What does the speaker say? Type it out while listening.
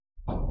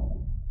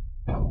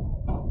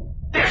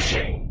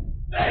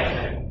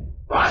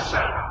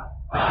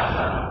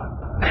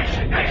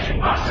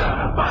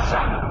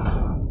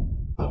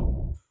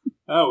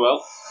Oh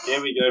well,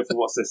 here we go for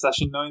what's this,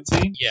 session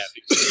 19? Yeah.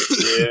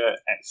 Yeah,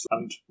 excellent.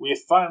 And we have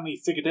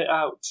finally figured it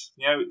out.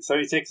 You know, it's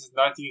only taken us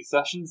 19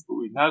 sessions, but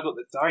we've now got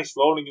the dice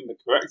rolling in the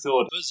correct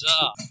order.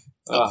 Bizarre.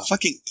 Oh,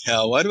 fucking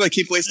hell, why do I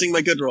keep wasting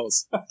my good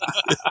rolls?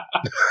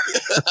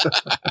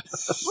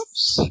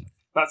 Whoops.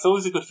 That's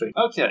always a good thing.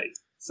 Okay,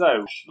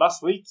 so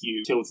last week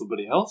you killed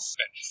somebody else.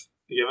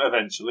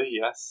 Eventually,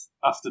 yes.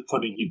 After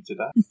putting you to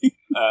death.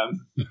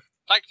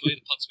 Thankfully,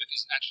 the Punsmith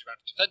isn't actually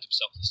around to defend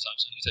himself this time,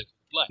 so he takes all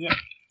the blame.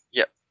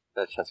 Yeah.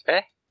 That sounds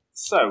fair.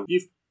 So,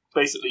 you've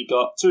basically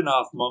got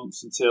 2.5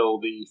 months until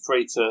the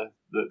freighter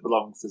that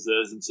belongs to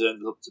Zerzan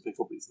turns up to pick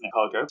up its next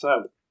cargo.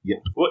 So,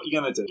 what are you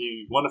going to do?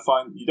 You want to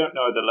find... You don't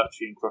know where the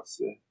Latvian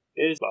Crosshair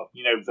is. Well,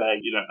 you know there,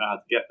 you don't know how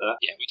to get there.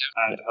 Yeah, we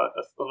don't. And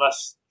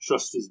unless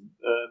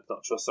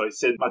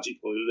Sid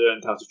magically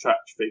learned how to track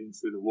things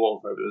through the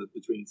wall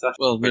between sessions.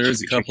 Well, there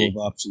is a couple of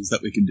options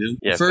that we can do.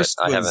 Yeah,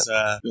 First I was... go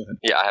ahead.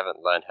 Yeah, I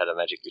haven't learned how to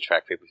magically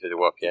track people through the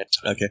warp yet.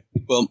 Okay.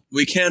 Well,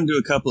 we can do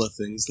a couple of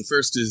things. The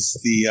first is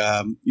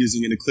the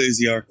using an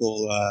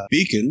ecclesiarchal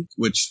beacon,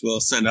 which will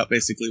send out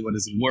basically what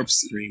is a warp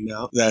stream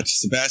now that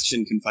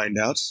Sebastian can find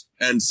out.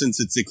 And since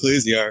it's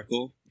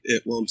ecclesiarchal,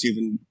 it won't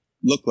even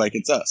look like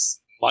it's us.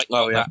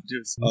 All we have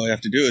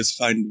to do is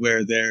find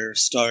where they're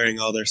storing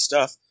all their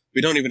stuff.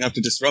 We don't even have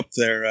to disrupt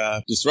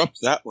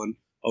that one.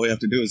 All we have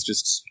to do is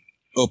just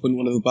open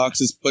one of the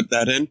boxes, put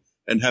that in,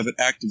 and have it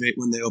activate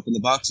when they open the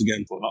box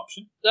again. For an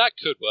option. That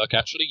could work,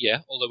 actually, yeah.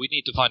 Although we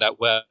need to find out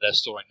where they're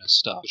storing their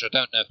stuff, which I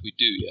don't know if we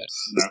do yet.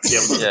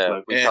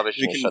 No, We probably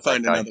shouldn't can shut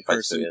find that guy another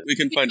close person. to it. We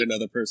can find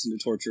another person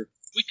to torture.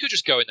 We could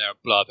just go in there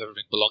and blow up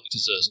everything belonging to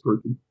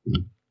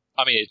Zerzan.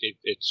 I mean,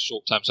 it's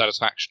short-term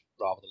satisfaction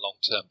rather than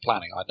long-term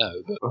planning, I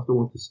know. But... I still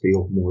want to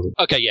steal more than...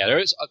 Okay, yeah, there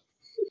is...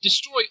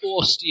 destroy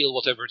or steal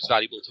whatever is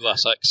valuable to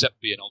us, I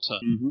accept be an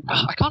alternative.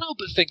 Mm-hmm. I can't help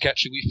but think,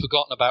 actually, we've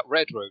forgotten about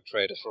Red Rogue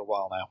Trader for a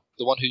while now.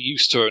 The one who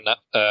used to own that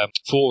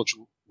Forge...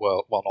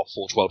 Well, not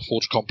Forge World,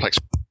 Forge Complex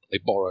they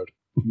borrowed.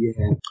 Yeah,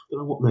 I don't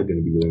know what they're going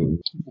to be doing.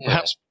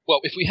 Perhaps,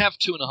 well, if we have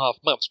 2.5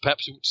 months,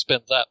 perhaps we would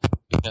spend that,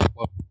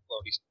 well,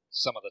 at least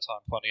some of the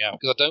time finding out.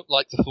 Because I don't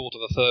like the thought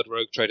of a third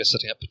rogue trader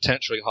setting up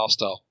potentially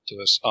hostile to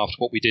us after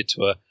what we did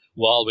to her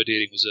while we're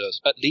dealing with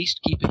Zerzan. At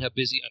least keeping her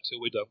busy until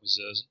we're done with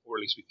Zerzan, or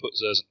at least we put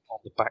Zerzan on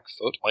the back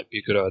foot might be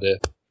a good idea.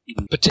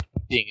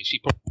 Particularly being she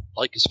probably won't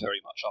like us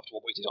very much after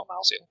what we did on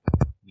Malzeal.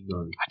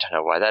 No. I don't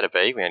know why that'd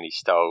be. We only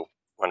stole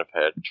one of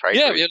her trade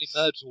Yeah, routes. we only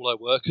murdered all our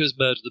workers,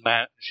 murdered the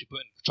man she put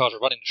in charge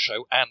of running the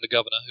show, and the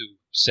governor who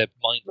said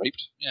mind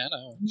raped. Yeah,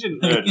 no. You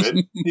didn't murder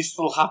him. He's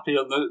still happy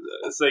on the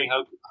saying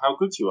how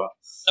good you are.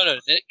 No,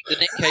 the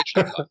Nick Cage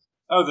guy.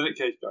 Oh, the Nick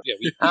Cage guy. Yeah,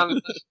 we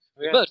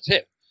murdered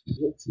him.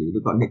 Actually,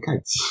 look like Nick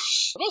Cage.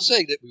 I'm not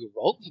saying that we were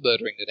wrong for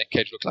murdering the Nick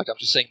Cage look like. I'm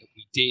just saying that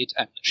we did,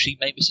 and that she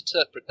may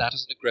misinterpret that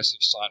as an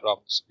aggressive sign rather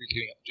than simply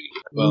cleaning up the G.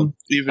 Well,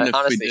 even if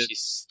honestly, we did...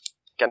 she's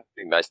going to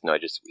be most annoyed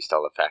just that we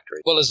stole a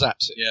factory. Well, as that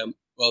too. Yeah,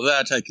 well,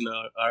 that I can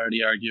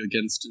already argue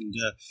against and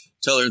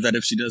tell her that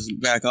if she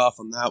doesn't back off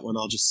on that one,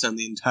 I'll just send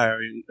the entire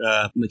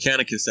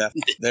Mechanicus after.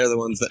 They're the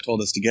ones that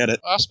told us to get it.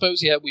 I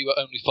suppose, yeah, we were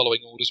only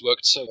following orders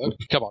worked so.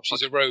 Come on,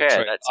 she's a rogue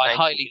trader. I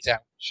highly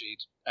doubt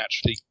she'd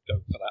actually go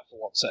for that for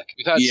 1 second.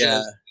 We've had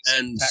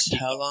and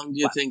how long do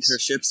you think her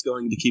ship's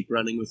going to keep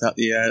running without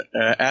the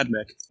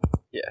AdMech?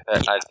 Yeah,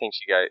 I think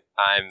she go,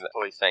 I'm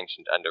fully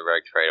sanctioned under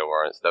rogue trader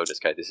warrants. They'll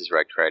just go, this is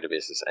rogue trader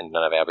business and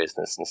none of our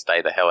business, and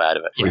stay the hell out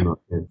of it. Pretty much,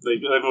 yeah.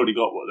 They've already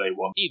got what they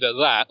want. Either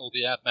that or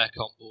the AdMech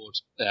on board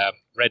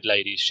Red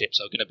Lady's ships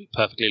are going to be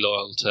perfectly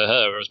loyal to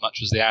her as much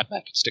as the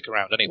AdMech can stick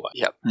around anyway.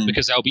 Yep.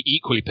 Because they'll be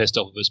equally pissed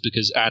off of us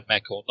because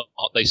AdMech or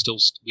not, we still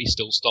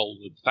stole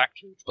the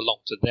factory which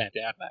belonged to them,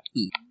 the AdMech.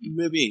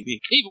 Maybe.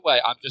 Either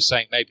way, I'm just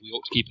saying maybe we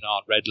ought to keep an eye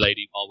on Red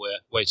Lady while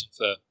we're waiting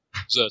for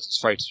Zerzan's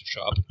freighter to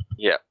show up.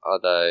 Yeah,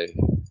 although...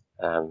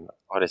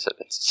 what is it?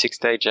 It's a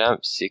 6-day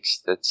jump.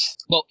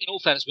 Well, in all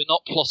fairness, we're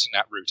not plotting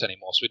that route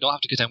anymore, so we don't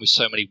have to contend with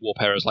so many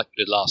warp errors like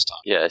we did last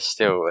time. Yeah, it's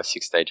still a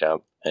 6-day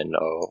jump, and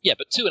yeah,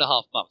 but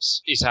 2.5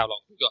 months is how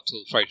long we've got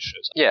until the freighter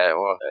shows up. Yeah,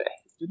 well,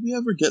 did we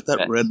ever get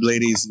that Red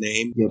Lady's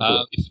name?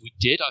 Yeah, if we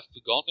did, I've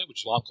forgotten it,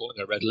 which is why I'm calling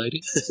her Red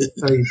Lady. 6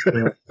 days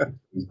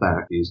is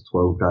back is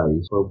 12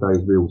 days. 12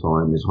 days real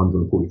time is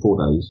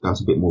 144 days.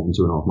 That's a bit more than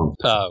 2.5 months.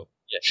 Oh,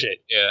 yeah,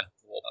 shit, yeah.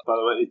 By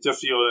the way, it's just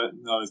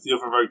it's the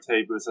other rogue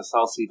table is a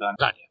Salsidan.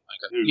 Okay.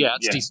 Yeah,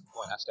 that's a decent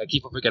point, actually. I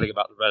keep on forgetting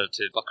about the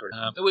relative fuckery.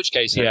 In which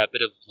case, a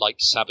bit of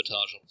light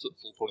sabotage on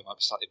footfall probably might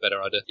be a slightly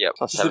better idea. Yeah,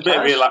 it's a bit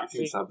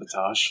relaxing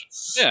sabotage.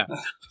 Yeah.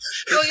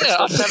 Well,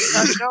 yeah,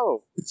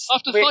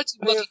 after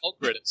fighting bloody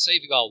Ogrid and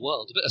saving our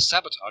world, a bit of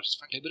sabotage is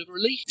frankly a bit of a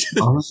relief.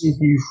 Are any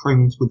of you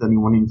friends with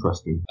anyone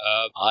interesting?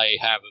 I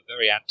have a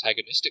very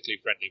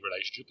antagonistically friendly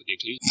relationship with the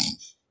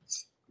Ecclesiastes.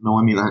 No,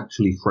 I mean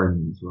actually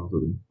friends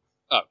rather than...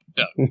 Oh,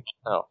 no.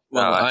 Oh,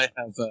 well, I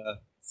have a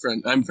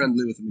friend. I'm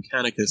friendly with the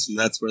Mechanicus, and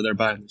that's where they're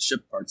buying the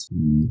ship parts.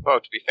 Well,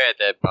 to be fair,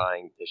 they're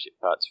buying the ship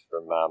parts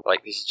from,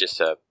 this is just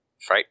a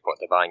freight port.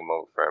 They're buying them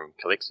all from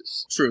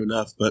Calixus. True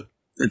enough, but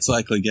It's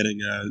likely getting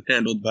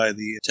handled by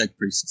the tech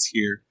priests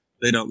here.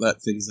 They don't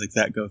let things like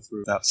that go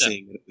through without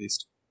seeing it, at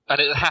least. And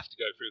it'll have to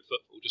go through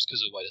football just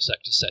because of the way the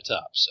sector's set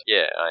up. So.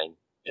 Yeah,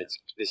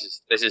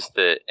 this is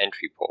the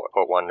entry port.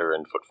 Port Wonder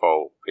and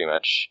Footfall, pretty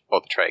much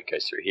all the trade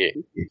goes through here.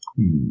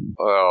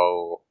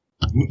 Well,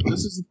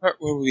 this is the part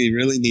where we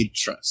really need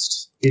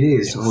trust. It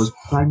is. I was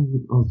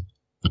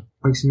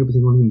basing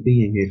everything on him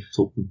being here to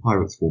talk to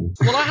pirates for me.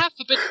 Well, I have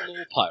forbidden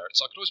law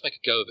pirates. I could always make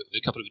a go of it with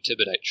a couple of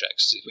intimidate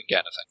checks to see if we can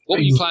get anything. What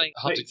were you planning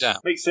on hunting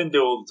down? Make Sin do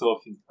all the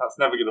talking. That's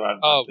never going to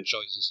happen. Oh,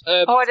 Jesus.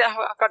 I've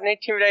got an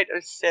intimidate of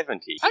 70.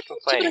 What's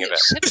complaining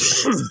about?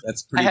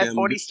 That's pretty I have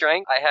 40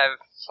 strength, I have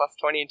plus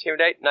 20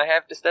 intimidate, and I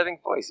have disturbing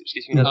voice, which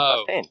gives me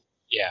another plus 10.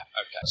 Yeah,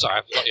 okay. Sorry,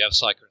 I forgot you have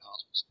psycho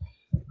enhancements.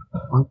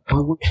 I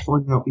want to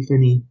find out if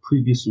any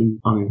previously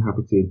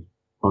uninhabited,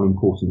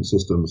 unimportant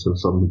systems have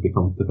suddenly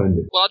become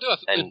defended. Well, I do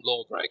have a good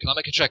law, Grey. Can I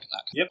make a check on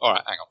that? Yep.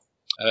 Alright, hang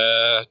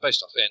on.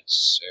 Based off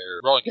ins,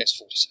 rolling against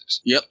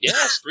 46. Yep.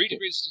 Yes, 3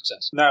 degrees of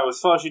success. No, as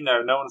far as you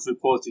know, no one's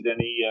reported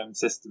any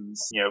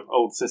systems,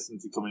 old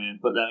systems are coming in.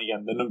 But then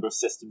again, the number of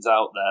systems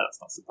out there,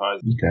 that's not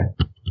surprising.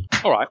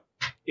 Okay. Alright,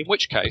 in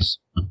which case,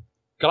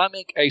 can I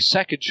make a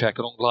second check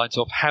along the lines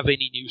of have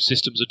any new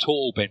systems at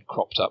all been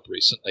cropped up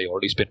recently, or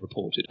at least been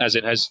reported? As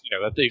in, have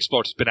the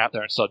explorers been out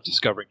there and started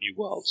discovering new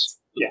worlds?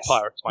 Yes. The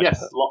pirates might have.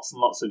 Lots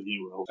and lots of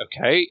new worlds.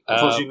 Okay.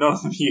 Unfortunately, none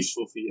of them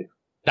useful for you.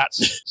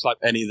 It's like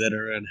any that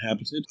are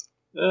inhabited.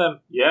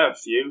 Yeah, a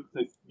few.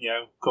 They've,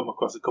 come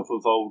across a couple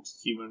of old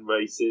human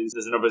races.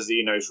 There's another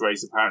Xenos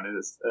race apparently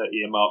that's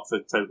earmarked for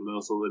total and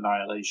utter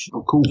annihilation.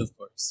 Oh, cool. Of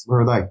course. Where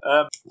are they?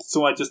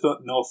 So I just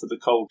don't north of the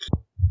cold.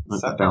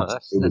 That's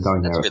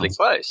really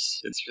close.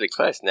 It's really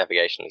close,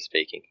 navigationally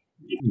speaking.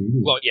 Yeah.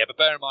 Well, yeah, but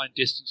bear in mind,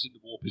 distance in the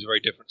warp is very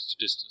different to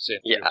distance in.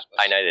 Yeah,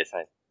 I know this.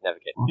 I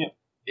navigate. Yeah.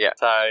 Yeah,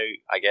 so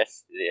I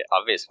guess the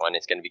obvious one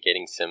is going to be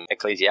getting some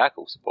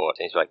ecclesiastical support.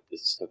 Seems like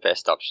this is the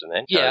best option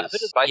then. Yeah, both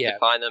to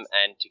find them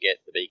and to get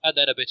the beacon. And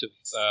then a bit of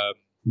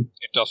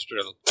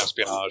industrial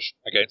espionage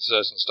against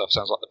certain stuff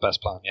sounds like the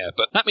best plan, yeah.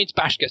 But that means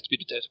Bash gets to be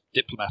the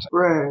diplomat.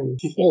 Hooray.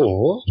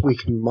 Or we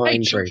can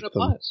mind rape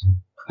them.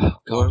 Oh,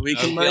 God, Or we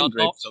can mind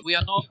rape them. We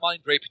are not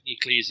mind raping the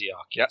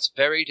ecclesiarchy. That's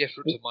very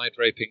different to mind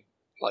raping,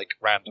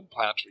 random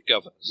planetary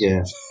governors.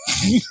 Yeah.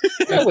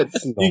 No,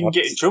 it's not. You can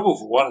get in trouble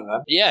for one of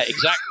them. Yeah,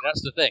 exactly.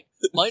 That's the thing.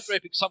 Mind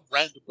raping some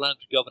random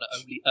planetary governor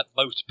only at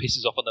most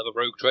pisses off another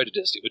rogue trader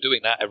dynasty. We're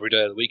doing that every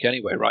day of the week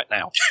anyway, right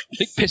now. I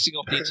think pissing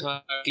off the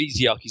entire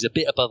ecclesiarchy is a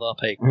bit above our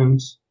pay. And,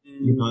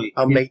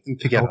 I'll make them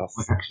forget us.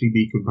 might actually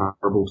be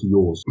comparable to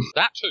yours.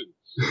 That too.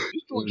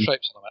 Who's drawing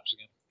shapes on the maps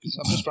again?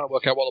 I'm just trying to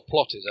work out what the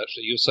plot is,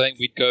 actually. You're saying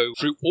we'd go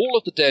through all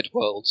of the dead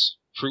worlds,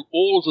 through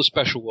all of the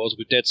special worlds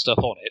with dead stuff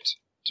on it,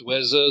 to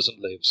where Zerzan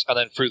lives, and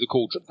then through the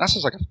cauldron. That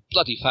sounds like a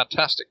bloody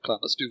fantastic plan.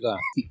 Let's do that.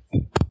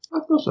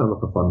 That does sound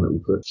like a fun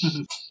little trip.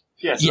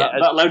 Yes,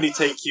 that'll only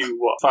take you,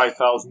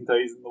 5,000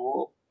 days in the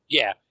war?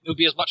 Yeah, it'll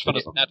be as much fun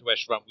as the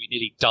Nadwesh run. We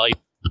nearly died.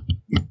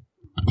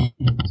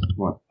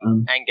 Right.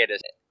 And get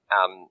us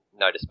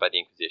noticed by the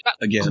Inquisition.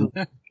 Again.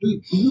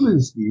 Who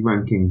is the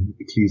ranking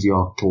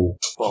ecclesiastical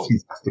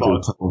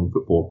on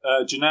football?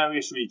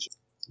 Genarius Regent.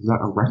 Is that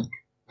a rank?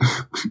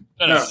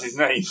 No, his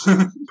name.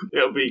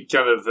 It'll be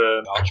kind of,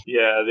 the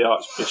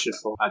Archbishop.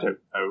 I don't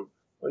know.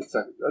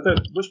 Exactly.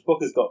 Which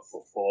book has got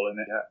footfall in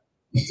it yet?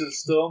 Into the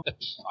Storm?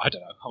 I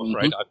don't know. I'm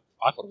afraid.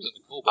 I thought it was in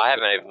the core book. I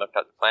haven't even looked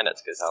at the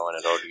planets because I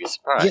wanted all to be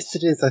surprised. Yes,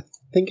 it is. I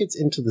think it's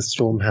Into the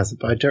Storm has it,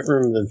 but I don't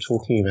remember them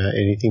talking about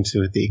anything to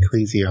do with the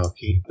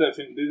ecclesiarchy. They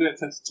don't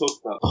tend to talk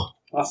about that.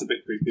 That's a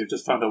bit creepy. I've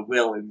just found a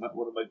will in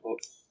one of my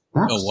books.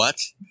 A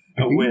what?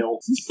 A will.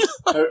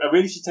 I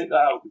really should take that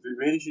out because we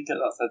really should get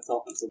that sent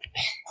off at some.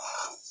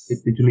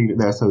 Did you leave it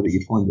there so that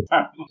you'd find it?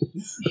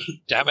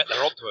 Damn it,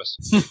 they're onto us.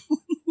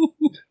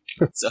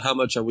 So how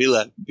much are we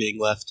being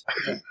left?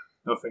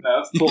 Nothing. No,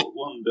 that's Fort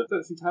Wonder. I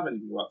don't think I have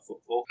anything about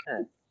football.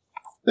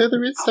 No,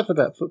 there is stuff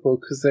about football,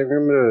 because I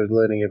remember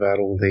learning about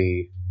all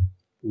the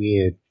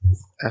weird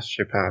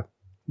astropath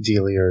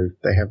dealio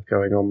they have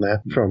going on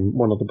there from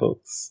one of the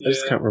books. I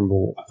just can't remember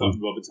what. I thought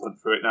we were to hunt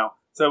through it now.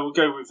 So we'll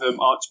go with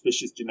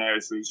Archbishop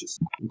Genarius Regis.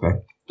 Okay.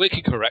 We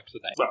can correct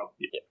the name. Well,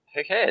 yeah.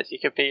 Who cares? You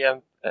could be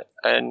an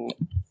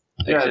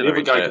The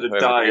other guy could have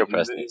died. Real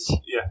person is.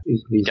 Yeah.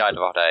 He died of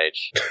old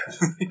age.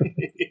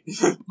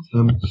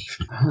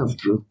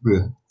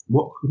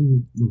 What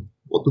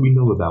do we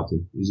know about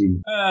him? Is he?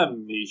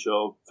 He's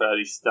your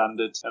fairly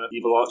standard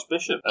evil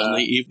archbishop.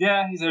 Only evil?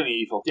 Yeah, he's only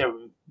evil. Yeah,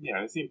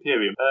 it's the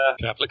Imperium.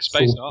 Catholic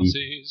space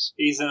Nazis.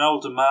 He's an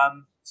older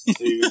man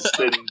who's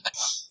been.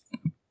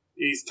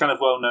 He's kind of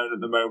well known at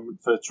the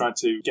moment for trying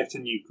to get a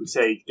new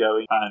crusade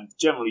going and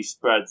generally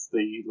spreads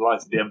the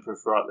light of the Emperor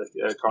throughout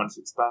the current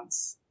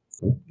expanse.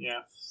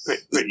 Yeah,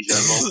 pretty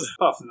general.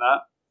 Apart from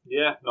that,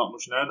 yeah, not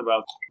much known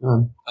about.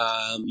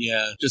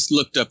 Just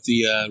looked up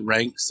the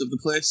ranks of the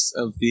place,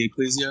 of the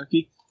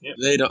ecclesiarchy. Yep.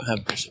 They don't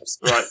have bishops.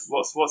 Right,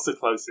 what's the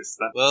closest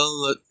then?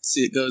 Well, let's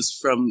see. It goes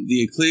from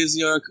the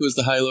ecclesiarch, who is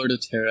the High Lord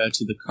of Terra,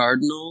 to the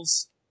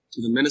cardinals,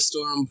 To the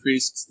Ministorum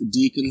priests, the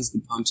deacons, the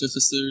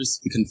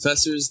pontificers, the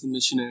confessors, the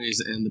missionaries,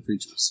 and the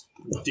preachers.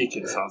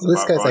 Deacon sounds This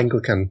about guy's right.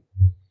 Anglican.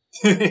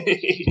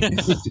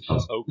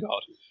 Oh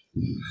God.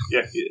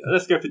 Yeah,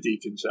 let's go for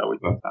deacon, shall we?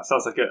 That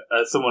sounds like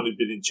someone who'd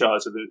been in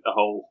charge of a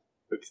whole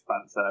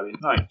expanse area.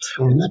 Right.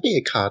 Wouldn't that be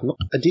a cardinal?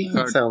 A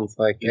deacon sounds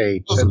like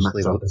a Doesn't church matter.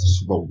 leader. Let's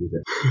just roll with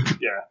it.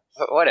 Yeah.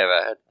 But whatever,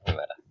 it doesn't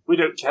matter. We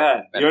don't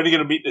care. You're only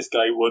going to meet this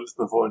guy once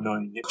before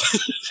annoying him.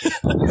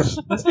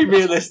 Let's be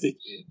realistic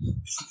here.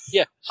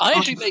 Yeah, I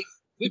actually make,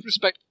 with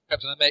respect,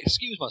 Captain, I may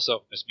excuse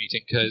myself from this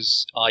meeting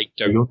because I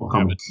don't You're not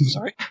have coming. it.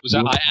 Sorry? Was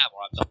that I am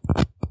or I'm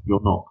not?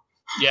 You're not.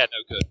 Yeah, no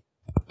good.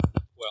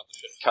 Well,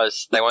 shit.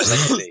 Because they won't let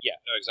you see. Yeah,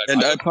 no, exactly.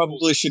 And I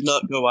probably should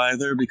not go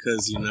either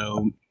because,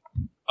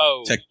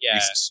 Oh, tech yeah.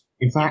 priests.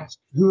 In fact,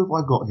 who have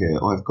I got here?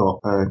 I've got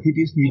a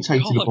hideous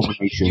mutated God,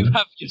 abomination, you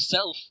have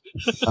yourself.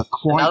 a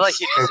quite Another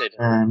scared hideous.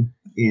 man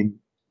in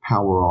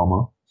power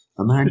armor,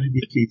 a man who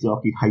the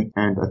ecclesiarchy hate,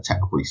 and a tech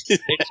priest.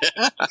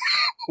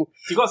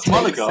 You've got some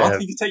honor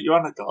guard. You can take your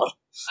honor guard.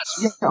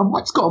 Yeah, I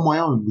might just got on my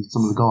own with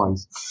some of the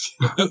guys.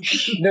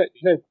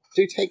 No,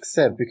 do take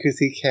Seb because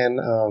he can.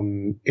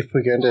 If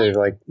we're going to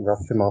like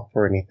rough him up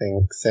or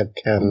anything, Seb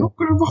I'm can. not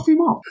going to rough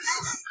him up.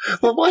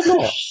 Well, why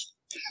not?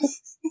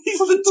 He's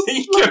the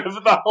deacon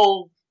of the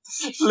whole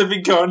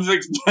Living Cards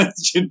expansion.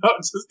 You're not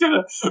just going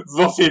to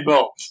rough him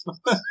up.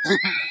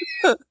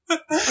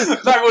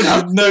 That would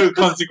have no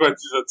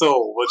consequences at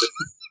all, would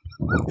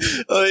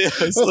it? Oh yeah,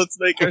 so let's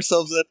make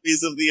ourselves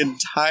enemies of the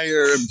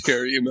entire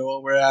Imperium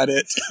while we're at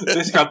it.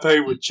 This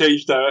campaign would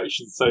change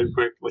direction so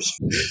quickly.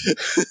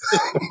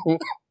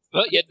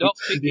 But you're not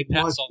It'd picking be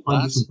hats nice on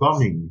to that. just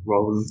running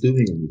rather than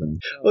doing anything.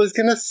 I was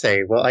gonna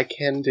say, well, I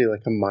can do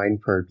like a mind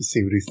probe to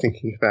see what he's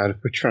thinking about if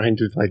we're trying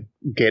to like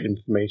get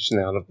information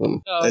out of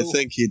them. No. I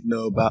think he'd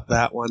know about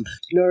that one.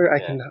 No, I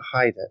can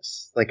hide it.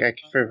 Like,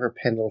 for a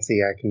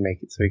penalty, I can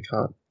make it so he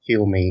can't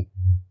feel me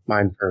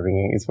mind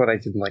probing. It's what I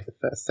did in like the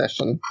first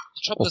session.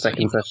 The trouble Or is that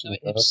he second doesn't session, know it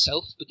rather.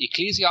 himself, but the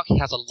ecclesiarchy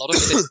has a lot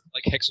of things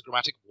like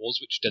hexagrammatic wars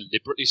which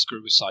deliberately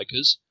screw with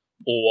psychers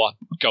or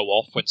go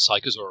off when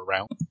psychers are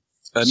around.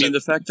 I mean,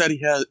 the fact that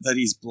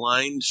he's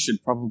blind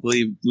should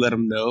probably let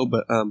him know,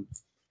 but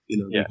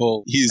the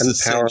whole he's And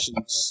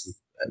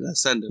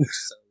ascendant.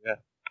 So yeah.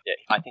 Yeah,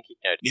 I think he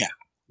knows. Yeah.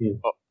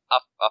 Well,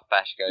 up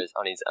Bash goes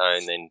on his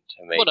own, then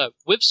to me. Well, no,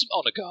 with some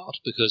honor guard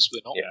because we're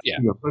not. Yeah.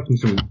 Yeah, making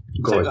some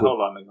Take guys. the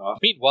whole honor guard.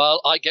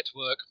 Meanwhile, I get to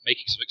work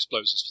making some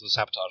explosives for the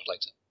sabotage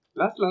later.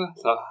 La, la,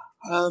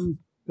 la.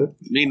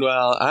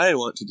 Meanwhile, I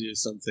want to do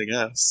something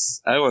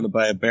else. I want to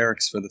buy a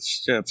barracks for the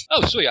ship.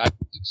 Oh, sweet! I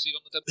succeed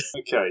on the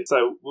demo. Okay,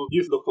 so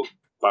you look up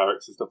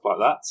barracks and stuff like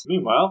that.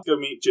 Meanwhile, go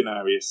meet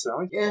Janarius, shall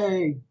we?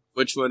 Yay!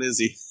 Which one is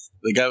he?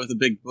 The guy with the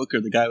big book or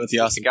the guy with the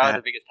the awesome guy with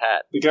hat? the biggest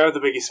hat. The guy with the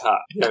biggest hat.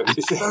 Yeah,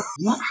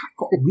 That hat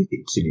got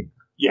rivets in it.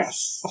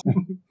 yes.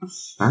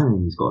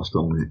 And he's got a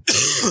strong neck.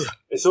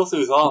 It's also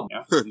his arm,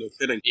 yeah? No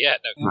kidding. Yeah,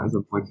 no. That is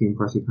a mighty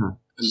impressive hat.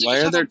 And Does it why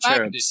just are have there a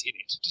magnet cherubs? in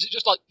it? Does it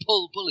just like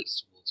pull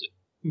bullets towards it?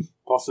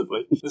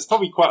 Possibly. There's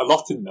probably quite a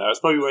lot in there. It's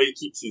probably where he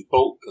keeps his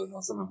bolt gun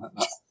or something like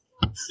that.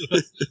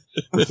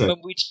 Okay.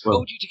 When we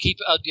told you to keep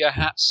it under your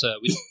hat, sir,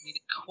 we didn't mean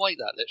it quite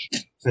that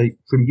literally. So,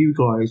 from you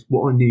guys,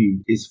 what I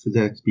need is for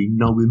there to be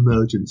no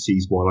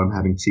emergencies while I'm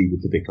having tea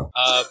with the vicar.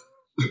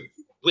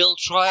 We'll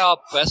try our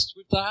best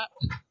with that.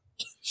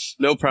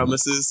 No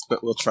promises,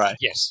 but we'll try.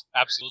 Yes,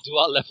 absolutely.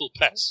 We'll do our level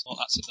best. Oh,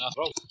 that's enough.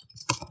 Roll.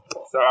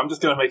 So I'm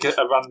just going to make a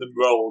random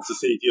roll to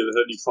see if you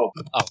had any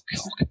problem.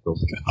 Oh,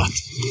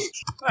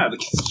 God.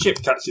 The ship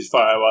catches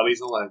fire while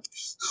he's away.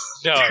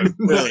 No.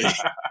 Really?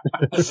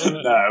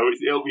 No,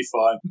 it'll be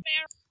fine.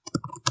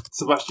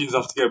 Sebastian's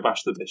off to go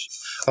bash the bishop.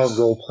 I'll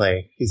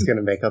roleplay. He's going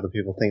to make other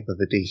people think that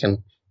the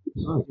deacon.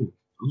 Oh,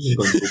 yeah.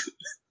 I'm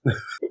gonna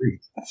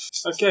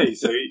go Okay,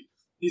 so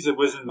he's a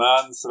wizened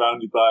man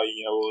surrounded by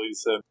all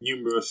these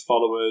numerous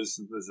followers.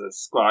 There's a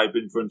scribe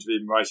in front of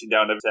him writing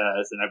down everything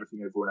and everything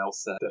everyone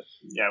else said.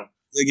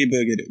 Ziggy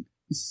boogie doo.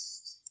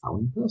 How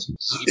in person.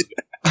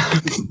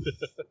 I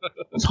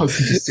was hoping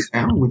to sit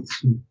down with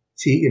some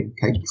tea and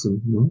cakes and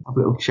have a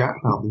little chat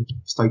about the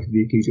state of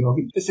the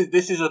ecclesiarchy.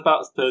 This is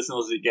about as personal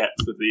as it gets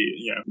with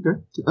the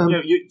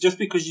Okay. just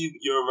because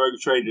you're a rogue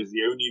trader is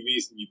the only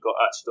reason you've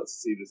actually got to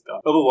see this guy.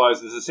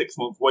 Otherwise, there's a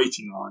 6-month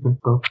waiting line. Okay,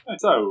 go.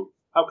 So,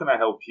 how can I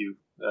help you?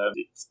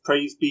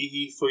 Praise be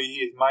he for he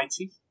is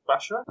mighty,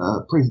 Bashra?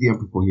 Praise the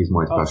Emperor for his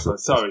might, Oh, Basher.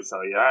 sorry.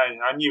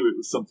 I knew it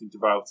was something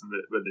devout and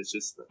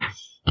religious, but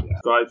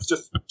Scribes,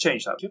 just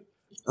change that.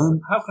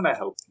 How can I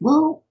help?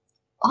 Well,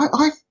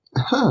 I've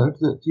heard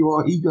that you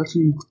are eager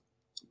to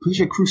push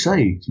a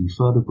crusade to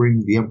further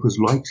bring the Emperor's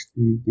light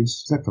to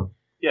this sector.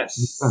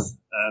 Yes.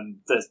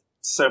 There's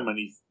so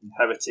many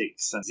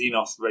heretics and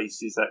Xenos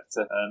races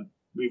that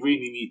we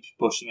really need to be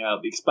pushing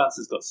out. The Expanse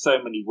has got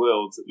so many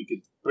worlds that we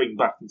could bring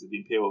back into the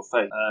Imperial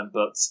faith,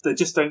 but they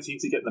just don't seem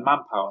to get the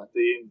manpower.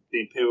 The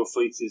Imperial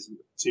fleet is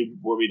too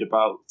worried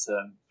about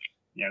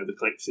the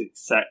Clixic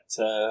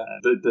sector,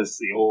 and there's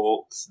the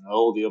Orcs, and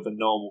all the other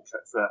normal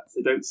threats.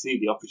 They don't see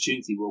the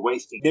opportunity. We're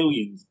wasting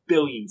millions,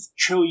 billions,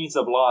 trillions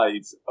of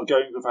lives are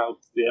going without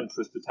the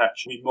Emperor's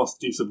protection. We must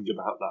do something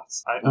about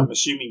that. I'm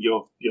assuming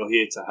you're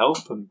here to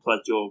help and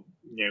pledge your,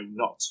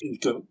 not in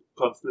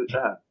conflict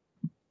there.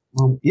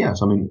 Well,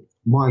 yes, I mean,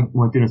 my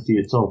dynasty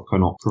itself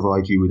cannot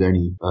provide you with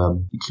any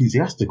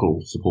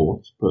ecclesiastical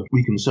support, but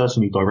we can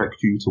certainly direct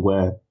you to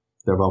where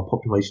there are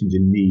populations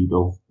in need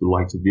of the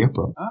light of the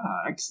Emperor.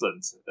 Ah,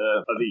 excellent.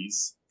 Are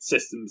these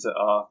systems that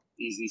are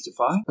easy to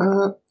find?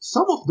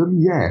 Some of them,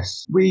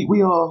 yes.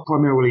 We are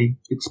primarily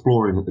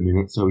exploring at the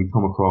minute, so we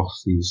come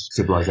across these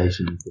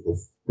civilizations that have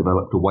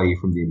developed away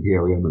from the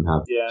Imperium and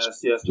have... Yes,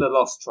 the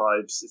Lost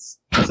Tribes.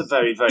 It's a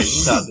very, very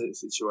sad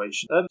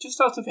situation.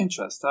 Just out of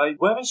interest,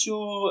 where is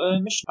your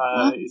mission?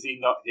 Is he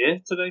not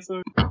here today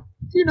for...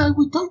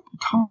 We don't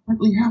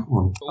currently have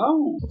one.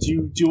 Oh,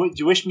 do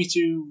you wish me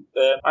to...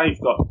 I've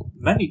got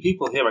many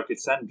people here I could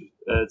send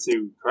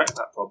to correct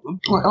that problem.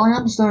 I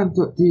understand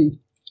that the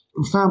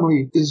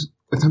family is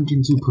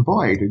attempting to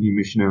provide a new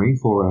missionary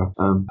for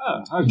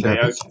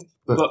okay.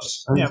 But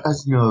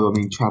as you know, I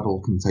mean,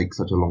 travel can take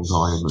such a long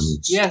time.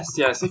 And yes.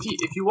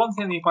 If you want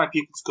any of my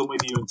people to come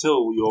with you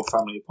until your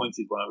family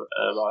appointed one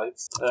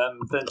arrives,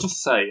 then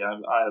just say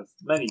I have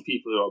many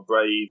people who are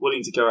brave,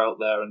 willing to go out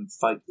there and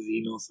fight the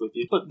Xenos with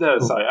you. But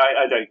sorry,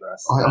 I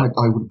digress.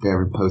 I wouldn't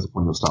dare impose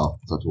upon your staff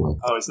in such a way.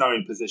 Oh, it's no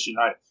imposition.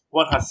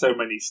 One has so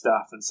many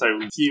staff and so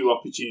few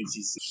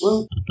opportunities.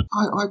 Well,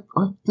 I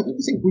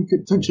think we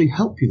could potentially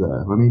help you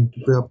there. I mean,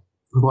 they're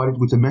provided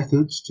with the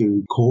methods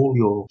to call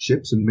your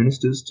ships and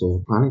ministers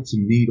to planets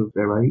in need of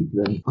their aid.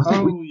 Then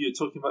I think you're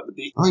talking about the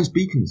beacons. Oh, yes,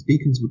 beacons.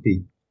 Beacons would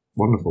be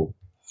wonderful.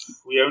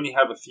 We only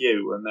have a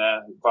few, and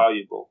they're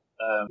valuable.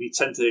 We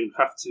tend to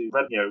have to,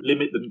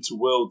 limit them to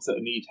worlds that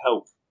need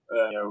help.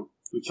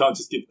 We can't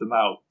just give them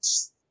out.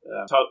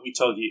 We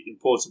target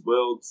important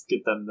worlds,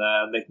 give them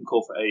there, and they can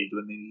call for aid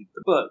when they need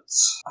them. But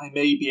I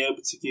may be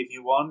able to give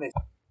you one if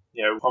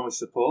promise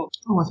support.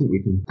 Oh, I think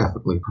we can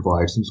definitely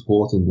provide some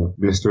support in the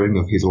ministering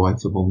of his light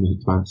upon the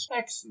expanse.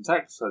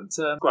 Excellent.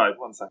 Right,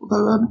 1 second.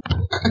 Although,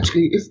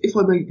 actually, if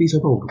I may be so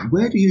bold,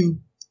 where do you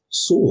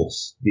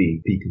source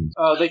the beacons?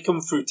 They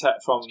come through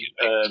tech from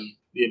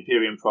the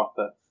Imperium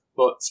proper,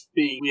 but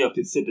we are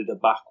considered a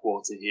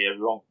backwater here,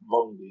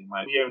 wrongly.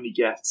 We only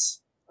get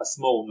a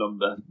small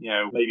number,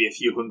 maybe a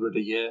few hundred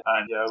a year,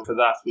 and for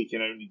that we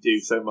can only do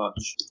so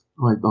much.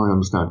 I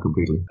understand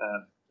completely.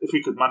 If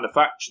we could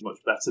manufacture much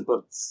better,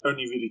 but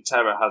only really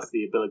Terra has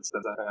the ability to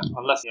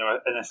unless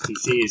an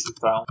STC is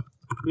found,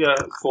 we are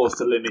forced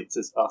to limit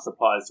our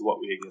supplies to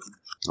what we are given.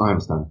 I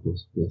understand, of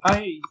course. Yeah.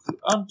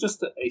 I'm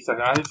just a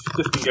second. I've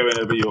just been going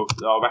over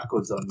our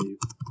records on you.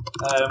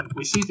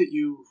 We see that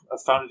you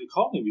have founded a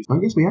colony recently.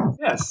 Oh, yes, we have.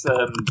 Yes.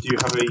 Do you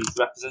have a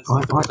representative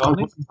for the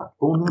colony? I was in fact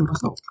born there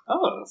myself.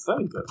 Oh, that's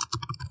very good.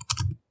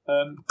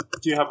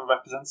 Do you have a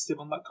representative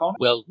on that colony?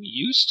 Well, we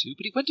used to,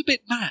 but he went a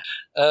bit mad.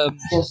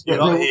 Yes, You're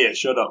not here,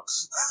 shut up.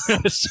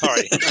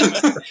 Sorry.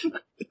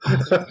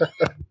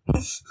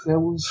 There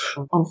was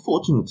an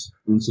unfortunate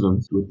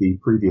incident with the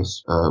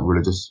previous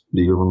religious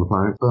leader on the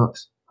planet, but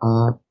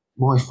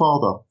my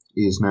father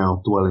is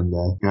now dwelling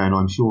there, and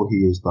I'm sure he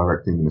is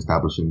directing and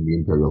establishing the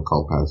Imperial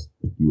cult as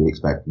you would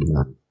expect from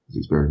that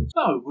experience.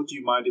 Oh, would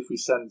you mind if we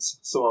sent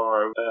some of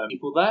our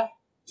people there?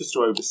 Just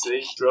to oversee,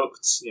 instruct,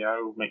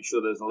 make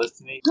sure there's a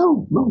listening.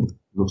 No, not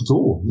at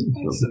all.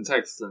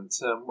 Excellent.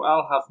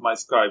 I'll have my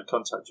scribe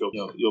contact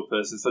your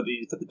person for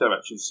the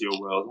directions to your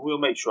world, and we'll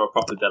make sure a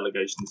proper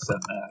delegation is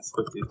sent there as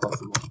quickly as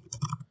possible.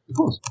 Of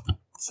course.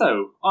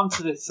 So, on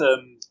to this,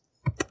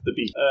 the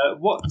beast.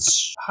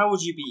 How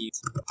would you be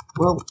used?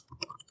 Well,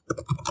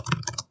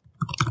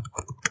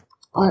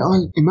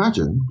 I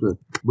imagine that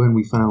when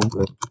we found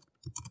a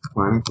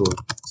planet or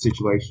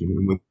situation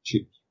in which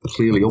it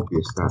clearly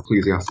obvious that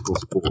ecclesiastical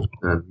support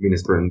and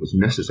ministering was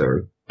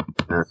necessary,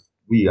 and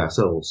we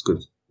ourselves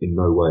could in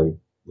no way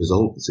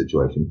resolve the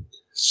situation,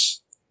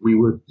 we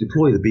would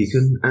deploy the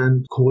beacon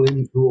and call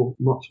in your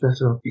much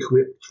better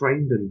equipped,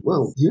 trained, and,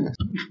 well, yes.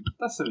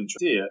 That's an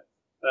interesting idea.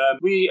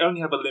 We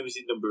only have a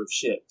limited number of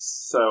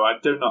ships, so I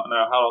do not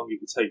know how long it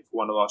would take for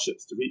one of our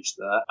ships to reach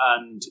there,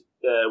 and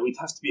we'd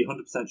have to be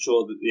 100%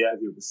 sure that the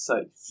area was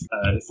safe.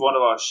 If one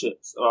of our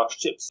ships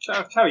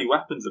carry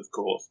weapons, of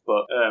course,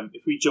 but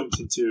if we jumped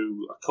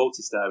into a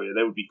cultist area,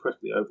 they would be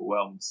quickly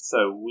overwhelmed.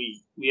 So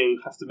we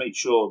have to make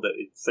sure that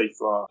it's safe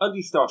for at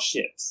least our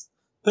ships.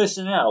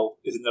 Personnel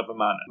is another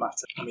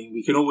matter. I mean,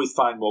 we can always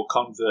find more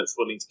converts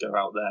willing to go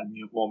out there and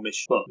more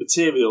missions. But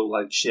material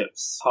like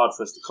ships, hard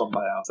for us to come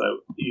by out.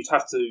 So you'd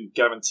have to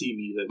guarantee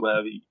me that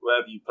wherever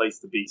you place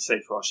the beast,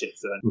 safe for our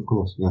ships then. Of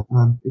course, yeah.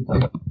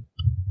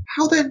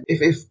 How then,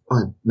 if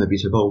I may be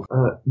so bold,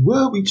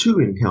 were we to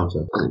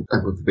encounter, and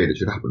God forbid it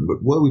should happen,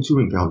 but were we to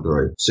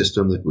encounter a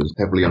system that was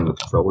heavily under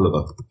control of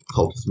a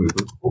cultist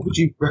movement, what would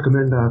you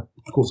recommend our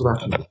course of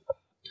action?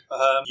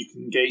 You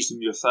can engage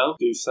them yourself,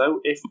 do so.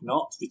 If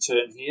not,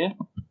 return here,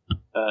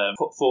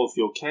 put forth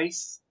your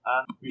case,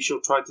 and we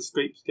shall try to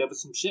scrape together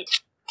some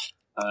ships.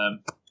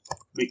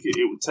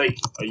 it would take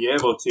a year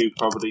or two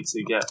probably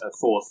to get a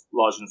force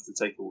large enough to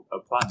take a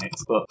planet,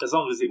 but as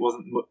long as it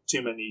wasn't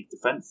too many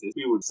defences,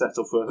 we would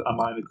settle for a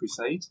minor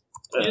crusade.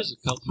 Here's a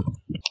cult.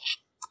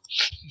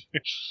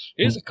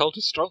 Here's a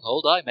cultist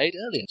stronghold I made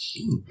earlier.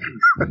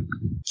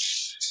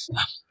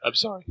 I'm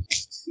sorry.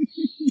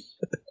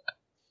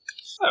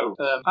 So,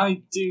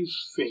 I do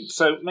think...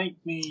 So,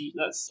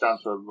 let's stand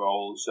for a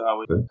roll, shall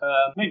we?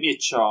 Make me a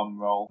charm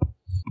roll.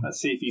 Let's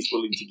see if he's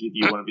willing to give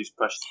you one of his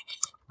precious...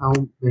 How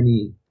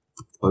many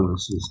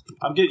bonuses?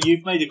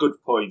 You've made a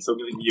good point, so I'm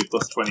going to give you a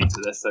plus 20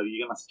 to this, so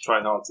you're going to have to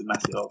try hard to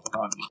mess it up,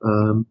 aren't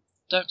you?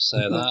 Don't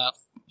say that.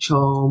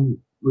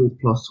 Charm with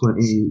plus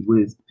 20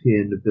 with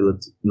peer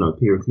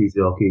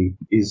ecclesiarchy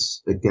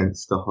is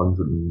against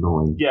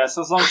 109. Yeah,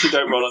 so as long as you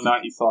don't roll a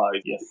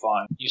 95, you're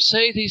fine. You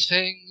say these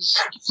things.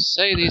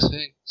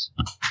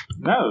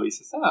 No, he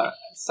says that.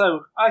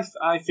 So I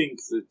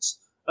think that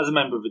as a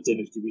member of a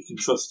dynasty, we can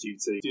trust you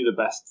to do the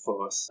best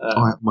for us.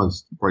 I am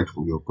most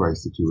grateful, Your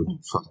Grace, that you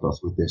would trust us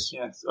with this.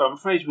 Yes, I'm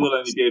afraid we'll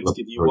only be able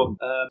to give you one.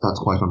 That's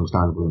quite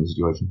understandable in the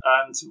situation.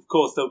 And of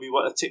course, there'll be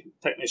a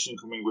technician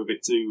coming with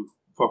it to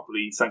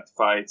properly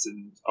sanctify it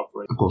and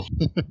operate. Of course.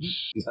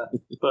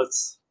 But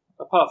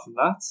apart from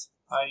that,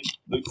 I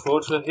look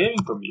forward to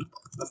hearing from you.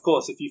 And of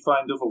course, if you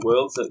find other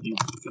worlds that you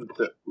think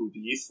that would be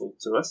useful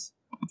to us,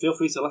 feel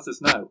free to let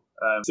us know.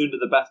 Sooner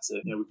the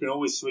better. We can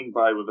always swing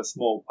by with a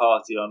small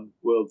party on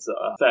worlds that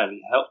are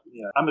fairly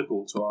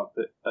amicable to our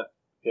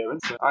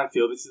appearance. I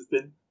feel this has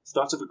been the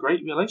start of a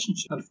great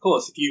relationship. And of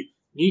course, if you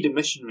need a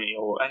missionary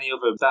or any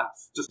other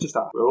staff, just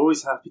ask. We're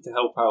always happy to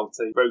help out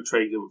a rogue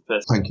trader with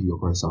this. Thank you, Your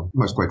Grace. I'm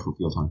most grateful for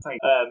your time.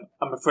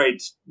 I'm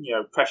afraid,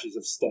 pressures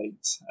of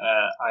state.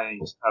 I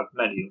have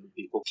many other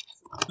people.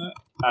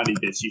 And he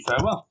bids you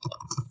farewell.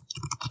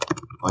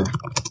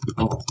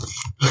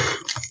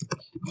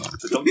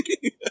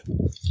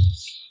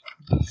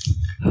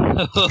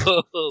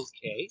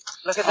 Okay.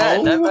 Look at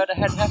that. That murder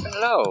hadn't happened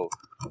at all.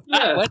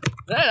 Yeah.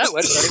 That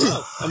went very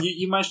well. And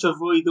you managed to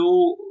avoid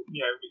all,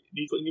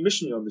 putting a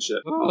missionary on the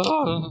ship.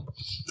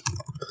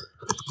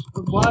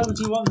 Why would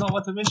you not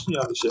want a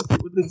missionary on the ship?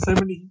 It would have been so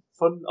many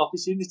fun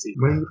opportunities.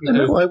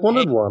 I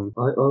wanted one.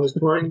 I was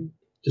trying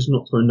just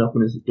not to end up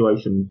in a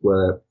situation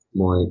where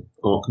my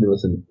arch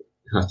militant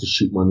has to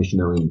shoot my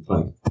missionary in the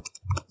face.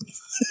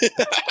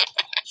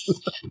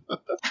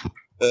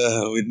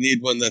 We'd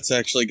need one that's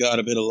actually got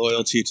a bit of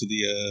loyalty to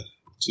the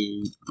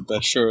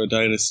Bashura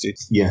dynasty.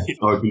 Yeah,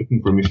 I'd be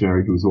looking for a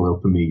missionary who was loyal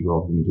to me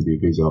rather than to the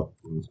Ecclesiarch.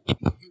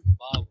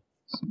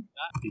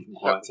 We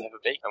have a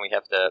beak, and we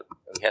have to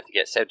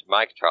get Seb to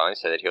microtron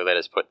so that he'll let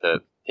us put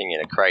the thing in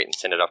a crate and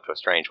send it off to a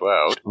strange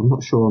world. I'm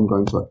not sure I'm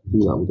going to have to do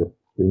that with it.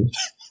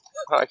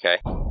 Oh, okay.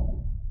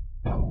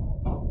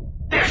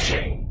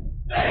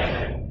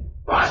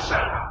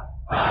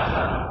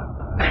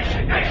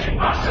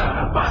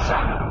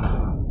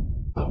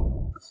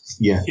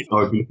 Yeah,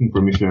 I'd be looking for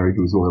a missionary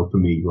who was loyal to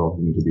me rather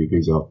than to the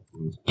Ecclesiarch.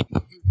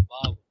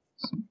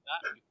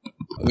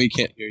 We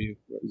can't hear you.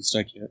 We're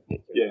stuck yet.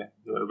 Yeah,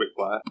 you're a bit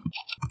quiet.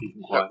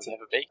 We have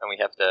a beak, and we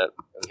have to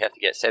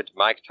get Seb to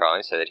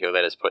microtron so that he'll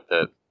let us put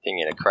the thing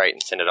in a crate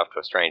and send it off to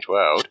a strange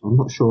world. I'm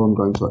not sure I'm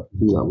going to have to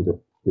do that with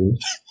it.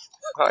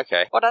 Oh,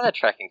 okay. What other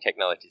tracking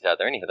technologies are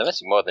there? Anyhow, there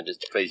must be more than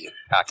just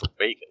ecclesiarchal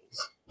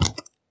beacons.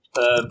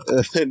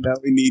 Now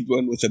we need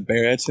one with a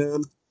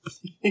baritone.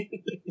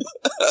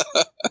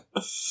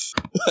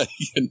 I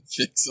can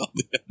fix all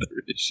the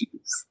other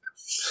issues.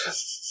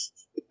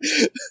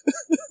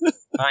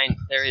 Fine,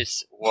 there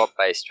is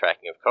warp-based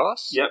tracking, of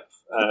course. Yep,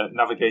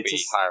 navigators.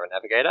 We hire a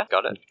navigator.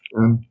 Got it.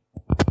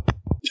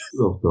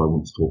 Who else do I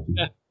want to talk to?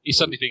 Yeah, he's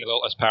suddenly feeling a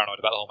lot less paranoid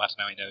about the whole matter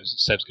now he knows that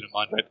Seb's going to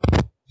mind rape.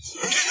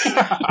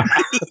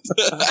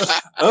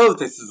 Oh,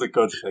 this is a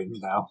good thing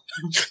now.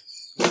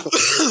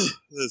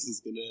 This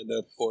is going to end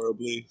up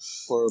horribly,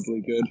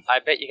 horribly good. I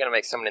bet you're going to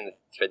make someone in the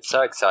thread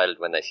so excited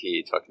when they hear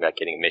you talking about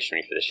getting a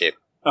missionary for the ship.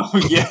 Oh,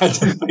 yeah, I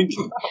didn't think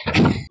of that.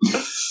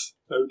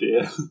 Oh,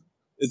 dear.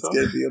 It's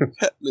going to be a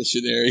pet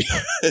missionary.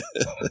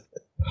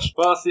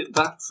 Well,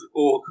 that's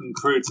Orc and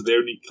Crew to the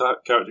only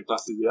character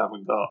classes we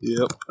haven't got.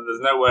 Yep. And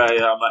there's no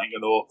way I'm letting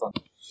an Orc on.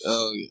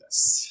 Oh,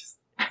 yes.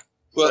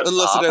 Well,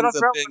 unless it ends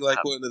up being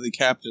like one of the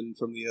captain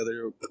from the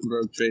other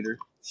rogue trader.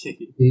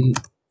 The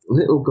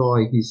little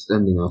guy he's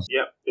sending us.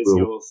 Yep, it's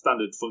your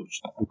standard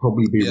function. Will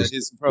probably be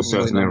he's probably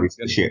certain areas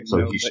of the ship,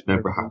 so he should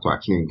never have to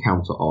actually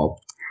encounter our.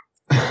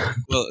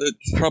 Well, it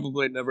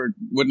probably never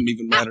wouldn't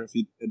even matter if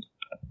he did.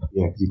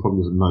 Yeah, because he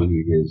probably doesn't know who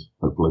he is,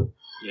 hopefully.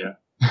 Yeah.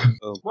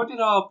 What did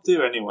Arb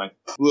do anyway?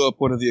 Blew up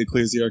one of the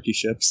ecclesiarchy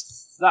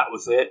ships. That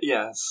was it,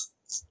 yes.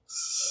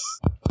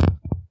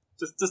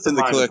 Just in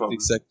the collecting problem.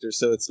 sector,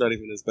 so it's not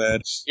even as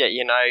bad. Yeah,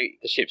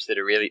 the ships that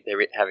are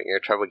they're having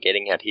trouble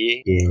getting out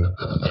here. Yeah.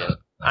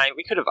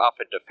 We could have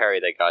offered to ferry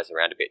their guys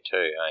around a bit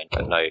too. I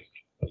know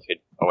we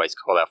could always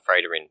call our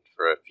freighter in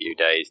for a few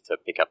days to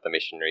pick up the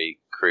missionary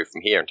crew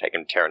from here and take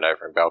them to Terra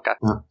Nova and Belka.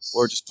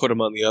 Or just put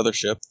them on the other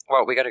ship.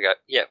 Well, we got to go.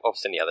 Yeah, off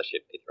send the other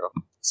ship.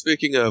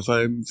 Speaking of,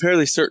 I'm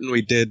fairly certain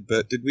we did,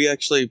 but did we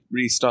actually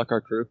restock our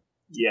crew?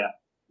 Yeah.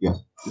 Yes.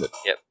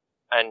 Yep.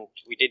 And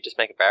we did just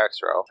make a barracks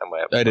roll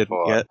somewhere I didn't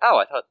before. get. Oh,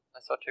 I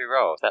saw 2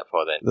 rolls. What's that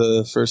for then?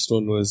 The first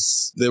one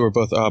was, they were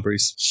both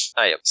Aubrey's.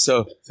 Oh, yep.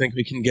 So, think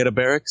we can get a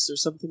barracks or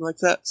something like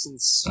that,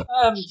 since...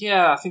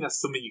 Yeah, I think that's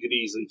something you could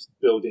easily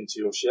build into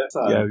your ship.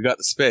 So, Yeah, we got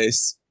the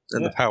space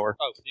and the power.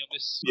 Oh, for the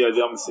Omnis. yeah,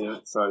 the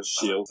omniscient, so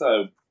shield.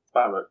 So,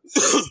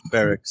 barracks.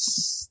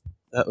 Barracks.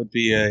 That would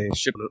be a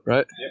ship,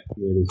 right?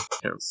 Yeah, it is.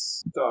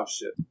 Yes.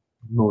 Starship.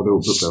 No, it'll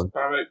look though.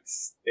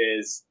 Barracks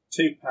is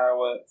 2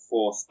 power,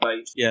 4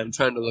 space. Yeah, I'm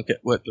trying to look at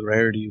what the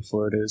rarity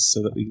for it is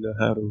so that we know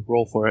how to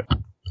roll for it.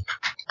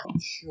 I'm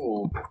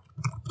sure.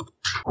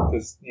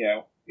 Because,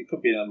 it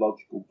could be in a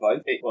logical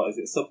place. What is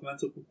it,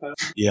 supplemental component?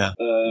 Yeah.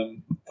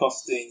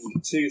 Costing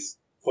 2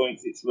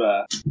 points, it's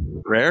rare.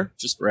 Rare?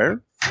 Just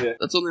rare? Yeah.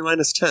 That's only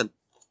minus 10.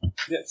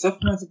 Yeah,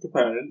 supplemental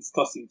components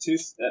costing 2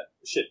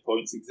 ship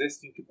points,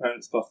 existing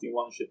components costing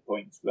 1 ship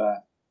point,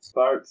 rare.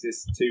 Barracks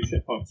is 2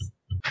 ship points.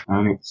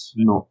 And it's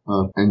not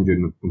an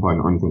engine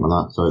component or anything like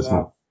that, so it's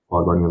not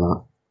quite any of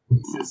that.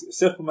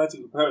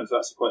 Supplemental components are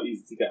actually quite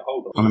easy to get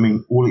hold of. And I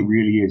mean, all it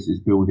really is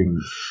building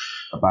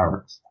a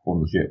barracks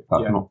on the ship.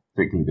 That's not a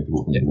particularly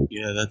difficult thing to do.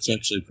 Yeah, that's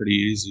actually pretty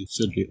easy.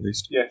 Should be, at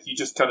least. Yeah, you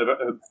just kind of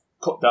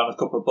cut down a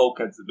couple of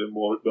bulkheads that have been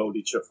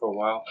welded shut for a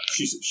while.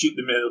 Shoot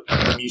the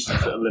mutants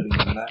that are living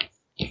in there.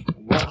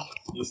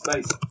 New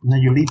space. And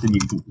then you leave the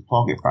mutants to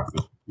target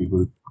practice.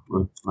 People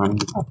were planning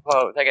to have.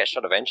 Well, they get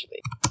shot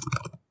eventually.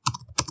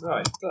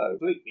 Right, so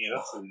completely and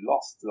utterly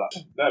lost to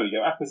that. There we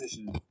go.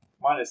 Acquisition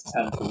minus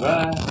 10 for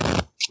rare.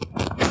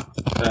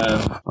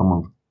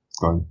 Someone's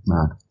going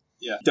mad.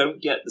 Yeah.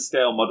 Don't get the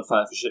scale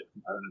modifier for ship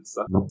components.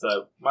 Nope.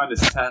 So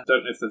minus 10.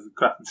 Don't know if there's a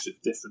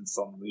craftsmanship difference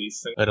on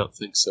these things. I don't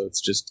think so. It's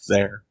just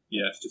there.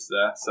 Yeah, it's just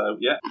there. So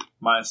yeah,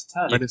 minus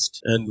 10.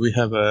 And we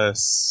have a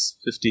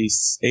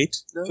 58?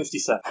 No?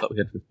 57. I thought we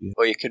had 58.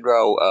 Or you could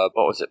roll,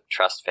 what was it,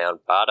 Trust Found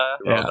Barter?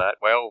 Roll that.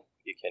 Well,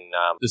 you can...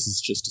 This is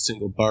just a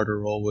single barter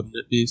roll, wouldn't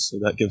it be? So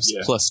that gives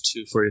plus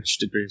 2 for each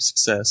degree of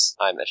success.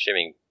 I'm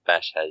assuming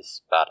Bash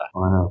has Barter.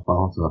 I have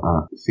Barter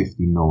at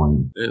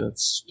 59. Yeah,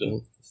 that's still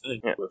a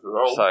thing. Yeah. With a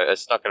roll. So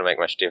it's not going to make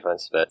much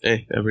difference, but...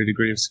 Hey, every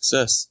degree of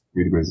success.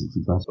 3 degrees of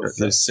success.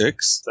 There's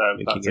 6. So that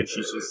making takes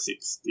you to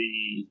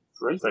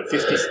 63. So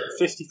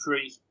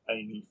 53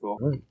 aiming for.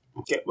 Right.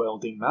 Get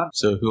welding, man.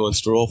 So who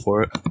wants to roll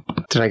for it?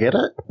 Did I get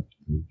it?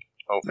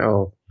 Oh.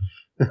 Oh.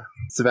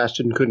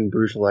 Sebastian couldn't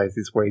brutalize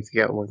his way to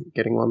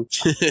getting one.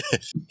 Can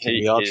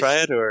we all try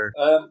it, or?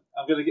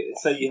 I'm going to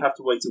say you have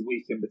to wait a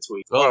week in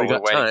between. Oh, we we're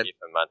got waiting time. here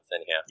for months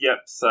anyhow. Yep,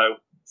 so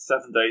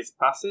 7 days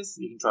passes.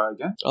 You can try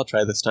again. I'll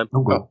try this time.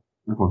 Oh, God.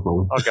 Everyone's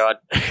rolling. Oh, God.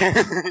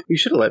 You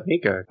should have let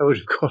me go. I would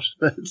have gotten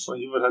it. Well,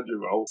 you would have your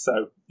roll.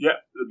 So, yeah,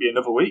 there'll be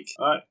another week.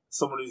 All right.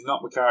 Someone who's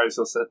not Macarius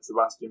will set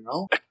Sebastian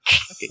roll.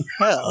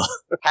 Hell.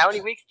 How many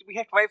weeks do we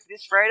have to wait for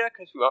this, Freda?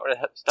 Because we won't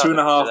start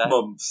 2.5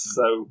 months.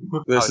 So,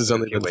 This Oh, has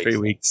only a few been 3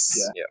 weeks.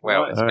 Yeah. Yeah,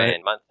 well, it's All been right.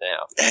 a month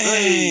now.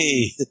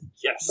 Hey!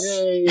 yes.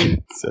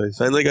 Yay! So we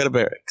finally got a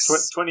barracks.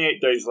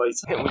 28 days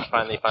later. We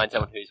finally find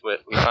someone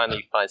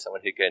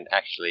who can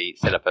actually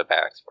set up a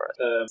barracks for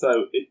us.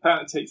 So, it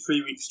apparently takes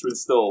 3 weeks to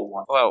install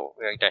one. Well,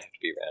 we don't have to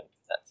be around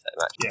that so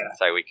much. Yeah.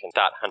 So we can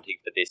start hunting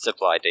for this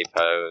supply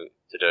depot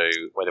to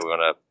do, whether we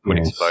want to put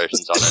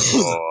explosions on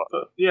it or...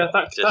 But, yeah,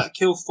 that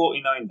kills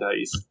 49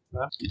 days.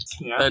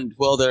 Yeah. And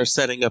while they're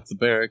setting up the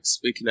barracks,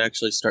 we can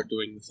actually start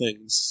doing the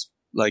things.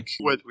 Like,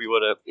 Whether we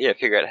want to,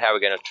 figure out how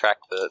we're going to track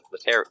the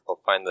or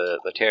find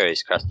the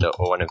terrorist cluster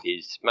or one of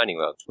his mining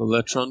worlds. the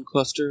Electron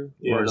Cluster,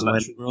 Yeah, or the the Electron.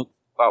 mining world.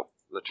 Well,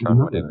 Latron,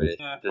 whatever it is.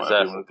 Yeah, The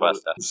whatever you Zerfin wanna call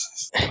it.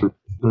 cluster.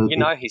 You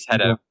know he's had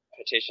a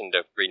petition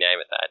to rename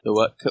it that. The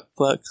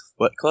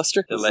what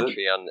cluster? The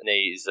Letrion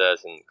Nee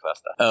Zerfin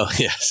cluster. Oh,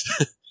 yes.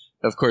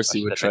 Of course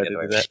he would try to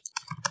do that.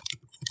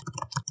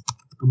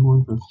 I'm more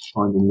interested in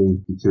finding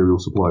the material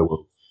supply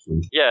world.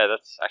 Yeah,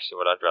 that's actually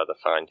what I'd rather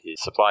find,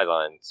 his supply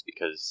lines,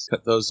 because...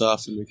 Cut those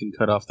off and we can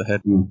cut off the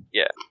head.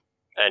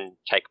 And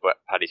take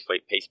Paddy's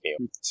fleet piecemeal.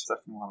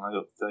 Second one, I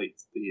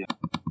update the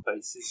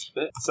basis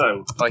bit.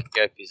 So, I could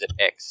go visit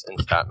X and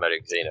start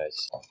murdering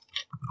Xenos.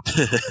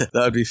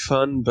 That would be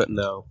fun, but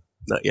no.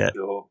 Not yet.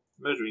 you're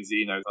murdering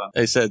Xenos.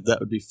 I said that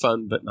would be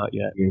fun, but not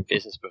yet.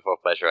 Business before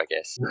pleasure, I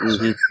guess.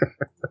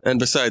 And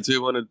besides, we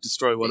want to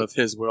destroy one of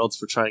his worlds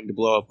for trying to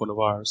blow up one of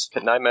ours.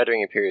 But no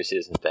murdering Imperial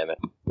citizens, damn it.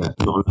 Yeah,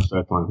 not unless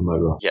they're trying to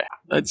murder us. Yeah.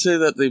 I'd say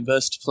that the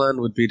best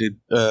plan would be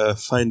to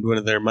find one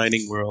of their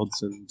mining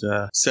worlds and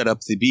set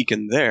up the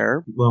beacon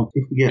there, Well,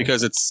 if we get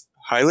because it's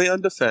highly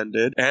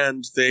undefended,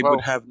 and they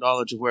would have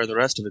knowledge of where the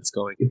rest of it's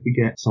going.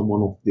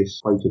 someone off this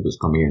freighter that's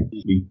coming in,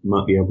 we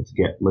might be able to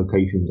get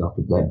locations out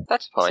of them.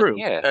 That's fine, True.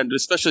 yeah. And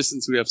especially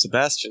since we have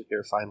Sebastian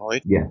here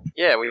finally.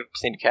 Yeah, we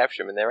just need to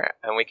capture them and they're out,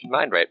 and we can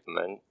mind rape them,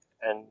 and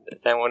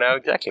then we'll know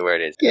exactly where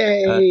it is.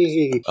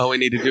 Yay! All we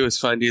need to do is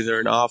find either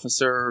an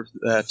officer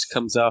that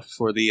comes off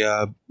for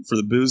the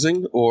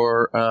boozing,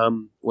 or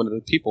one of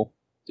the people.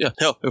 Yeah,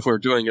 hell, if we're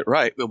doing it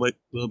right,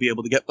 we'll be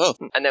able to get both.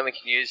 And then we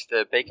can use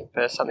the beacon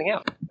for something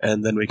else.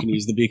 And then we can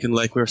use the beacon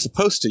like we're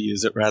supposed to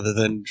use it, rather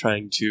than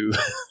trying to...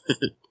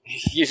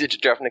 Use it to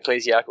drop an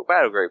ecclesiarchal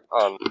battle group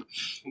on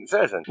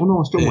Zerzan. Oh, no,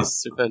 I still Hey, might.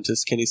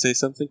 Serpentis, can you say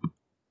something?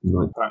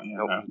 No.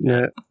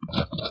 No.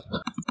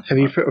 Have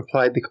you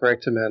applied the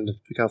correct amount of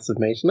percussive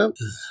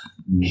maintenance?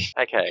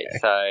 Okay,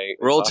 so...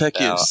 Roll tech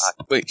use.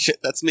 Wait, shit,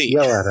 that's me.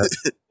 Yell at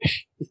it.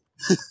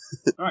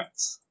 Right.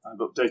 I've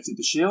updated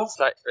the shield.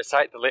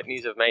 Recite the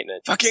litanies of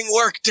maintenance. Fucking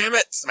work, damn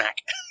it! Smack!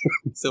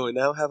 So we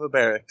now have a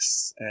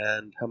barracks,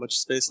 and how much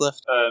space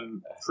left?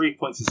 3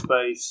 points of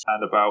space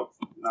and about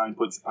 9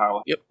 points of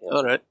power. Yep,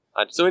 alright.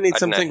 So we need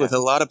something with a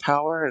lot of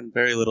power and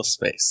very little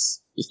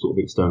space. Just sort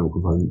of external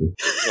component.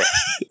 Yeah.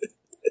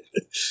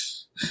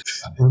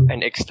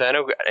 An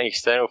external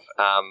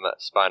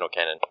spinal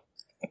cannon.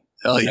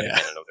 Oh Cannon yeah.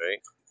 will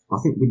do. I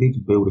think we need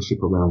to build a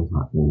ship around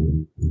that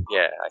one.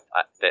 Yeah,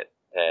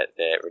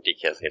 they're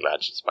ridiculously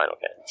large spinal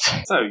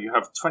cannons. So you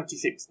have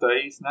 26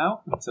 days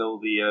now until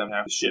the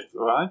ship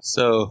arrives.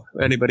 So,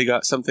 anybody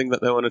got something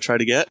that they want to try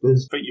to get?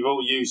 There's I think you've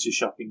all used your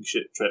shopping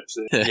ship trips.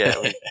 Yeah,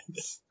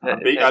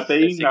 I've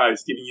been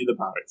nice, giving you the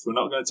barracks. We're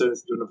not going to turn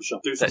this into another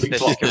shop. Do something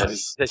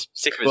clockwise.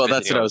 Well,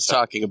 that's what I was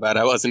talking about.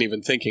 I wasn't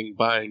even thinking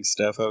buying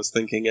stuff. I was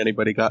thinking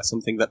anybody got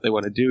something that they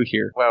want to do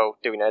here. Well,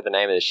 do we know the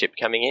name of the ship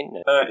coming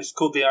in? It's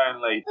called the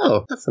Iron Lady.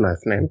 Oh, that's a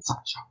nice name.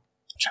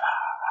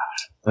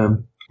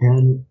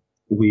 can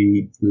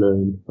we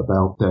learn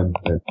about them,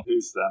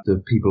 Who's that?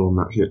 the people on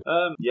that ship?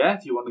 Yeah,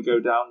 if you want to go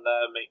down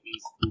there, make me.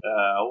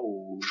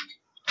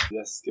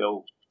 Yes,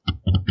 skill.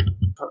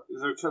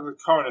 There's a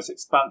Coronus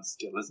Expanse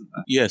skill, isn't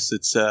there? Yes,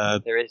 it's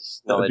There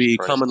is that would knowledge be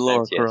for common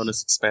lore yes.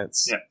 Coronus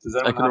Expanse. Yeah. Does I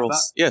anyone can have roll.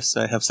 that? Yes,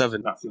 I have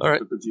 7. That seems All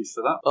right. like a good use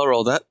for that. I'll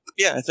roll that.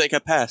 Yeah, I think I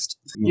passed.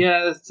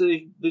 Yeah,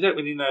 they don't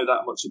really know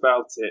that much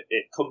about it.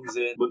 It comes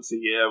in once a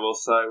year or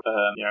so,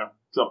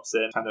 drops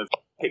in, kind of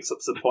picks up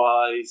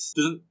supplies,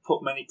 doesn't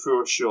put many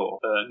crew ashore.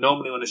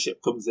 Normally when a ship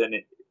comes in,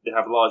 they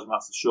have large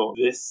amounts of shore.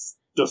 This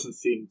doesn't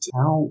seem to.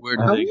 Where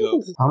do they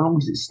go? How long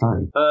does it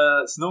stay?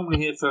 It's normally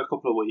here for a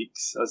couple of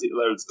weeks as it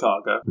loads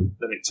cargo.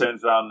 Then it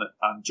turns around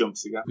and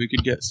jumps again. We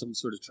could get some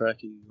sort of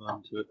tracking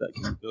onto it that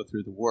can go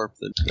through the warp,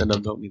 and I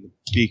don't mean the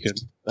beacon.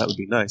 That would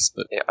be nice,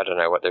 but Yeah, I don't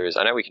know what there is.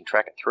 I know we can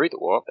track it through the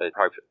warp.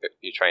 Probably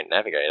you trained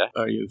navigator.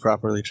 are you a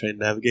properly trained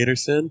navigator,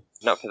 Sin?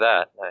 Not for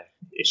that, no.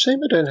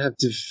 Shame I don't have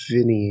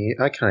divini.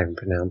 I can't even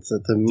pronounce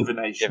it.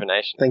 Divination.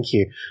 Divination. Thank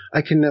you.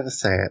 I can never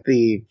say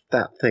it.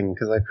 That thing,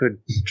 because I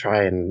could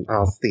try and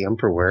ask the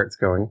Emperor where it's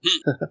going.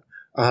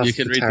 Ask You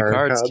can read the tarot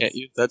cards, can't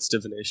you? That's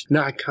divination.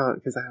 No, I can't,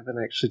 because I haven't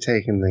actually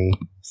taken the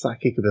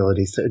psychic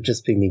abilities, so it'd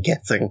just be me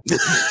guessing.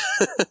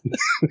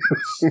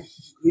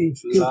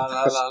 La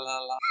la la la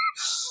la.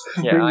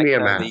 Yeah, Bring I me a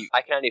can, map.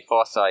 I can only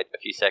foresight a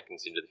few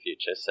seconds into the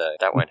future, so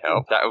that won't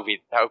help. That would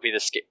be the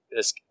skip.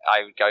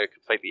 I would go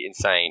completely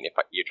insane if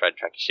you tried to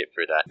track a ship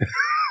through that.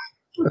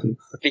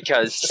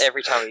 Because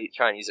every time you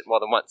try and use it more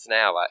than once an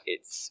hour,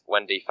 it's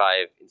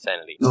 1d5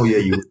 insanity, Oh yeah,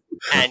 you.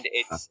 and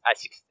it's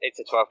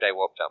a 12-day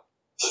warp jump.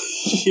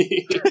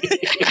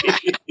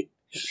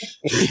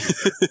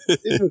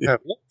 You would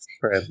have lots of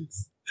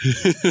friends.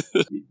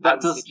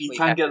 That does. You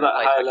can get that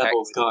at higher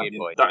levels, can't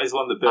you? That is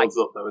one that builds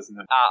up, though, isn't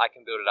it? I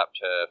can build it up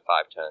to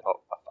 5 turns.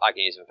 I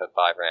can use them for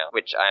 5 rounds,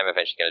 which I am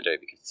eventually going to do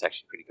because it's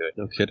actually pretty good.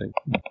 No kidding.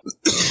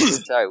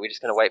 So, we're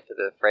just going to wait for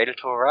the freighter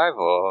to arrive,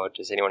 or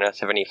does anyone else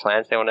have any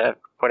plans they want to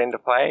put into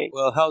play?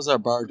 Well, how's our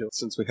bar doing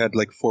since we had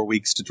like 4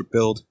 weeks to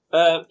build?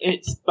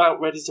 It's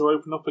about ready to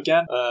open up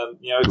again.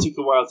 It took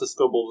a while to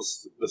scrubble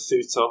the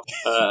suit off.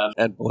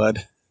 And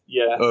blood.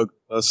 Yeah. Oh,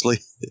 mostly.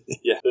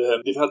 Yeah,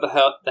 they've had the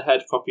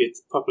head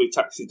properly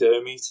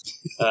taxidermied,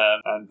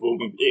 and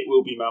it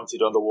will be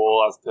mounted on the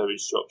wall as per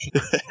instruction.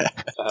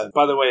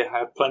 By the way, I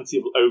have plenty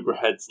of ogre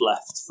heads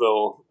left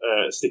for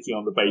sticking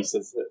on the base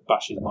of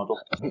Bash's model.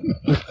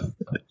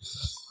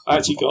 I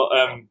actually got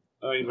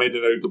I made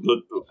an ogre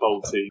blood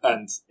bowl team,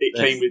 and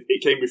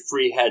it came with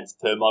 3 heads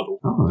per model.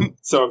 Oh.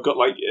 So I've got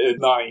like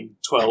 9,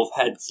 12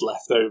 heads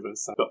left over.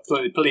 So I've got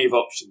plenty of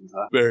options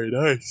there. Very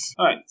nice.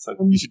 All right, so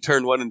You should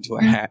turn one into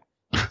a hat.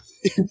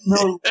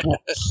 No.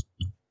 What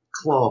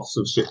class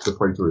of ship the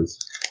freighter is?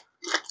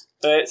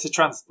 it's a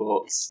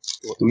transport.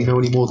 Do we know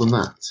any more than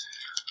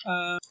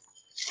that?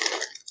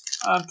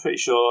 I'm pretty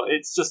sure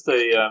it's just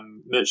a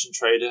merchant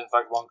trader,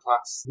 vagabond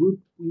class.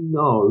 Would we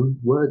know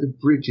where the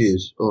bridge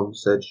is on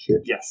said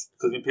ship? Yes,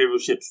 because Imperial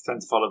ships tend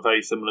to follow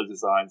very similar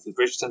designs. The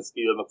bridge tends to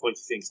be on the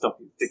pointy thing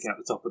sticking at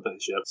the top of the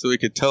ship. So we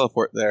could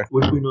teleport there.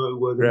 Would we know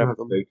where the Grab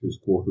them. navigator's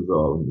quarters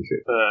are on the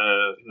ship?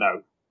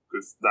 No,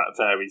 because that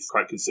varies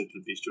quite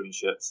considerably between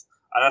ships.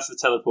 And as for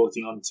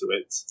teleporting onto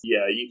it,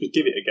 yeah, you could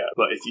give it a go,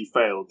 but if you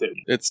failed, didn't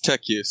you? It's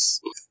tech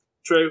use.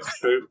 True.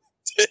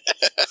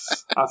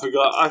 I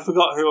forgot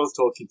who I was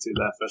talking to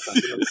there for a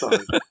second. I'm sorry.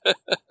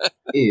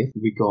 If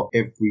we got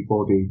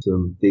everybody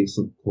some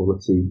decent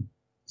quality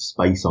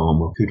space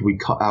armor, could we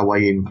cut our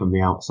way in from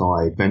the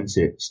outside, vent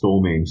it,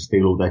 storm in,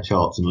 steal all their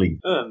charts and leave?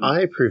 I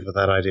approve of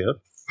that idea.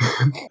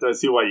 Don't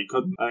see why you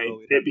couldn't. I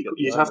mean,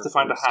 you'd have to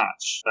find a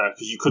hatch,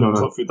 because you couldn't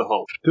cut through the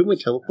hull. Couldn't we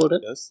teleport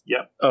it?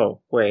 Yep.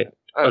 Oh, wait.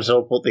 Or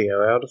teleport the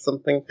air out or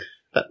something?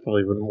 That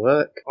probably wouldn't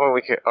work. Or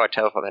we could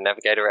teleport the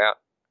navigator out,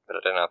 but I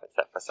don't know if it's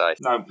that precise.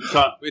 No, you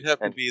can't. We'd have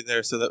to be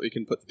there so that we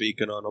can put the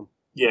beacon on them.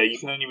 Yeah, you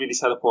can only really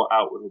teleport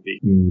out with a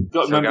beacon. You've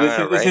got to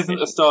remember, this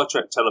isn't a Star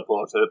Trek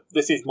teleporter.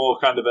 This is more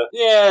kind of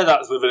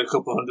that's within a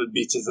couple hundred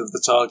meters of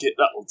the target,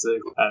 that'll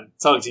do. And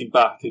targeting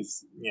back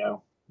is,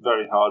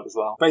 very hard as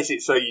well. Basically,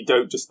 so you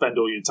don't just spend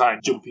all your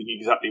time jumping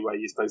exactly where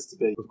you're supposed to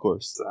be. Of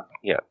course. So,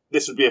 yeah.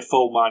 This would be a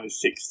full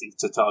 -60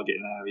 to target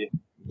an area.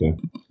 Yeah.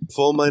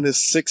 Full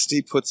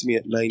 -60 puts me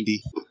at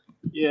 90.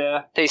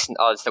 Yeah. Decent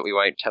odds that we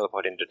won't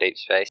teleport into deep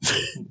space.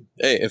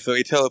 Hey, if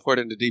we teleport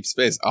into deep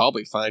space, I'll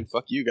be fine.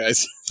 Fuck you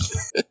guys.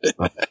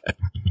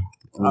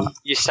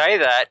 You say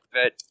that,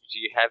 but do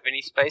you have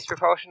any space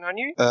propulsion on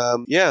you?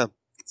 Yeah.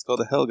 It's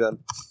called a hell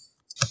gun.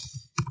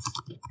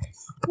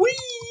 Whee!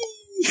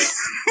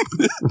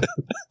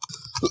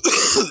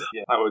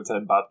 Yeah, that wouldn't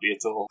turn badly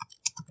at all.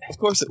 Of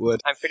course it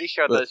would. I'm pretty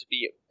sure those would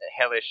be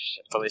hellish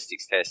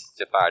ballistics tests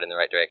to fire it in the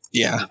right direction.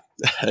 Yeah,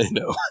 I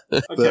know.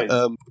 Okay,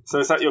 but, so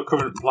is that your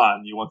current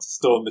plan? You want to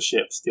storm the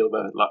ship, steal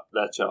their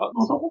charts?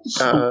 I don't want to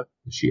storm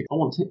the ship. I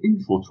want to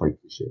infiltrate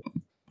the ship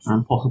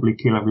and possibly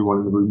kill everyone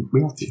in the room if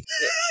we have to.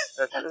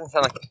 Yeah, that doesn't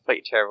sound like a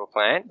completely terrible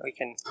plan. We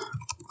can...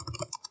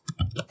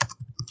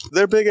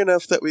 They're big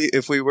enough that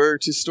if we were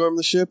to storm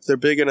the ship, they're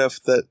big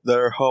enough that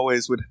their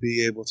hallways would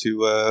be able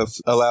to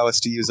allow us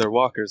to use our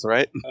walkers,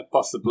 right?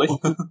 Possibly.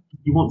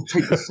 You want to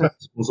take the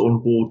sensibles on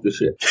board the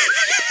ship?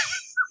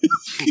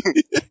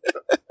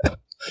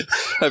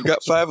 I've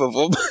got 5 of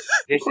them.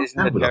 This isn't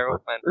a terrible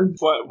plan.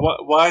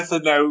 Why is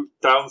there no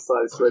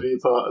downsides to any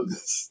part of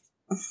this?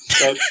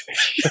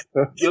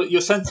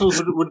 Your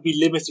sentinels would be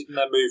limited in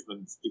their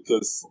movements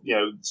because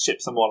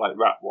ships are more like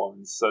rat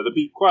ones, so there'd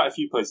be quite a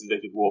few places they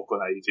could walk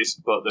unaided,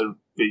 but there'd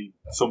be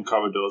some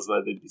corridors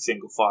where they'd be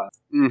single file.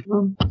 If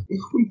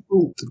we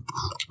brought the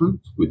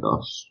recruits with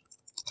us,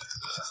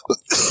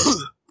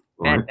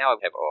 right? And now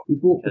we have all. We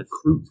brought the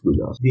recruits with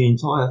us. The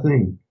entire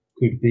thing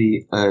could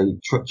be a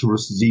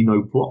treacherous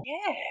Xeno plot.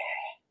 Yeah.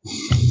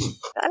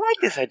 I like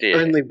this idea.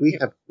 Only we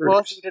have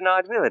Force of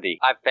deniability.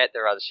 I bet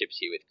there are other ships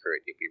here with crew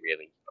if we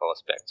really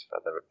prospect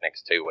for the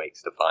next 2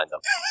 weeks to find them.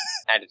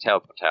 And a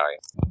teleportarium.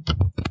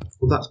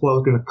 Well, that's why I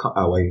was going to cut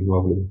our way in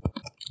rather than...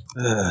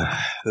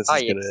 This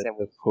is going to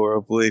end up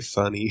horribly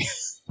funny.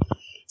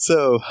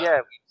 So... Yeah,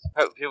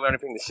 we want to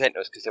bring the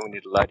Sentinels because then we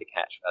need a loader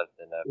catch rather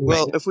than a...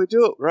 Well, if we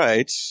do it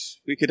right,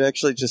 we could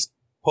actually just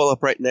pull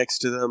up right next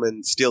to them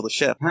and steal the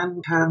ship.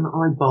 Can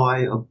I buy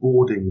a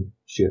boarding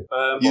ship?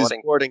 Use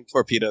boarding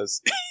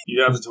torpedoes.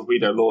 You have a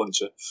torpedo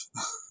launcher.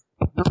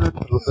 No,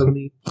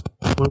 only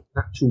an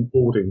actual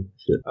boarding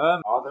ship.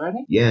 Are there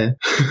any? Yeah.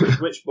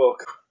 Which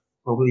book?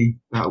 Probably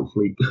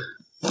Battlefleet.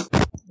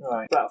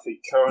 Right,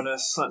 Battlefleet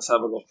Coronus. Let's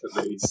have a look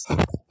at these.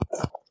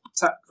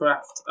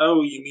 Attackcraft.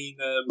 Oh, you mean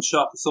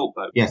Shark Assault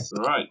Boat? Yes.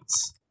 Right.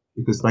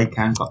 Because they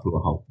can cut through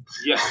a hole.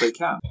 Yes, they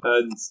can.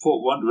 And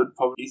Port Wonderland,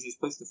 probably the easiest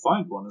place to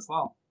find one as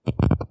well.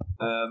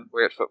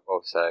 We're at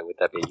football, so would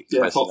that be...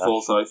 Yeah,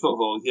 football, sorry.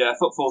 Football. Yeah,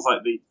 football's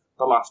like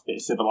the last bit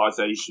of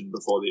civilization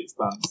before the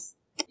expanse.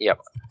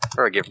 Yep.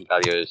 For a given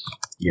values.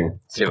 Yeah.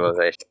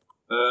 Civilization.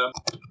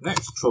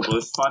 Next trouble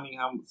is finding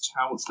how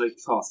much they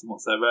cost and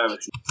what's their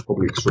rarity.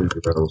 Probably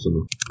extremely rare or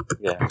something.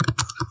 Yeah.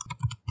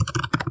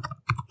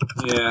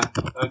 Yeah,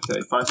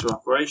 okay. Fighter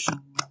operations,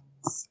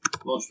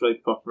 launch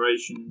bay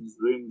operations,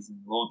 rooms and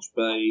launch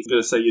bays. I'm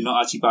going to say you're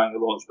not actually buying a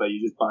launch bay,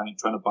 you're just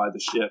trying to buy the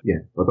ship.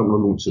 Yeah, I don't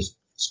want to launch just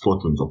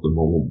squadrons of them,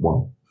 I want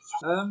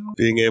one.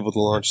 Being able to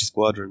launch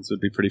squadrons would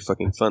be pretty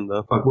fucking fun,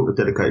 though. I want a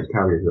dedicated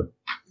carrier.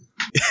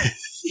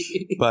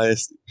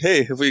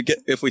 Hey,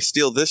 if we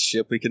steal this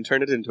ship, we can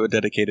turn it into a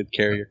dedicated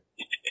carrier.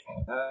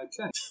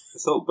 Okay.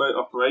 Assault boat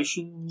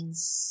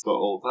operations, got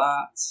all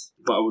that,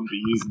 but I wouldn't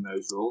be using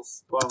those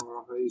rules. Bomber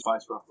operations,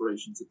 fighter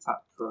operations,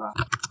 attack craft.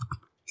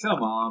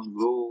 Come on,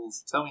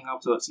 rules. Tell me how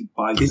to actually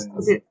buy things.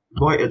 Is it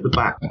right at the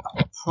back?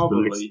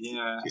 Probably,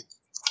 yeah.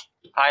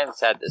 I am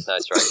sad there's no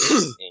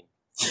strikers in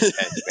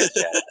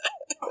chat.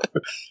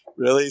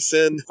 Really,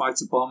 Sin?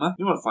 Fighter bomber?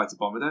 You want a fighter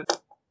bomber, don't you?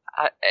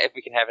 If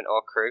we can have an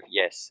orc crew,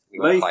 yes. We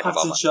want Lay a fighter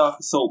pattern bomber. Shark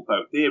Assault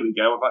Boat. Here we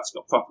go. I've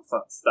actually got proper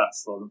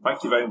stats for them.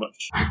 Thank you very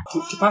much.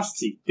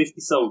 Capacity, 50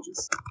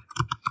 soldiers.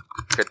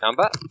 Good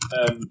number.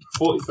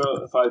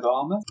 45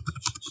 armour.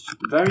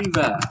 Very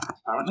rare,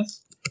 apparently.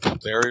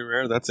 Very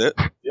rare, that's it.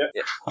 Yeah.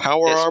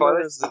 Power Yeah,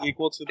 armor spoilers. is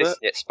equal to that?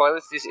 Yeah,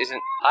 spoilers, this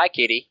isn't... Hi,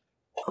 kitty.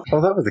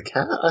 Oh, that was a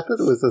cat? I thought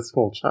it was a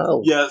small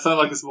child. Yeah, it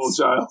sounded like a small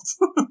child.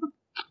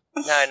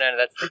 No,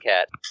 that's the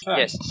cat.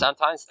 Okay. Yes,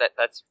 sometimes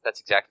that's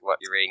exactly what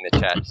you're reading in the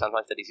chat.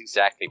 Sometimes that is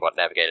exactly what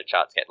navigator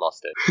charts get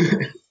lost in.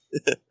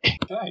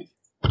 Okay.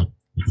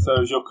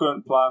 So is your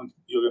current plan,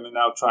 you're going to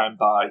now try and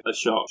buy a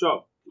shark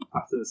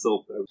pattern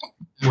assault boat?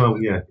 Well,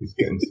 yeah, because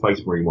getting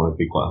Space Marine one would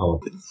be quite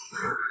hard.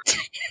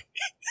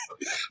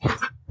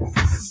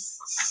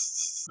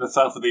 The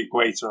south of the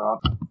equator,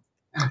 aren't they?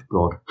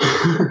 God.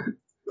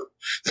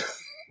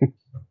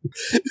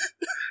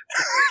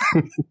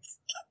 I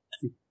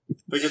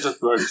think I just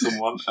broke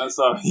someone. I'm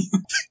sorry.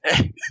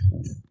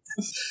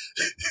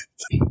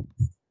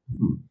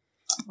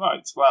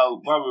 Right,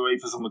 well, while we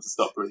wait for someone to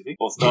stop breathing,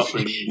 or start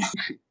breathing.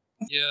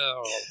 Yeah,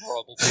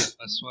 horrible people,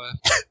 I swear.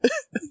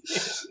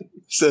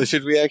 So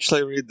should we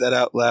actually read that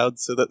out loud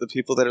so that the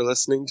people that are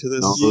listening to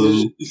this...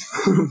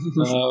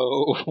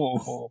 No.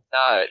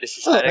 No, this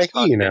is I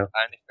hear you now.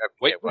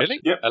 Wait, really?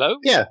 Yep. Hello?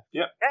 Yeah.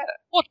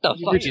 What the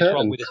You fuck is returned.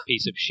 wrong with this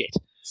piece of shit?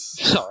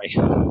 Sorry.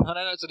 I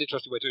know it's an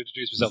interesting way to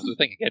introduce myself to the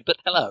thing again, but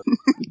hello.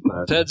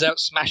 Turns out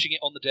smashing it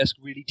on the desk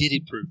really did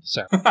improve the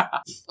sound.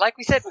 Like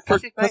we said,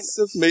 passive maintenance.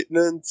 Passive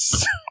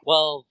maintenance.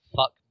 Well,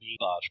 fuck me,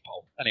 barge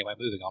pole. Anyway,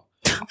 moving on.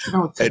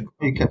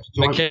 You kept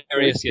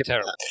Vicarious, you're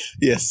terrible.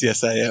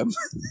 Yes, I am.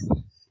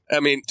 I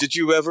mean, did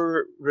you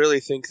ever really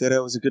think that I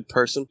was a good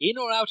person? In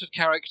or out of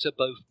character,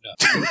 both no.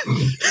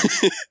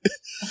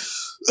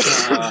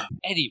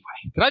 Anyway,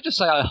 can I just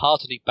say I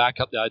heartily back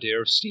up the idea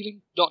of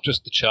stealing not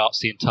just the charts,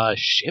 the entire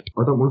ship?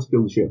 I don't want to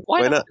steal the ship.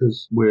 Why not?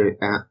 Because we're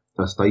at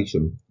a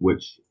station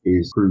which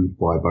is crewed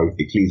by both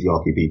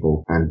ecclesiarchy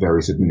people and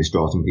various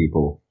administratum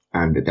people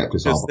and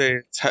Adeptus Just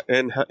Arbor.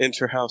 the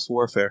inter-house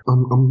warfare.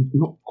 I'm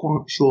not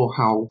quite sure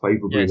how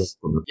favourably Yes. that's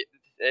from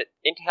it.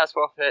 Interhouse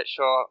warfare,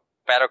 sure.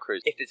 Battle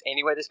cruise. If there's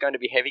anywhere there's going to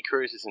be heavy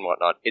cruisers and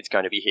whatnot, it's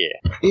going to be here.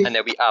 If- And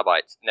there'll be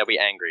Arbites, and they'll be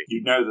angry.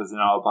 You know there's an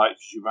Arbite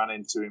because you ran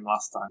into him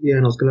last time. Yeah,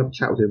 and I was going to have a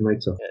chat with him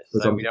later. Yes,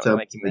 because so I'm we don't wanna determined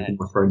make him to make him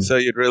mad. my friend. So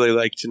you'd really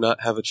like to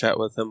not have a chat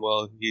with him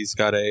while he's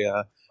got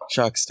a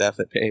shock staff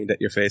aimed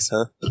at your face,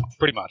 huh?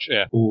 Pretty much,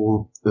 yeah.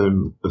 Or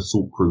an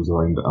assault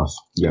cruiser aimed at us.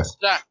 Yes.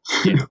 That,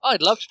 yeah,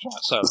 I'd love to try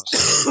it, so.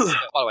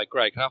 By the way,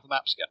 Greg, can I have the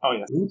maps again? Oh,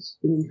 yeah. That's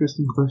an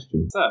interesting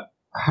question. So,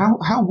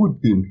 How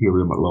would the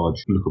Imperium at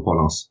large look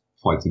upon us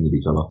fighting with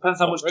each other? depends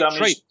how much Red damage.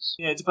 traitors.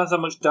 Yeah, it depends how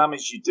much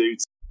damage you do.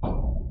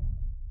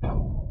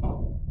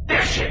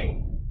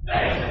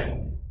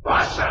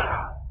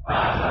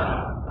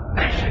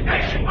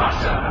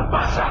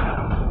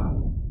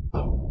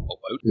 What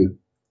boat? Who?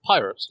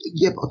 Pirates.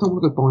 Yeah, but I don't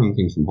want to go buying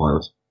things from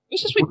pirates.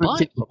 This is we When I buy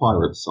take it the from.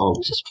 pirates,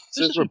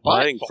 This is we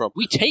buy it from.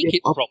 We take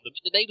it from them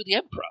in the name of the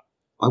Emperor.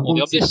 I Or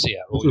the want it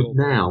Omniscia. Or sort your... of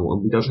now,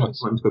 and we don't have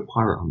choice. time to go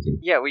pirate hunting.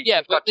 Yeah, Yeah,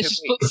 we've but got this 2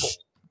 is weeks. football.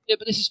 Yeah,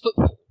 but this is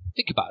football.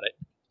 Think about it.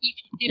 If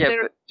Yeah,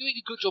 they're doing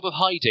a good job of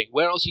hiding,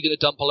 where else are you going to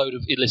dump a load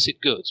of illicit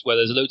goods where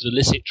there's loads of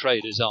illicit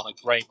traders on a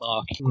grey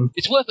market?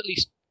 It's worth at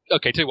least...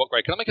 Okay, tell you what,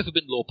 Greg, can I make a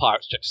Forbidden Law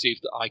Pirates check to see if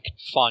I can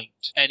find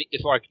any,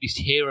 if I can at least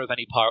hear of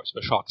any pirates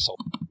of a shark assault?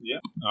 Yeah.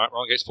 Alright,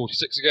 wrong against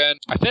 46 again.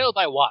 I failed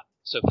by 1,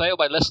 so fail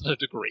by less than a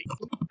degree.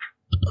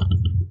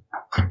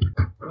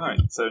 Right,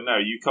 so no,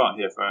 you can't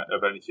hear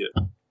of any shit.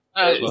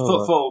 As well.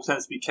 Footfall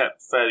tends to be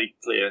kept fairly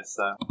clear,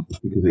 so.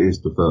 Because it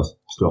is the first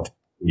stop.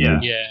 Yeah.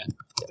 Yeah.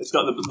 It's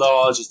got the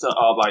largest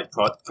Arbite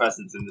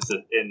presence in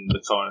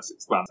the Coronus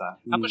Expanse.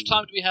 How much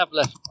time do we have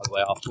left, by the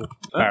way, after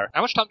all?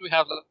 How much time do we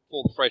have left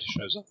before the freighter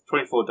shows up?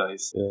 24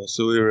 days. Yeah,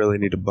 so we really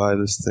need to buy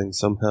this thing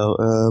somehow.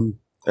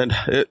 And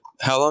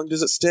how long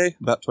does it stay?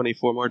 About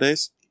 24 more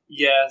days?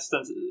 Yeah,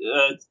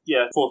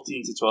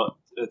 14 to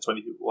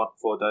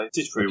 24 days.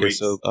 Just 3 Okay, weeks.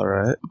 so,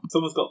 alright.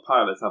 Someone's got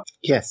pilots,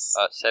 Yes.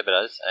 Seba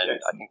does, and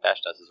Yes. I think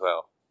Bash does as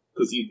well.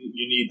 because you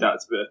need that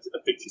to be able to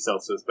affix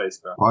yourself to a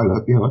spacecraft.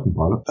 Pilot, yeah, I can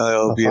pilot.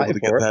 I'll be fight able to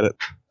get for it. that at...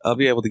 I'll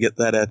be able to get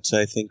that at,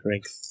 I think,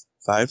 rank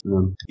 5.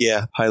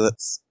 Yeah,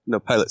 pilot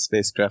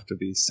spacecraft would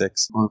be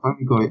 6. I've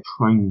only got it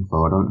trained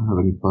though. I don't have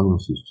any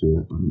bonuses to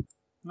it.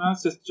 No,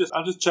 it's just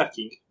I'm just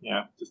checking.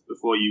 Yeah, just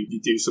before you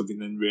do something,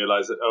 then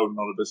realise that none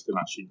of us can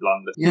actually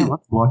land it. Yeah,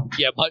 that's why.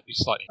 Yeah, it might be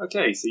slightly.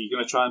 Okay, so you're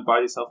going to try and buy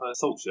yourself a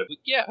assault ship. But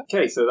yeah.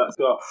 Okay, so that's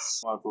got.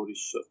 I've already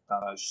shut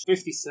down.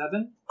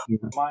 57 Yeah.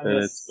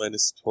 And it's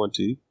minus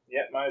 20.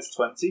 Yeah, minus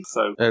 20.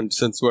 So And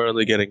since we're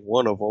only getting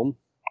one of them,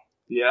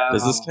 yeah,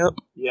 does this count?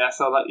 Yes,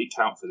 I'll let you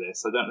count for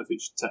this. I don't know if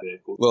it's 10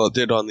 vehicles. Well, it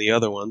did on the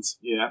other ones.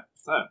 Yeah,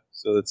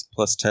 So it's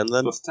plus 10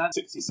 then? plus 10,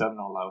 67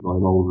 or lower. I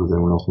rolled as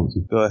anyone else wants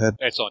to. Go ahead.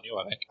 It's on you,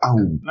 I think. Oh,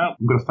 No.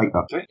 I'm going to fake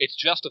that. It's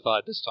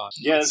justified this time.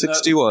 Yeah,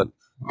 61.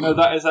 No,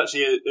 that is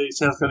actually it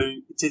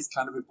is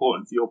kind of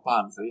important for your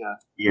plan. So yeah,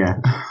 Yeah.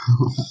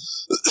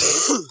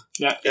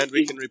 yeah, And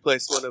we can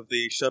replace one of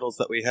the shuttles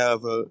that we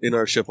have in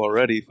our ship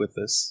already with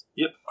this.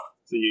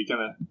 So you're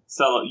gonna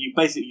sell it. You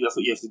basically that's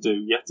what you have to do.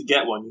 You have to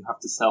get one. You have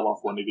to sell off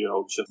one of your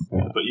old ships,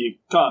 Yeah. but you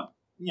can't.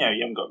 You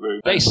haven't got room.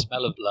 They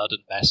smell of blood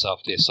and mess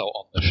after the assault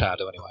on the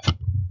Shadow anyway.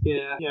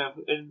 Yeah,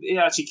 and it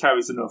actually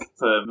carries enough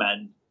for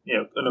men.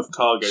 Enough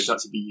cargo to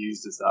actually be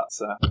used as that.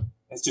 So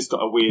it's just got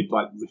a weird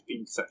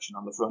ripping section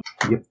on the front.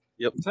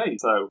 Yep. Okay,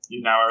 so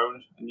you now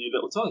own a new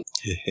little toy.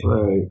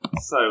 Right.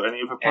 So any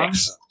other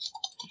plans?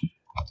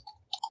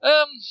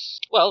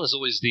 Well, there's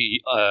always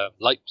the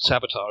light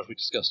sabotage we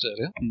discussed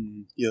earlier.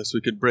 Yes,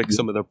 we could break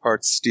some of their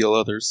parts, steal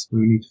others.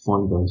 We need to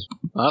find those.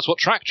 That's what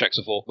track checks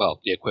are for.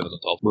 Well, the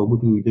equivalent of. Well,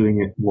 would we be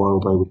doing it while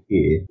they were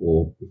here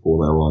or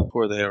before they arrived?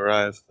 Before they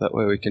arrive. That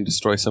way we can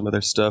destroy some of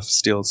their stuff,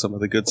 steal some of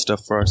the good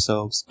stuff for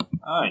ourselves.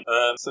 Alright.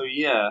 So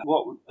yeah,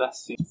 what would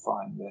best thing to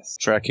find this?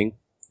 Tracking.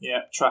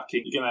 Yeah,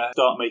 tracking. You're gonna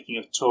start making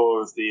a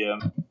tour of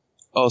the.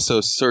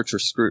 Also, search or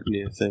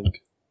scrutiny, I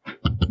think.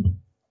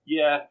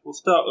 Yeah, we'll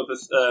start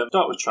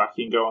with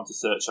tracking, go on to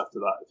search after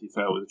that if you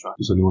fail with the tracking.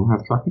 Does anyone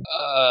have tracking?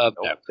 No.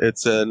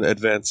 It's an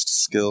advanced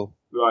skill.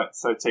 Right,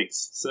 so it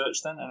takes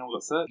search then. Anyone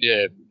got search?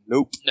 Yeah.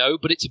 Nope. No,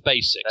 but it's a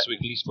basic, so we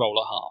can at least roll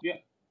at half.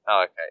 Yeah.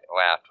 Oh, okay.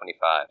 Wow,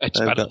 25. It's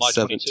I've better than got my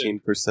 22. 17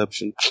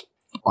 perception.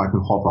 I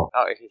can hover.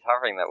 Oh, if he's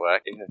hovering, that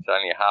works. Even if it's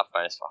only a half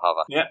bonus for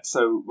hover. Yeah,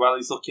 so while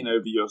he's looking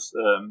over your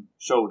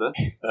shoulder,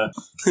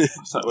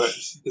 what's that word?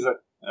 Is that,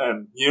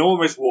 you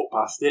almost walk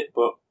past it,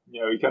 but he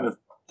kind of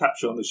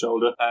taps you on the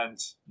shoulder, and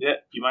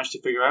you manage to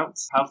figure out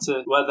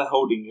where they're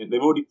holding it. They've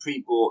already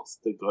pre-bought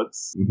the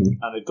goods, and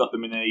they've got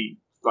them in a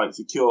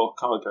secure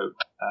cargo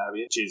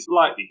area, which is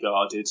lightly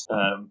guarded,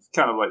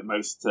 kind of like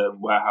most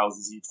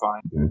warehouses you'd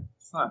find. Yeah.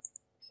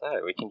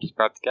 So we can just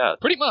grab the guard.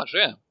 Pretty much,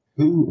 yeah.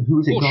 Who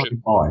is it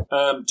Bullshit. guarded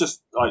by?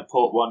 Just like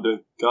Port Wonder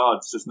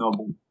guards, just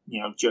normal,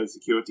 Joe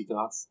security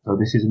guards. So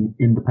this is an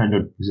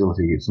independent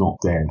facility. It's not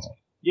theirs.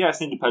 Yeah, it's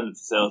an independent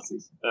facility.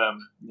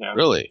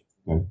 Really?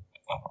 Yeah.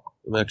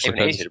 I'm actually Even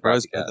kind of easier to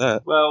surprised by grab the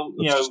that. Well,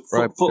 Let's just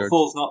bribe the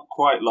Footfall's not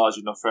quite large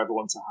enough for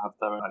everyone to have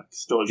their own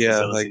storage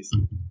facilities.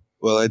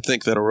 Well, I'd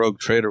think that a rogue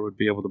trader would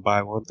be able to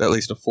buy one. At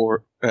least a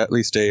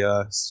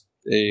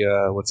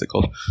what's it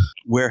called?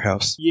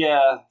 Warehouse.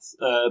 Yeah,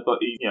 but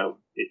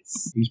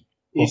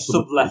he's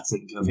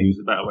subletting. I think is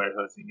a better way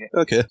of putting it.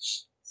 Okay.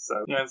 So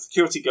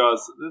security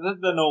guards,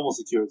 they're normal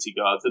security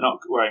guards. They're not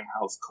wearing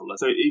house colour,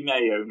 so he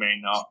may or may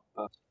not.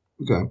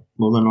 Okay.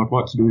 Well, then I'd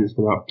like to do this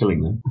without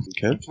killing them.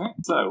 Okay.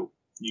 So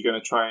you're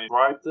going to try and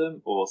bribe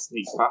them or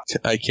sneak past?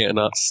 I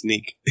cannot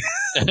sneak.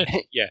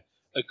 Yeah.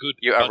 A good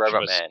You're a bunch of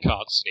robot us man.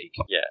 can't sneak.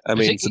 Yeah. I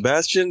mean,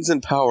 Sebastian's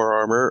in power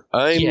armor.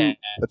 I'm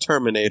a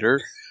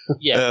Terminator.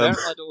 Yeah, bear in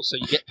mind also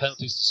you get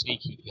penalties to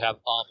sneaking if you have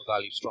armor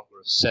value stronger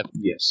of 7.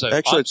 Yeah. So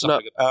Actually, I'm it's not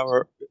suffering a-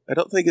 power. I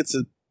don't think it's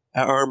an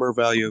armor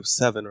value of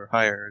 7 or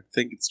higher. I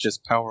think it's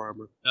just power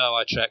armor. No,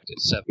 I checked.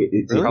 It's 7.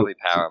 It's Probably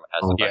power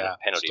has a Yeah,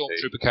 penalty too.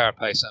 Stormtrooper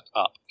carapace and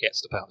up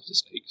gets the penalty to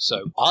sneak.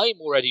 So I'm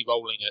already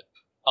rolling at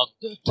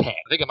under 10. I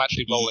think I'm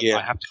actually rolling. Yeah.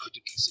 I have to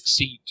critically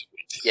succeed to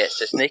win. Yeah,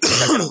 so sneaking's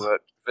not going to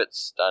work if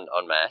it's done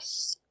en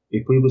masse.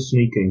 If we were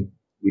sneaking,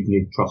 we'd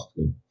need trust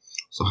in.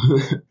 So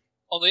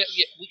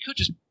We could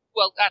just.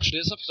 Well, actually,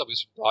 there's something stopping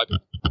us from bribing.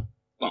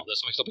 Well, there's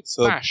something stopping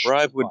So Bash.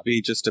 bribe would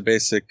be just a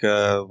basic,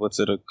 a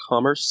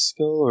commerce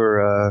skill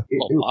or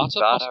Barter, Barter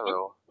possibly?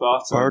 or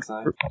Barter,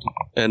 barter?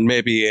 And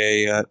maybe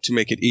to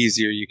make it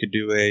easier, you could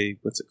do a,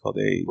 what's it called,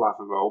 a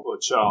Blather roll or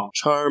charm.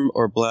 charm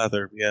or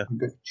blather, yeah. I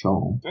get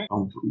charm. Okay.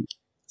 Charm 3.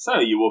 So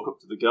you walk up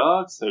to the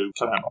guards who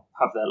kind of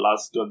have their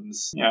las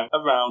guns,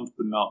 around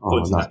but not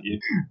pointing at you.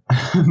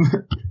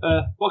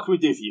 What can we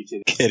do for you,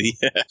 kid? Kitty.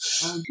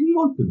 Can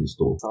you open this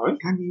door? Sorry?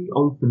 Can you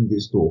open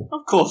this door?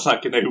 Of course I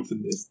can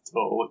open this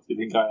door. What do you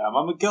think I am?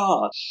 I'm a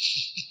guard.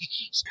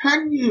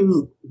 Can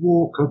you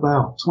walk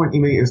about 20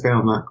 metres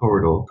down that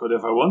corridor? Could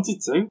if I wanted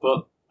to,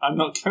 but I'm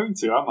not going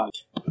to, am I?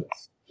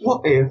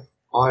 What if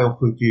I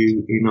offered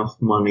you enough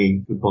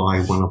money to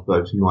buy one of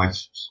those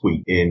nice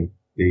suites in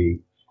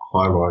the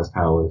high-rise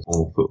towers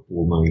on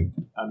Football Lane?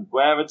 And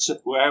where would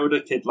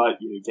a kid like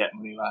you get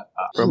money like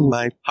that? From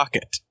my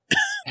pocket.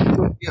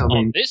 Yeah, I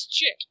mean, On this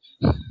chick.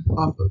 I'll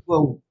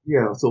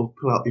sort of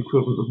pull out the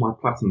equivalent of my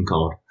platinum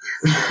card.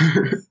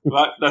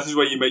 Right, that is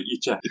where you make your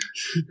check.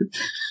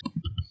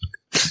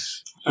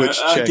 Which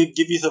I check? could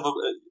give yourself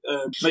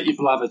make your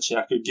blather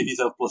check and give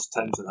yourself plus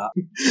 10 to that.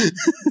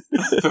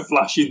 For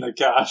flashing the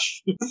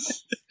cash.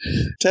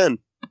 10.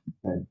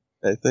 10.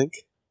 I think.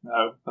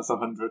 No, that's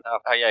 100. Oh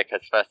yeah,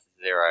 because first is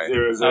 0.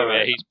 0. Oh,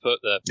 yeah, he's put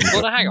the.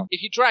 Well, now, hang on.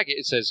 If you drag it,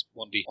 it says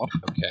 1d1.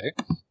 Okay.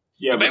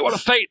 Yeah, You may want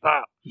to fate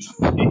that.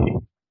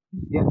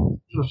 Yeah,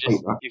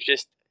 You've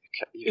just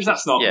If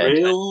that's not yeah,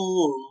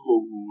 real,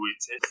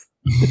 it is.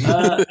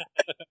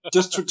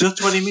 Just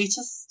 20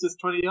 metres? Just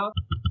 20 yards?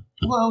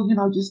 well,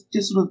 just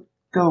sort of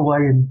go away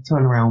and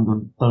turn around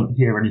and don't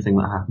hear anything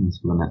that happens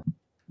for the next.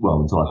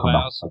 Well, until I come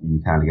back, so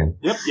you can again.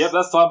 Yep,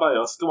 that's fine by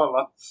us. Come on,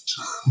 lad.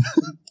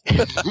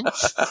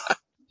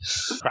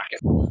 Crack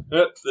it.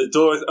 Yep, the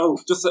door is... Oh,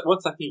 just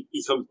 1 second,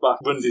 he comes back,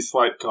 runs his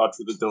swipe card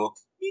through the door.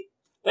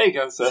 There you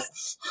go, sir.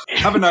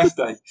 Have a nice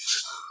day.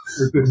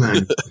 You're a good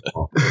man.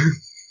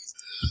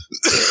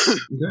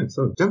 Okay,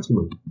 so,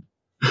 gentlemen.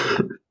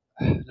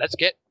 Let's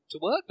get to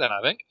work then, I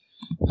think.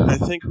 I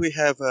think we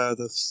have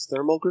the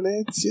thermal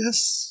grenades,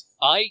 yes?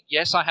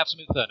 Yes, I have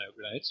some inferno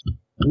grenades.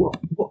 What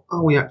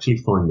are we actually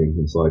finding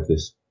inside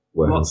this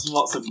warehouse? Lots and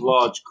lots of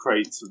large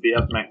crates with the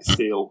AdMech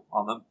seal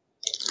on them.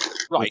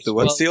 Right. With the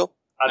what well, seal?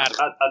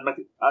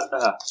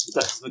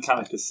 Adeptus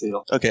Mechanicus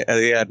seal. Okay,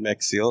 the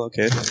AdMech seal,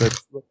 okay. So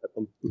look at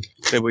them.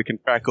 Maybe we can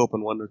crack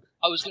open one.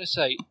 I was going to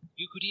say,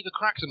 you could either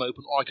crack them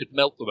open or I could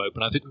melt them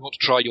open. I think we want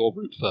to try your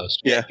route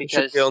first. Yeah, because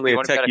it should be only we a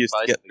wanna be tech able to used to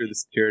close get them. through the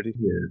security.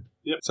 Yeah.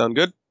 Yep. Sound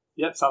good?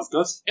 Yep, sounds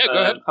good. Yeah, go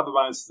ahead. Have a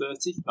minus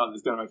 30. Not that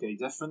it's going to make any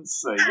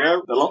difference. There you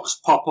go. The locks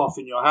pop off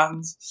in your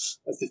hands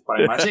as if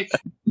by magic.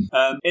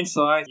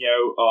 Inside,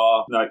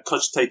 are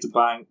cogitator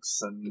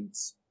banks and,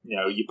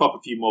 you pop a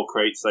few more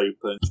crates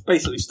open. It's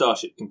basically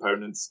Starship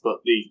components, but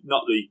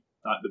not the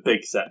like the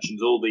big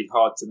sections, all the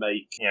hard to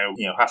make,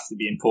 has to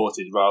be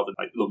imported rather than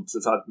like lumps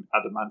of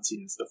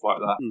adamantium and stuff like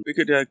that. We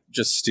could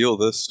just steal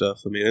this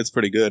stuff. I mean, it's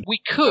pretty good. We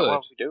could.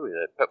 What would we do with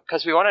it? But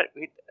because we want it,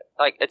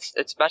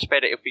 it's much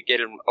better if we get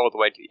them all the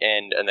way to the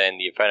end, and then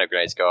the Inferno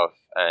grenades go off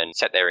and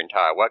set their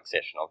entire work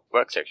section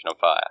on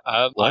fire.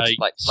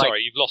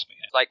 Sorry, you've lost me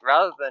here. Like,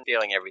 rather than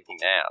stealing everything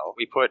now,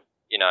 we put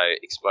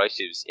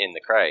explosives in the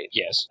crate.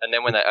 Yes. And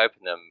then when they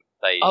open them,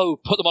 they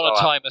put them on a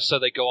timer so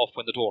they go off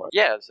when the door opens.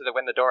 Yeah, so that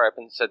when the door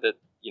opens, so that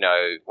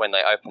when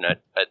they open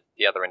it at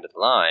the other end of the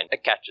line,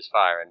 it catches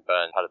fire and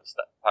burns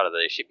part of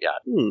the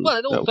shipyard. Well,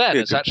 in all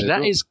fairness, actually,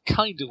 that is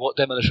kind of what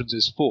demolitions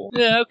is for.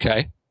 Yeah,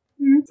 okay.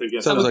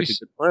 Sounds like a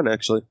good plan,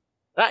 actually.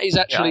 That is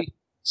actually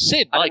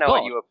sin. I My don't know God.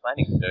 what you were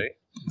planning to do.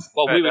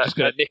 Well, we were just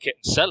going to nick it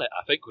and sell it,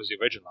 I think, was the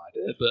original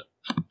idea, but...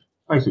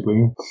 Basically,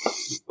 yeah.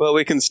 Well,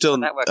 we can still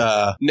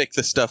nick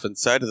the stuff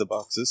inside of the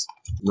boxes.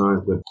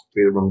 No, but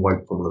be the wrong way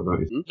for someone to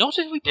notice. Not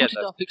if we put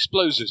enough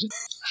explosives in.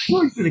 Why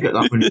are you going to get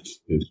that many?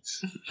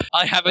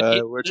 I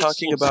haven't. We're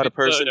talking about a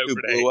person who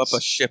blew up a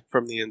ship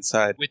from the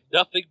inside. With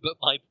nothing but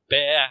my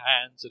bare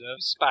hands and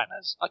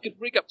spanners. I could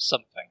rig up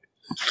something.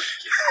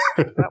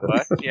 That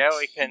works. Yeah,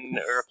 we can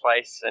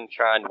replace and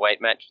try and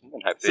weight match them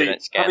and hopefully they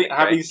don't scan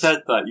having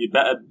said that, you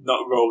better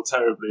not roll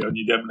terribly on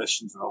your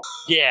demolitions roll.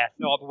 Yeah,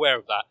 no, I'm aware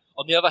of that.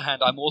 On the other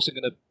hand, I'm also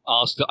going to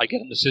ask that I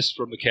get an assist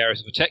from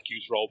Macarius of a tech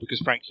use roll, because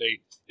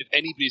frankly, if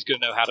anybody's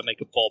going to know how to make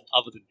a bomb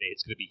other than me,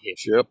 it's going to be him.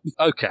 Yep.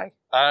 Okay.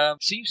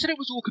 So you said it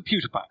was all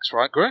computer packs,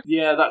 right, Greg?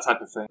 Yeah, that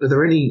type of thing. Are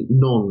there any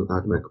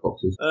non-Admech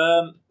boxes?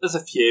 There's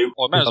a few.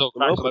 Well, I might as well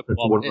crack them open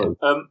while we're here.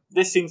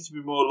 This seems to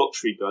be more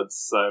luxury goods,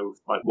 so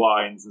like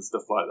wines and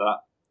stuff like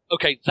that.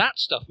 Okay, that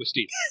stuff was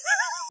stealing.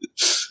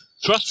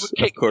 Trust would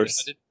kick me if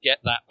I didn't get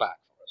that back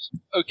for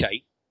us.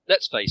 Okay.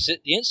 Let's face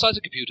it, the insides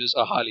of computers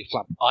are highly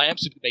flammable. I am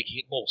simply making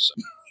it more so.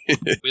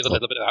 With a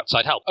little bit of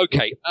outside help.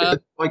 Okay.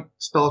 Like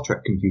Star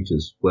Trek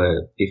computers,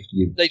 where if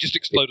you... They just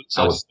explode at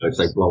the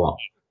they blow up.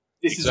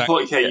 This is a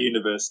 40k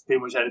universe.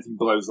 Pretty much anything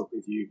blows up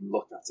if you even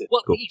look at it.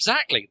 Well,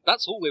 exactly.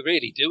 That's all we're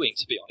really doing,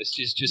 to be honest,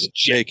 is just...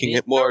 Making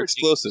it more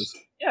explosive.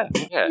 Yeah.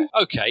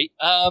 Okay.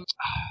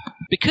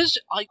 Because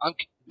I'm...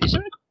 Is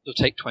there a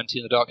take 20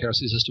 in the Dark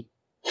Heresy system?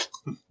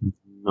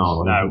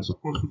 No. No.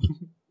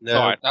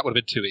 Alright, that would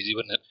have been too easy,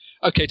 wouldn't it?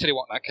 Okay, tell you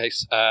what, in that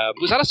case,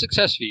 was that a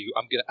success for you?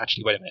 I'm going to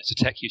actually, wait a minute, it's a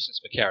tech use since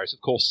Macarius. Of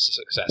course it's a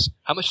success.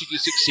 How much did you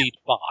succeed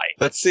by?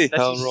 Let's see.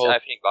 That's his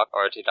opening box,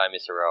 or did I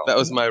miss a roll? That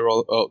was my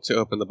roll to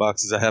open the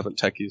boxes. I haven't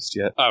tech used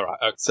yet. Alright,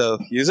 okay. So,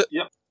 use it?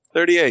 Yep.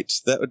 38.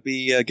 That would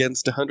be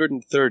against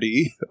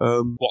 130.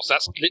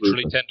 That's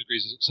literally 10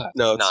 degrees of success.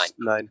 No, it's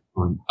 9.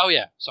 Oh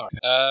yeah, sorry.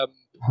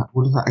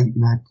 What does that 8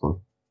 add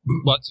for?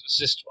 Well, it's an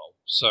assist roll,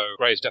 so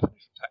Gray's definitely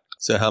from tech.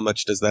 So how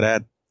much does that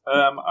add?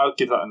 I'll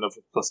give that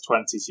another plus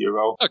 20 to your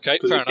roll. Okay,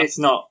 fair enough. It's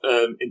not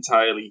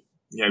entirely,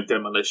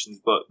 demolitions,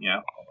 but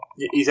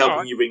he's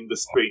helping you ring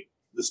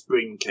the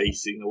spring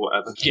casing or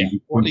whatever. Yeah,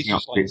 or at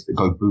least bits that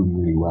go boom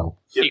really well.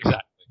 Yep.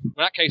 Exactly. In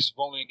that case,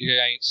 rolling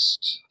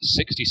against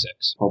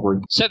 66.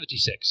 Hovering.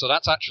 76, so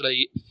that's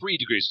actually 3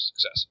 degrees of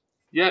success.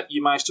 Yeah,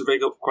 you managed to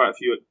rig up quite a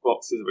few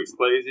boxes of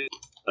explosives.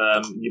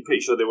 You're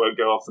pretty sure they won't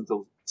go off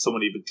until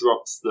someone either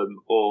drops them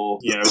or,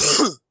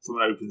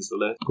 someone opens the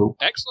lid. Cool.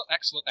 Excellent.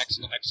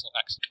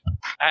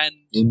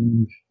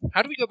 And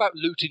how do we go about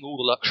looting all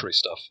the luxury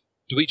stuff?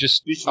 Do we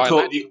just... You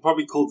can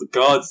probably call the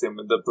guards in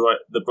with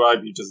the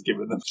bribe you've just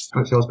given them.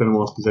 Actually, I was going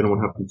to ask, does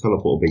anyone have the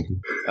teleport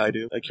beacon? I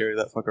do. I carry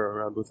that fucker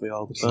around with me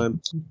all the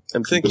time.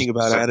 I'm thinking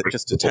about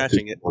just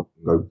detaching it. Well,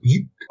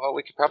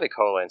 we could probably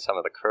call in some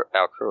of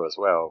our crew as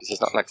well, because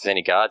it's not like there's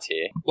any guards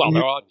here. Well,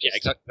 there are,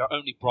 exactly. There are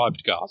only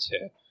bribed guards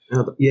here.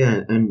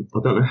 And I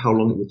don't know how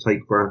long it would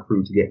take for our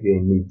crew to get here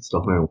and move the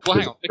stuff out. Well,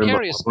 hang on.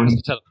 Macarius has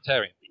the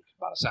teleportarian beacon,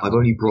 by the sound. I've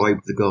only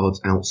bribed the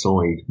guards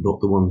outside,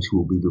 not the ones who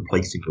will be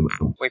replacing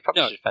them. We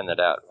probably should find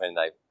that out when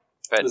they...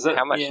 But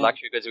how much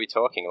luxury goods are we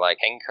talking? Like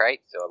 10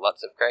 crates or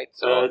lots of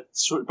crates? Or?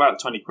 About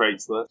 20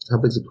 crates worth. How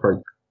big's a crate?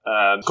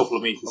 A couple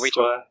of meters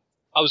square.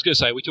 I was going to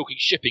say, are we talking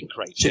shipping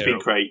crates? Shipping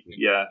crate,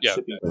 yeah.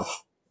 Shipping crate.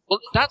 Well,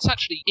 that's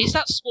actually... Is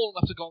that small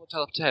enough to go on the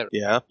teleportarian?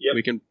 Yeah,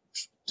 we can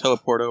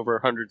teleport over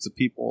hundreds of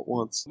people at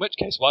once. In which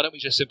case, why don't we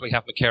just simply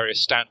have Macarius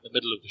stand in the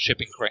middle of the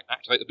shipping crate and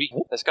activate the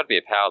beacon? There's got to be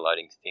a power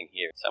loading thing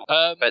here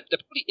somewhere. But there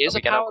probably is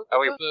a power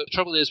loader, but the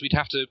trouble is we'd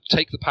have to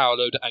take the power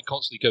loader and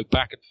constantly go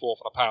back and forth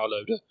on a power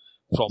loader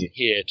from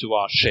here to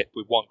our ship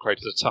with one crate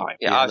at a time.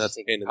 Yeah, I was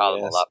thinking pile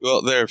them all up.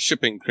 Well, they're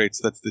shipping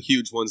crates. That's the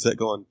huge ones that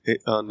go on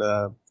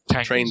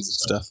trains and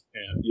stuff.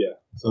 Yeah.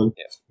 So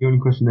the only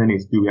question then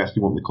is, do we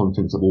actually want the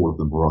contents of all of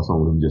them, or are some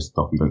of them just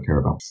stuff we don't care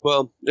about?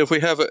 Well, if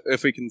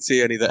we can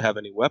see any that have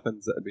any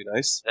weapons, that would be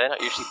nice. They're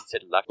not usually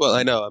considered lucky. Well,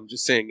 I know. I'm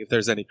just saying if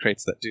there's any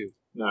crates that do.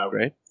 No.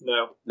 Right?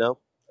 No.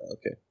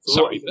 Okay.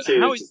 So what you can see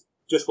is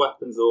just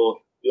weapons or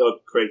the odd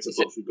crate of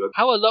luxury goods.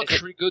 How are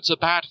luxury goods a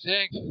bad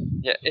thing?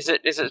 Yeah, is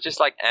it just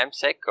like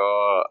AMSEC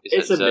or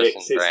is it a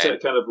mix?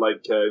 It's kind of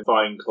like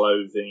fine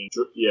clothing,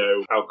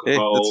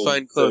 alcohol. Hey, it's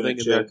fine clothing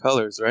in their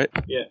colors, right?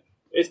 Yeah.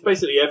 It's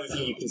basically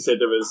everything you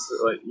consider as,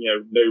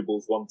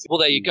 nobles wanting. Well,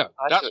 there you go.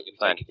 I That's see what you're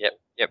planning.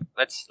 Yep.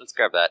 Let's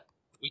grab that.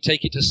 We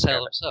take it to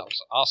sell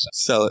themselves, ourselves.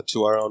 Sell it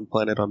to our own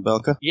planet on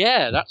Belka.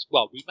 Yeah,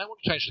 we may want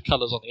to change the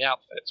colours on the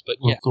outfits, but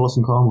yeah. Source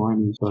and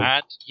Carmine is...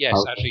 And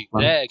yes, actually,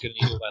 they're going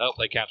to need all the help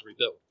they can to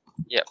rebuild.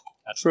 Yep.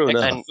 That's true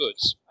enough. And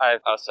goods.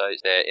 I've also,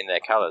 in their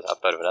colours, I've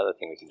thought of another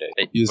thing we can do.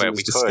 Using where as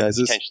we disguises?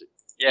 could potentially...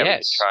 Yeah, we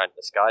could try and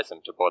disguise them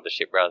to board the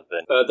ship rather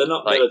than... they're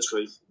not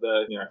military.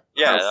 They're,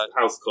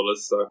 house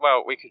colours, so...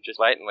 Well, we could just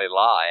blatantly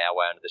lie our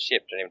way onto the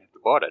ship, don't even have to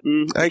board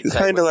it. I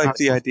kind of like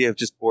the idea of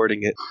just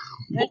boarding it.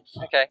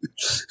 Okay.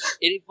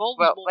 It involves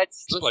Well, more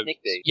let's explosions.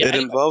 sneak these. Yeah, It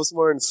involves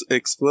more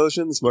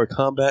explosions, more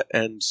combat,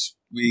 and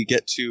we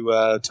get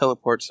to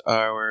teleport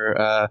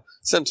our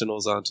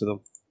sentinels onto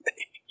them.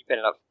 You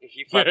better not... If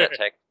you find that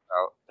tech...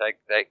 Oh,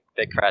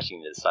 they're crashing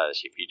into the side of the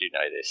ship. You do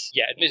know this.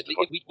 Yeah, admittedly,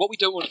 what we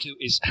don't want to do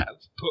is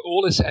put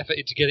all this effort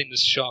into getting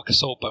this shark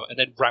assault boat and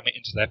then ram it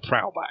into their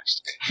prow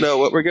backs. No,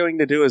 what we're going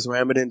to do is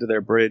ram it into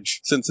their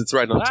bridge, since it's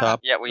right on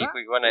top. Yeah, we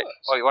want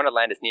to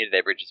land as near to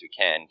their bridge as we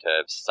can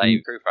to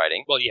save crew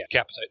fighting. Well, yeah,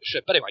 decapitate the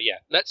ship. But anyway, yeah,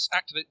 let's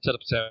activate the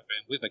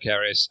teleportarium with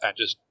Macarius and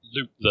just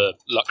loot the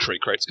luxury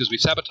crates, because we've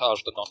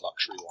sabotaged the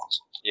non-luxury ones.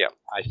 Yeah.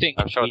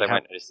 I'm sure they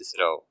won't notice this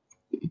at all.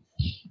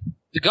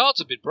 The guards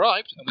have been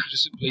bribed, and we can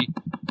just simply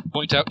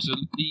point out to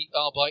the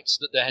Arbites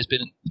that there has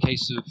been a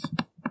case of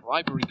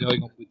bribery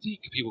going on with the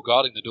people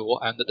guarding the door,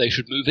 and that they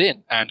should move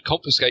in and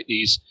confiscate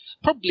these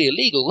probably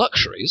illegal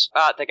luxuries.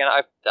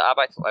 The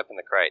Arbites will open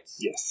the crates.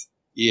 Yes.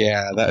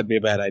 Yeah, that would be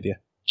a bad idea.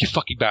 It's a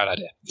fucking bad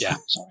idea. Yeah,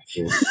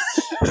 sorry.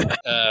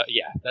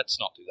 Yeah, let's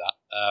not do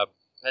that.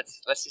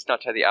 Let's just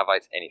not tell the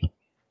Arbites anything.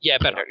 Yeah,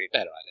 better idea.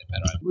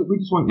 We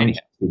just won't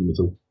mention them at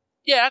all.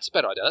 Yeah, that's a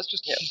better idea. Let's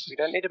just... Yeah, we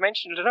don't need to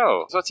mention it at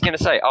all. So what's he going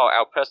to say? Oh,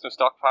 our personal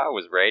stockpile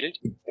was raided?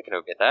 They're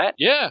going to get that?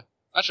 Yeah,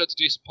 actually, that's a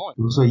decent point.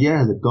 So,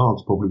 the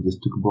guards probably just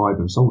took a bribe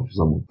and sold it to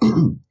someone.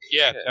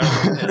 Yeah,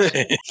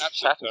 Absolutely.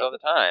 absolutely. Happens all the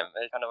time.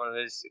 It's kind of one of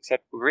those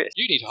acceptable risks.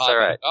 You need to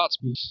hire guards.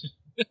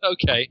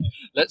 Okay,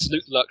 let's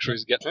loot the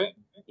luxuries and get... Okay.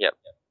 Yep.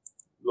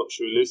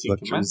 Luxury looting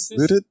Luxuries commences.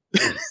 looted?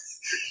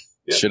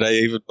 Yep. Should I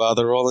even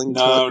bother rolling?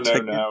 No.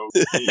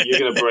 You're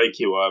going to break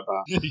your word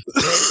back.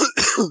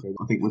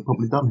 I think we're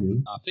probably done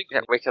here. I think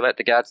We can let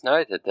the guards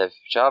know that their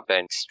job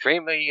been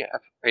extremely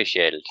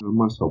appreciated.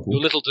 Most helpful.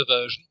 your little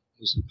diversion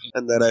was...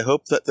 And that I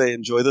hope that they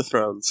enjoy the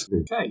thrones.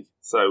 Okay,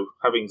 so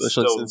having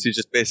Especially stolen... since you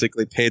just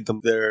basically paid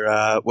them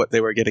their what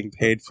they were getting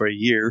paid for a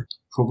year.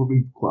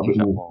 Probably quite a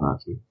bit more than that,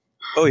 actually.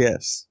 Oh,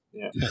 yes.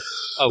 Yeah.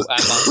 Oh, and by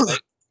the way,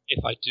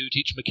 if I do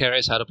teach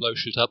Macarius how to blow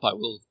shit up, I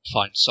will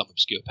find some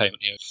obscure payment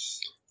here.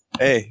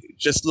 Hey,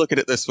 just look at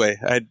it this way.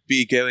 I'd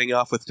be going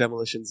off with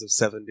demolitions of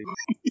 70.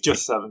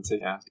 Just 70,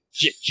 yeah.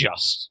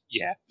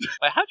 Yeah.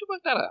 Wait, how'd you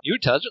work that out? You're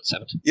intelligent,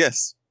 70.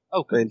 Yes.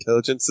 Oh, My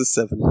intelligence is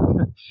 70.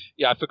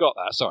 yeah, I forgot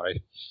that,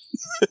 sorry.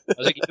 I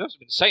was thinking, you have some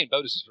insane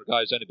bonuses for a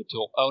guy who's only been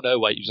taught. Oh, no,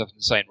 wait, you just have an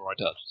insane raw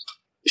intelligence.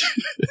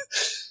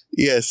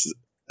 Yes,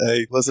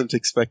 I wasn't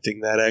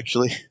expecting that,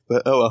 actually.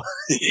 But, oh well.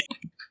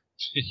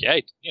 Yeah,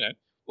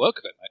 work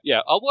of it, mate.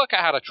 Yeah, I'll work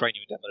out how to train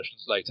you in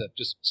demolitions later.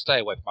 Just stay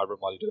away from my room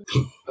while you do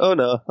it. Oh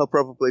no, I'll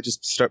probably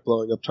just start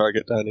blowing up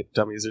target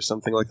dummies or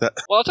something like that.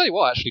 Well, I'll tell you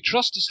what, actually,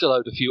 Trust is still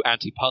owed a few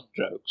anti-pun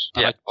jokes.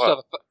 Yeah,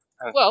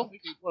 Well,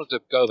 if you wanted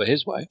to go over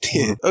his way.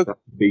 Okay.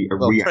 Be a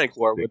Well, react- prank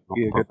war would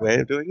be a good way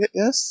of doing it,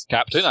 yes?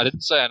 Captain, I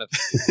didn't say anything.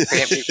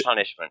 Preemptive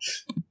punishment.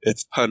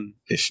 It's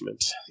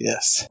punishment,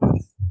 yes.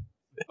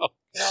 Oh,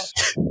 God.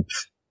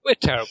 We're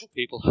terrible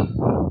people.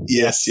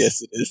 Yes,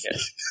 it is.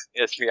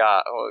 Yes, we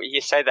are. Well, you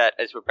say that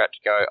as we're about to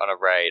go on a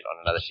raid on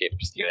another ship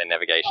to steal their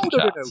navigation No.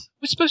 charts.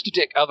 We're supposed to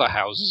dick other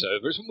houses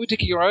over. It's when we're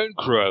dicking our own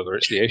crew over,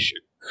 it's the issue.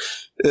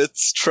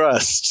 It's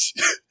trust.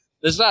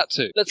 There's that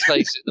too. Let's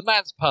face it, the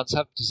man's puns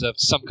have deserved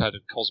some kind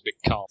of cosmic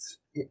calm.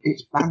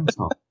 It's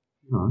banter.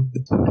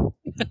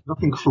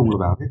 Nothing cruel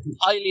about it.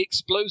 Highly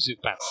explosive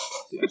banter.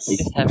 Yes.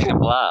 Just having a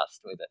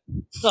blast with it.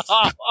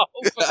 Oh,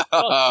 for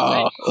God's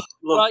sake.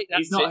 Look, Right,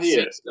 he's that's not it.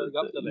 here. Six going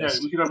up the No,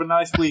 list. we could have a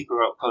nice week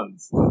without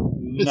puns.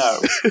 No.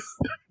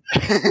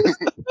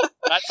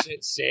 That's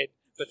it, Sid.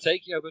 For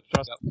taking over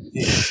Trust.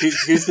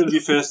 Who's going to be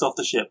first off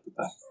the ship?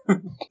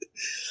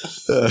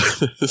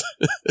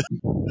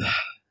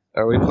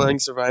 Are we playing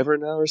Survivor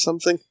now or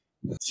something?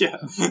 Yeah.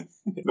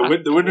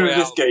 The winner of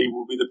this game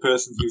will be the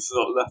person who's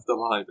sort of left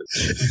alive.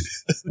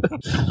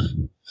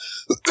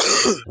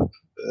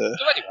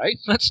 So anyway,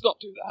 let's not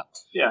do that.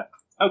 Yeah.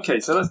 Okay,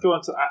 so let's go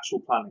on to actual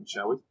planning,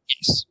 shall we?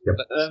 Yes.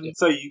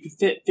 So you can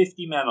fit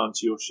 50 men onto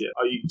your ship.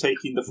 Are you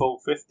taking the full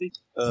 50?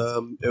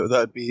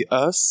 That'd be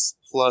us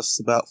plus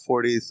about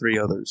 43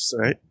 others,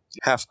 right?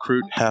 Half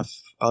crude, half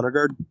honor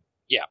guard.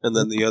 Yeah. And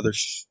then the other,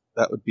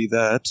 that would be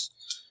that.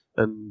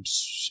 And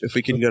if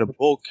we can get a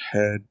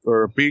bulkhead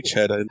or a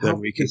beachhead, then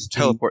we can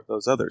teleport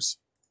those others.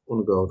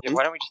 Honor guard. Yeah,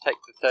 why don't we just take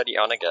the 30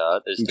 honor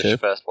guard as Okay. the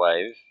first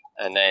wave,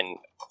 and then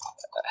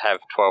have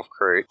 12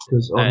 crew?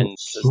 Because I'm And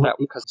does that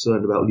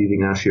concerned about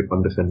leaving our ship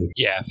undefended.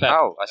 Yeah, fair.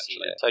 Oh, I see.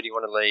 So do you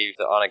want to leave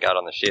the honor guard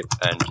on the ship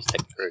and just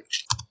take the crew?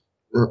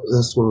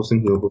 That's what I was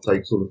thinking of. We'll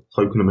take sort of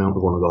token amount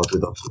of honor guards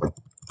with us.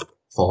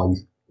 5,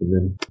 and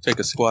then Take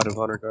a squad of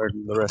honor guard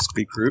and the rest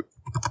recruit.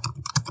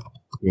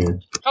 yeah,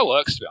 That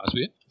works, to be honest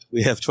with you.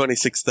 We have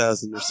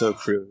 26,000 or so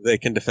crew. They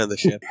can defend the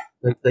ship.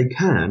 they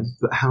can.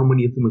 But how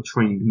many of them are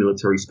trained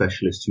military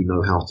specialists who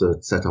know how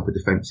to set up a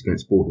defence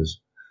against borders?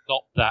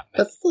 Not that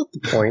many. That's not the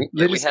point.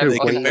 Yeah, They we just have- go they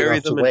can wave bury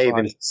after them in wave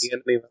bodies. into the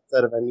enemy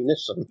instead of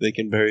ammunition. They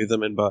can bury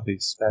them in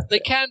bodies. They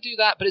can do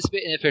that, but it's a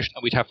bit inefficient,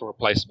 and we'd have to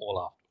replace them all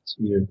afterwards.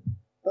 Yeah.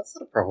 That's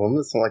not a problem.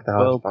 It's not like they're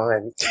hard to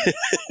find.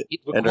 It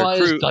And our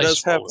requires crew dice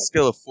does have a rolling.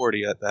 skill of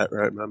 40 at that,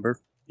 right, remember?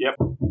 Yep.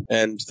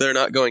 And they're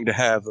not going to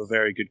have a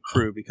very good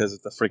crew because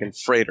it's a friggin'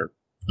 freighter.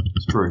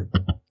 It's true.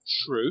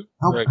 True.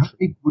 How Very true.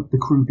 big would the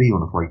crew be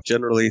on a freight?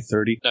 Generally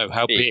 30. No,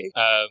 how big?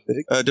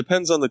 Big.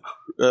 Depends on the...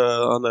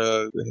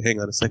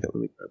 hang on a second,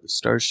 let me grab the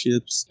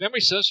starships.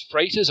 Memory serves,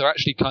 freighters are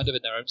actually kind of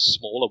in their own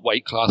smaller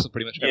weight class and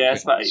pretty much Yeah,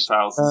 it's everything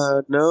about else.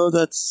 8,000. No,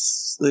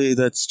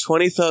 that's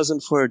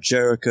 20,000 for a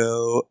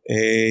Jericho,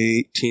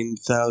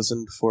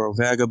 18,000 for a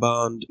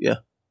Vagabond. Yeah,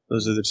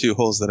 those are the two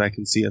holes that I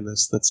can see in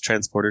this. That's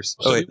transporters.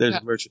 So Oh wait, there's yeah.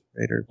 a merchant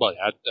raider. Well,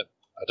 yeah, I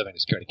don't think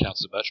this currently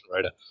counts as a merchant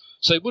raider.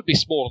 So it would be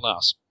smaller than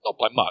us. Not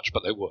by much,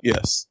 but they would.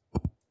 Yes.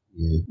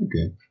 Yeah,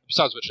 okay.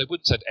 Besides which, they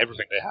wouldn't send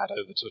everything they had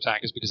over to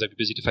attack us because they'd be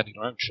busy defending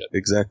their own ship.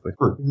 Exactly.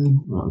 Right.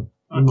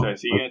 Okay,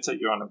 so you're going to take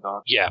your honor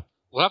guard. Yeah.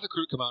 We'll have the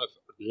crew come over.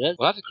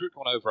 We'll have the crew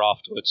come over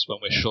afterwards when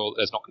we're sure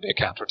there's not going to be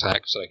a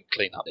counterattack, so they can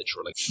clean up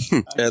literally.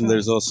 And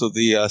there's also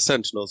the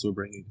Sentinels we're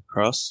bringing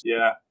across.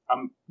 Yeah,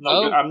 I'm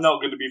not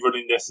going to be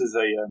running this as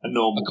a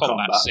normal A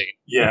combat scene.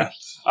 Yeah,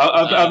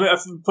 I've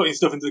been putting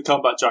stuff into the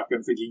combat tracker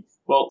and thinking,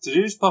 well, to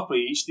do this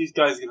properly, each of these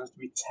guys are going to have to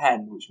be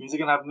 10, which means they're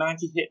going to have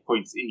 90 hit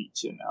points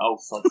each, and I'll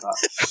sod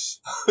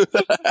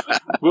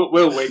that.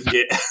 we'll wing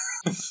it.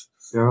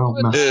 There are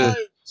mass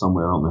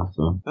somewhere, aren't there?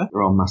 So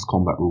there are mass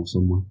combat rules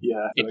somewhere.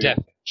 Yeah, In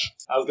depth.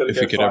 I was going If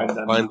to we go could find ever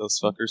them. find those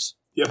fuckers.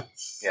 Yep,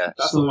 Yeah.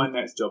 that's So- on my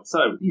next job. So,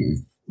 Yeah.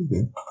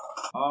 Okay.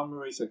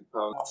 armory, second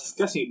power. I'm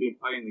guessing you've been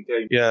playing the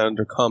game. Yeah,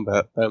 under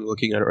combat. I'm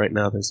looking at it right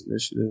now. There's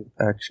initiative,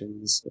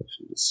 actions,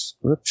 action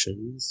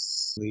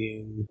descriptions,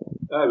 fleeing.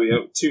 There we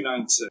go,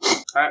 292.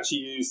 I actually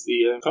used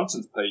the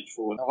contents page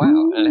for one. Oh,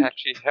 wow, and it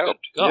actually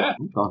helped. God. Yeah.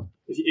 Okay.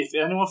 If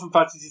anyone from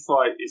Fantasy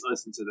Flight is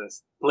listening to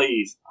this,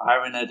 please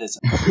hire an editor.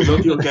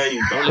 Love your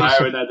game, but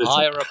hire an editor.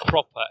 Hire a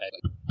proper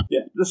editor.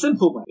 Yeah, the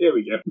simple method. Here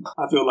we go.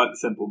 I feel like the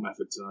simple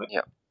method tonight.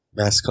 Yeah.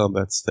 Mass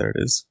combats, there it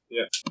is.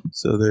 Yeah.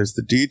 So there's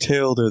the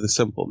detailed or the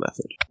simple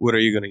method. What are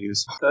you going to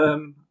use?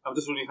 I'm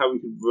just wondering how we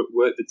can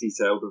work the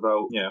detailed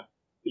without,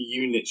 the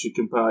unit should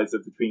comprise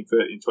of between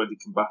 30 and 20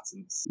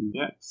 combatants.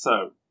 Yeah,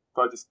 so if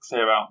I just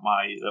clear out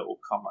my little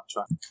combat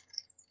track,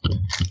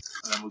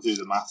 and then we'll do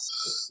the maths.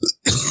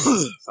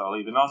 So I'll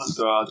leave an honor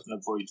guard and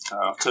a void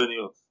tower. I'll turn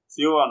you up.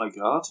 So your honor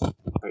guard,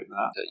 take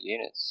that. The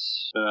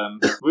units.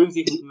 Wounds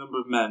equal to the number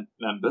of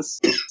members.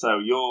 So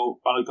your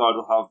honor guard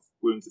will have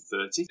wounds of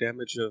 30.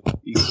 Damage of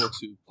equal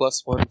to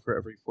 +1 for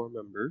every 4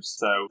 members.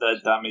 So their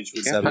damage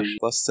would 7 be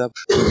plus 7.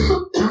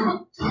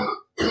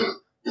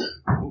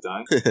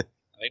 dying.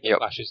 I mean, Yep.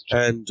 flashes.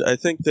 And I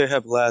think they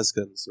have las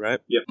guns, right?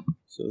 Yep.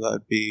 So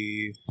that'd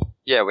be...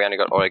 Yeah, we only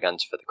got auto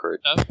guns for the crew.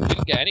 No, we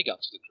didn't get any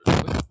guns for the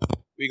crew. did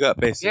we? We got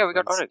basic Yeah, we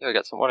got guns.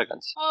 some auto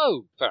guns.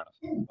 Oh, fair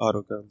enough.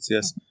 Auto guns,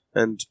 yes.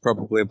 And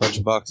probably a bunch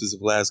of boxes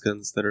of las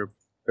guns that are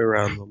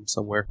around them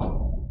somewhere.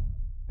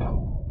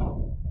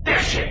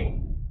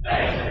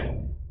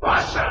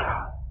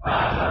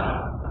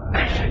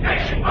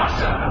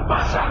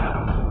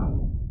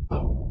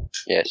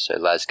 Yeah, so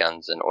las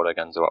guns and auto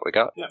guns are what we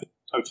got.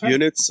 Okay.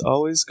 Units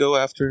always go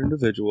after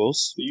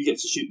individuals. So you get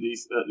to shoot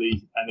these at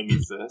the enemy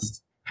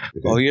first.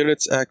 All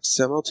units act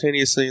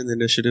simultaneously in the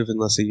initiative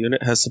unless a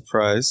unit has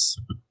surprise.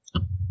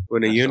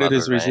 When a That's unit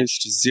is another range.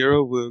 reduced to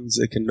 0 wounds,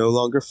 it can no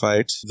longer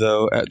fight,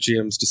 though at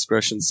GM's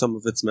discretion some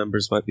of its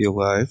members might be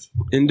alive.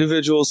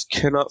 Individuals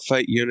cannot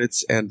fight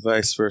units and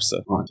vice versa.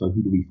 Right, so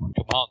who do we find?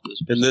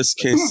 Commanders. In this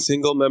case,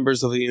 single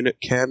members of a unit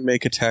can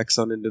make attacks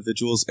on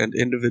individuals, and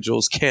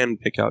individuals can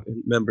pick out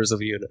members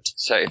of a unit.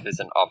 So if there's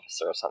an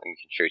officer or something, we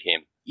can shoot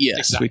him. Yes,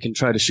 Exactly. we can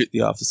try to shoot the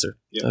officer.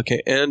 Yeah.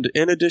 Okay, and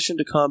in addition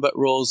to combat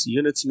rolls,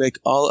 units make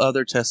all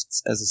other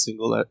tests as a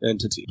single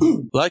entity.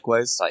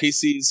 Likewise, Nice.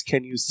 PCs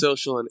can use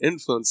social and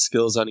influence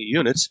skills on a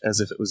unit as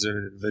if it was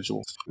an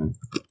individual.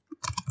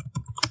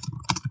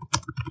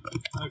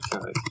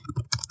 Okay.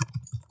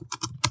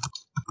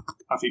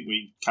 I think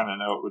we kind of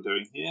know what we're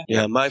doing here.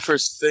 Yeah, my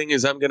first thing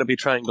is I'm going to be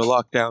trying to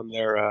lock down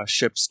their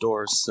ship's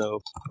doors,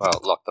 so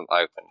Well, lock them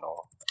open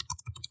or...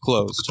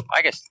 closed,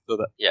 I guess, so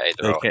that yeah,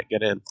 either they or. can't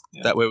get in.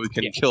 Yeah. That way we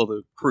can kill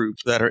the crew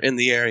that are in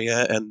the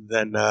area, and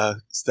then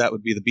so that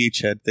would be the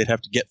beachhead. They'd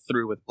have to get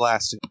through with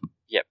blasting.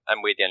 Yep,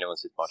 and we're the only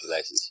ones with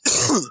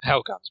multi-lasers.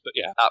 Hell guns, but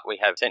yeah. We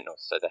have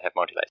sentinels, so they have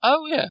multi-lasers.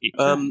 Oh, yeah.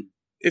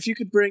 If you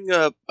could bring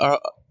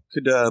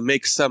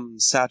make some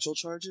satchel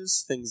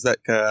charges, things that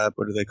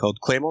what are they called,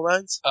 claymore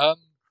mines?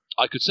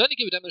 I could certainly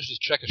give a demonstrator's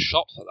check a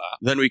shot for that.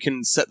 Then we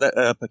can set that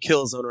up a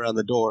kill zone around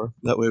the door.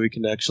 That way we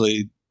can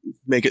actually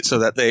make it so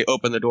that they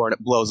open the door and it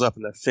blows up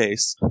in their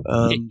face.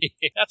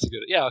 That's a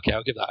good... Yeah, okay,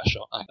 I'll give that a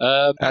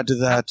shot. Add to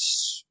that...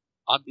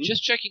 I'm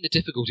just checking the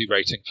difficulty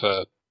rating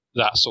for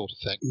that sort of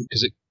thing,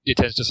 because it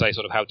tends to say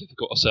sort of how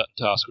difficult a certain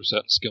task or a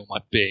certain skill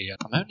might be. And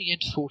I'm only in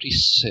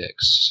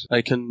 46.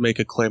 I can make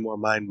a Claymore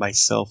mine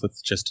myself with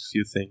just a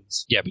few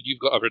things. Yeah, but you've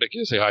got a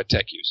ridiculously high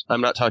tech use.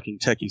 I'm not talking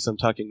techies, I'm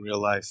talking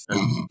real life.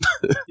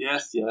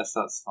 Yes,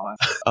 that's fine.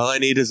 All I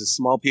need is a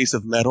small piece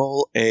of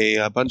metal,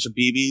 a bunch of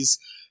BBs,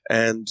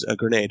 and a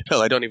grenade.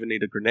 Hell, I don't even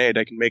need a grenade.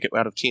 I can make it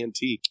out of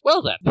TNT.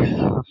 Well then.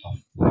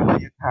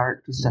 Your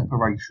character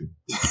separation.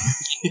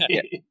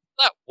 Yeah.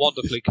 That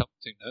wonderfully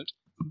comforting note.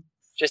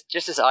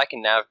 Just as I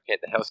can navigate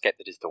the hellscape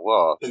that is the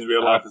war. In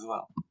real life as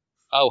well.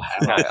 Oh,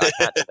 how? No, I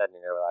can't do that in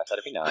real life.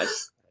 That'd be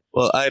nice.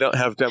 Well, I don't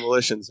have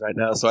demolitions right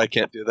now, so I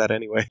can't do that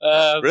anyway.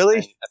 Um, Really?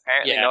 And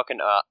apparently, Yeah. knocking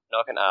up.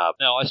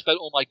 No, I spent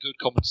all my good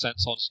common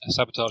sense on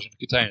sabotaging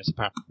the containers,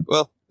 apparently.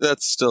 Well,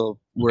 that's still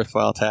a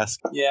worthwhile task.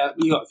 Yeah,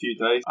 you got a few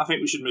days. I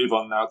think we should move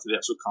on now to the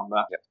actual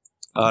combat. Yep.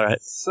 All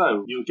right.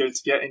 So, you're going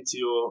to get into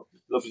your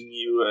lovely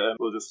new...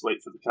 we'll just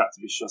wait for the cat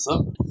to be shut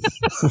up.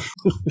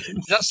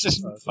 That's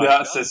Cicero. Yeah,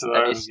 that's Cicero,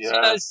 That is-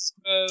 yeah.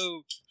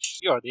 Oh,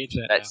 you're on the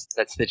internet now.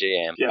 That's the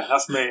GM. Yeah,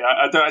 that's me.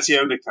 I don't actually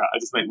own a cat. I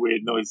just make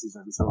weird noises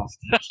every so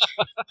often.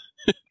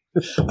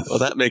 Well,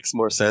 that makes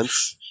more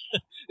sense.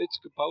 It's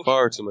compulsion.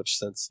 Far too much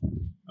sense.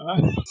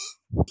 Alright.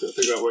 Gotta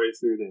figure out where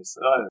through this.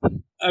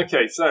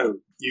 Okay, so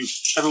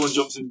everyone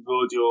jumps on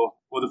board your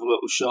wonderful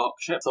little shark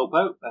ship, assault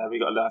boat. We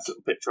got a nice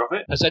little picture of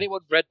it. Has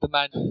anyone read the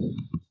manual?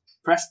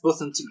 Press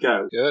button to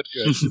go. Good.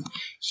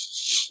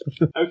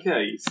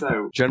 Okay,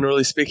 so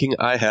Generally speaking,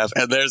 I have.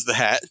 And there's the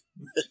hat.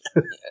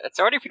 It's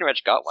already pretty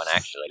much got one,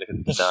 actually. Look at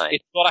the design.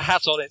 It's got a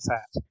hat on its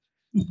hat.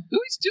 Who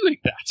is doing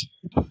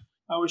that?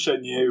 I wish I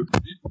knew.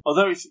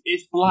 Although it's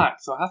black,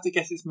 so I have to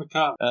guess it's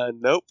macabre.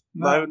 Nope.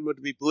 No. Mine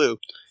would be blue.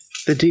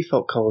 The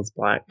default color's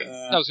black.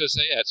 I was going to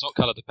say, yeah, it's not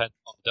colour dependent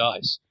on the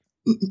dice.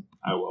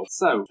 Oh well.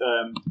 So,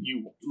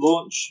 you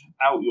launch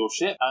out your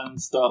ship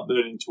and start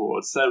burning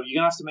towards. So you're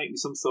gonna have to make me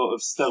some sort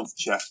of stealth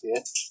check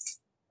here.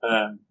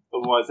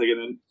 Otherwise, they're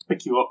gonna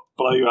pick you up,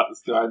 blow you out the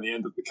sky, and the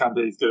end of the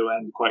campaign is going to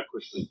end quite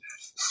quickly.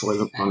 So I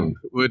look funny.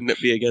 Wouldn't it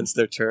be against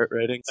their turret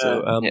rating?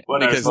 So, yeah. Well,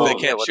 no, because it's not. they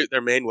can't shoot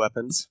their main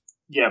weapons.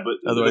 Yeah, but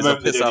at Otherwise, the they'll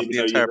moment, they piss don't off even the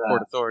know entire you're Port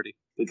there. Authority.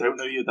 They don't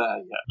know you're there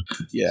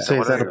yet. Yeah.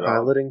 So is that a whatever.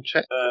 piloting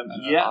check?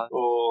 Yeah,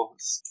 or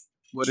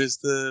What is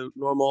the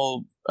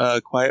normal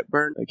quiet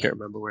burn? I can't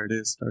remember where it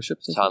is. Our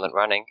ship's Silent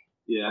running.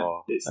 yeah,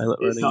 Or it's silent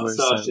not running, where's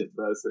Starship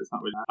though, so it's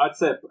not really. I'd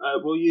say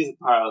we'll use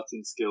a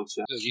piloting skill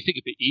check. Do you think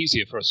it'd be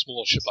easier for a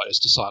small ship like this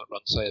to silent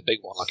run, say, a big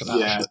one like a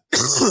Yeah.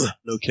 battleship?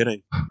 No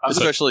kidding. I'm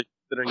Especially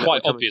considering that Quite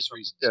we're coming obvious from a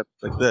reasons. ship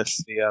like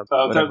this. Yeah.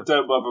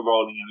 don't bother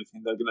rolling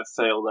anything. They're going to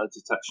fail their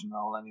detection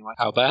roll anyway.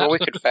 How bad? Well, we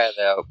could fail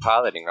their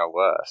piloting or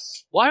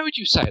worse. Why would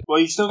you say that? Well,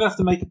 you're still going to have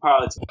to make a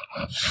piloting.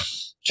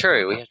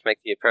 True, we have to make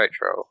the approach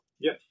roll.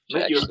 Yep. Should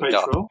Make your actually approach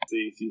dock. roll.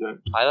 See if you don't.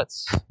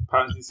 Pilots?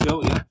 Piloting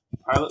skill, yeah.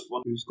 Pilot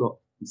one. Who's got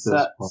the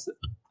Set. first part?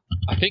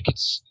 I think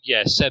it's,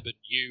 Seb and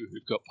you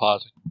who've got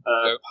piloting.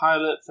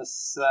 Pilot for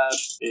Seb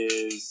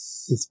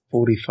is. It's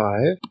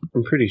 45.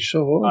 I'm pretty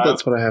sure. Wow.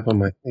 That's what I have on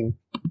my thing.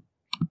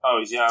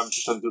 Oh, yeah, I'm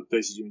just trying to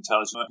update your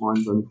intelligence.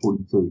 Mine's only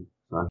 42,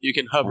 so You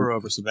can hover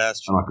over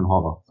Sebastian. and I can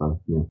hover. So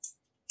yeah.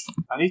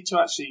 I need to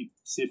actually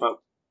see about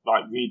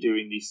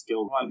redoing these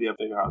skills. Might be a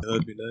big out. That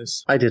would be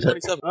nice. I did it.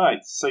 27. Right,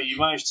 so you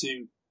managed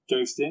to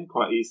ghost in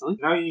quite easily.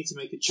 Now you need to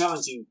make a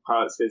challenging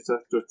pilot skill test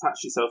to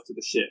attach yourself to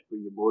the ship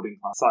with your boarding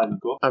class.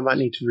 Silent go. I might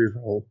need to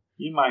re-roll.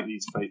 You might need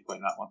to fake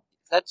point that one.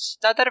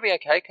 That'll be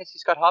okay, because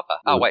he's got hover.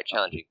 Oh, wait,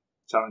 challenging.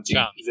 Challenging.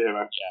 Challenge.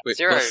 0. Wait,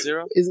 Zero. plus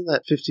 0? Isn't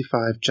that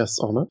 55 just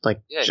on it?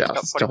 Like, Yeah, he's got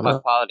just 45 on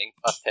it? piloting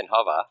plus 10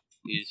 hover.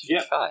 He's Yeah.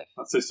 55.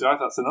 That's 55,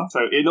 that's enough. So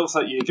it looks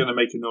like you're going to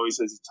make a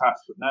noise as you attach,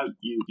 but now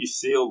you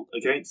seal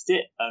against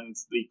it, and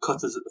the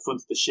cutters at the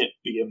front of the ship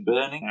begin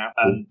burning now,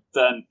 and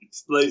then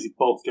explosive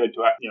bolts go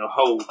to act. A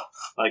whole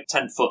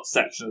 10-foot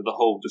section of the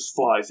hull just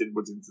flies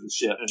inwards into the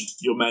ship, and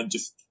your men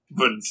just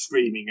run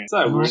screaming.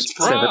 So we're into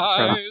combat.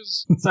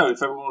 Surprise! So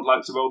if everyone would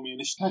like to roll me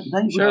initiative.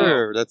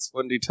 Sure, that's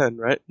 1d10,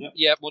 right?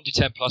 Yeah,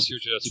 1d10 plus your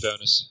agility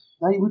bonus.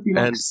 They would be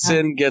like And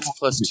Sin gets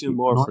plus 2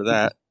 more for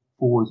that.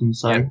 Forwards and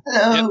say,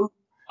 hello.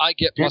 I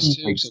get plus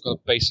 2 because I've got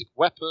a basic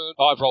weapon.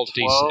 Oh, I've rolled a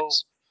d6. Whoa.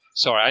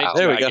 Sorry, I need to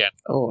There do we that go. again.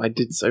 Oh, I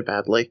did so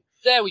badly.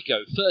 There we go,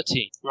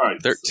 13.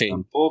 Right.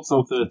 13.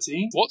 Also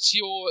 13. What's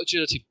your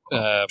agility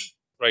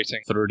rating,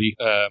 30.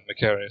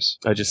 Macarius?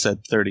 I just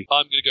said 30.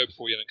 I'm going to go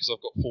before you then because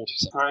I've got 40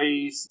 something.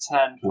 Praise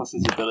 10 plus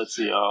his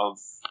ability of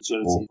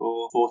agility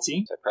for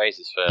 14. So praise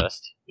is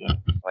first. Yeah.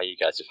 While you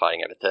guys are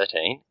fighting over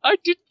 13. I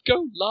didn't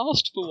go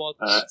last for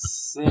once.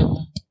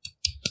 Sin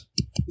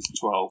is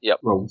 12.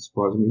 Rolled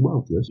surprisingly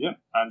well for this. Yep.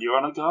 And you're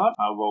on a guard.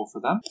 I'll roll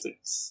for them.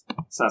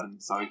 7,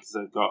 sorry, because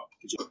they've got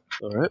agility.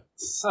 Alright.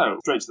 So,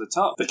 straight to the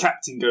top. The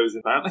captain goes in,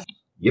 apparently.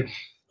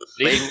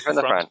 Leading from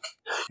the front.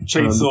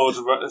 Chainsaw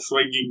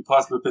swinging,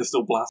 plasma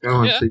pistol blast. Can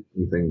I Yeah. see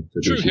anything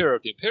to True do? hero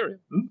of the Imperium.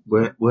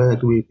 Where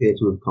do we appear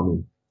to have come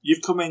in?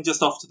 You've come in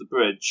just off to the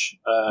bridge.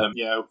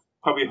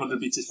 Probably 100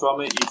 metres from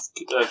it.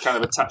 You've kind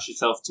of attached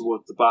yourself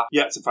towards the back.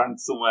 You had to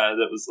find somewhere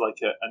that was like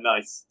a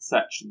nice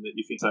section that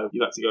you think, so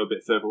you had to go a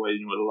bit further away than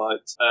you would have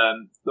liked.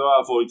 There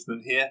are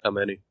voidsmen here. How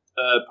many?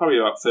 Probably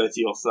about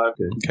 30 or so.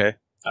 Okay.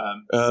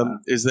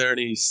 Is there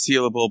any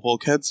sealable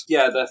bulkheads?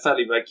 Yeah, they're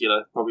fairly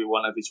regular. Probably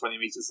one every 20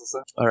 meters or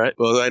so. All right.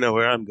 Well, I know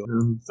where I'm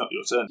going. It's not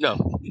your turn.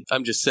 No,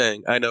 I'm just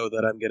saying. I know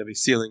that I'm going to be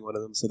sealing one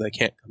of them so they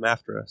can't come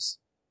after us.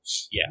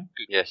 Yeah,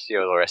 good. Yeah,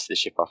 seal the rest of the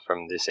ship off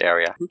from this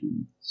area.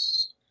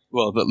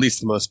 Well, at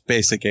least the most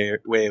basic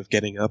way of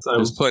getting up. So-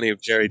 There's plenty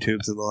of jerry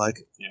tubes and the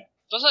like.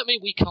 Does that mean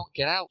we can't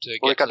get out to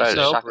We get to got the a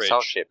assault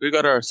assault bridge? ship. We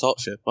got our assault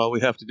ship. All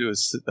we have to do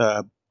is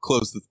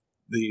close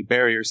the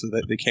barrier so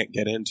that they can't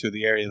get into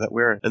the area that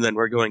we're in. And then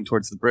we're going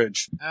towards the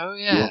bridge. Oh,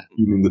 yeah.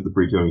 You mean that the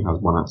bridge only has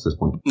one access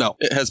point? No,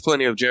 it has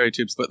plenty of jerry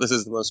tubes, but this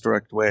is the most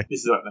direct way.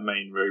 This is like the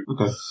main route.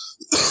 Okay.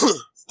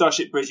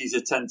 Starship bridges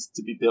are tended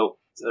to be built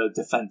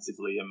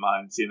defensively in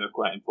mines, you know,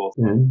 quite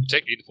important. Then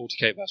Particularly in the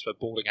 40k verse where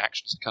boarding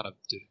actions are kind of...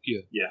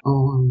 Yeah. I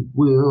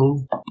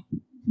will...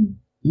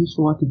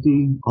 Useful I could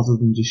do other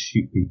than just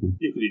shoot people.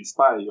 You could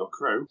inspire your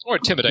crew. Or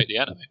intimidate the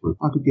enemy.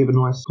 I could give a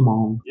nice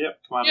command. Yep,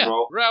 command Yeah,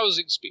 roll.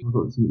 rousing speed. I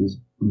don't think there's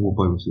more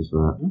bonuses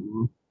for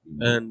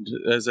that. And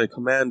as a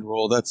command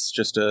roll, that's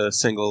just a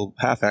single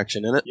half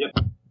action in it. Yep.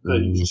 So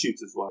you can shoot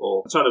as well.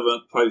 Or try to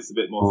play this a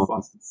bit more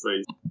fast and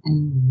free.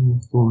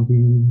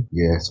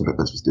 Yeah, so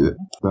let's just do it.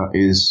 That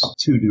is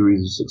 2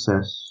 degrees of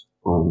success.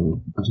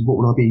 Actually, what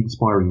would I be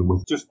inspiring them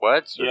with? Just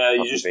Words? Yeah,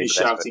 you Not just the be best,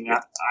 shouting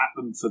but- at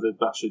them for the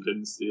Basher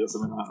Dynasty or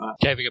something like that.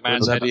 Giving a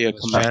man's Would that head be a up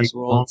to command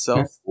roll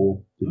itself?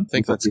 Or, I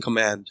think that's a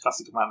command. That's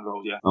a command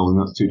roll, yeah. Oh,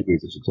 then that's 2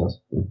 degrees of success.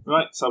 Yeah.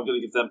 Right, so I'm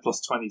going to give them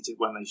plus 20 to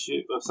when they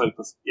shoot. Plus 20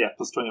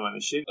 when they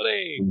shoot.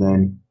 Hey. And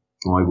then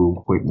I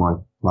will point my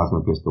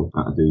plasma pistol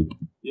at a dude.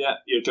 Yeah,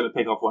 you're going to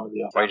pick off one of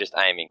the Or other. just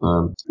aiming.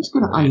 Just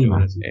going to You aim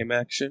know, at an it. aim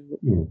action.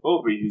 Yeah.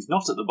 Aubrey, who's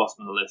not at the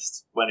bottom of the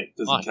list when it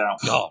doesn't My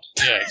count. God.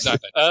 Yeah,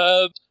 exactly.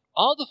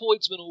 Are the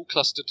voidsmen all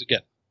clustered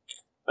together?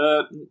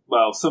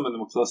 Well, some of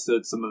them were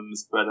clustered, some of them were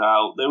spread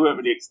out. They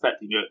weren't really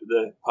expecting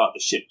the part of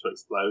the ship to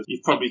explode.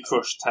 You've probably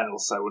crushed 10 or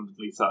so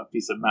underneath that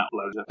piece of metal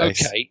loader.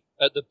 Nice. Okay.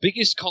 The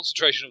biggest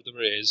concentration of them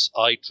is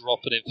I drop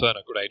an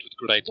Inferno grenade with a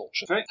grenade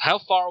launcher. Okay. How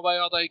far away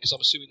are they? Because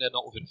I'm assuming they're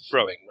not within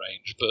throwing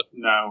range, but...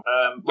 No.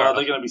 Well,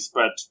 they're going to be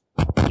spread,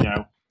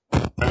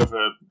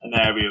 over an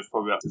area of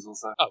probably up to or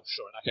so. Oh,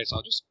 sure. In that case,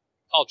 I'll just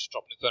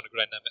drop an Inferno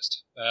grenade there,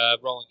 missed.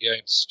 Rolling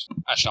against...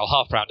 Actually,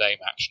 I'll half-round aim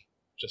action,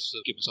 just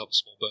to give myself a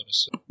small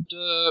bonus.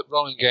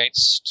 Rolling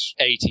against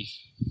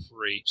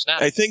 83.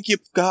 Snap. I think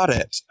you've got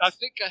it. I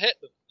think I hit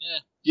them, yeah.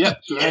 Yeah,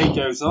 grenade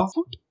goes off.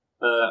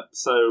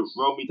 So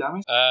roll me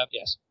damage.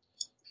 Yes.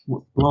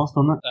 What's the blast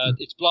on that?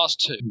 It's Blast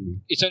 2.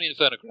 It's only an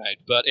Inferno grenade,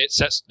 but it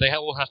sets... They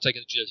all have to take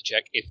an agility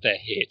check if they're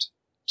hit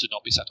to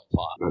not be set on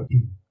fire.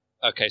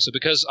 Okay, so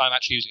because I'm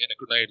actually using a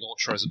grenade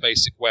launcher as a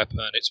basic weapon,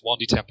 it's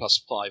 1d10 plus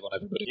 5 on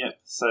everybody. Yeah,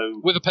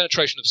 so... With a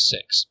penetration of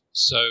 6.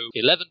 So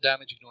 11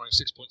 damage, ignoring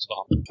 6 points of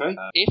armor. Okay.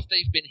 If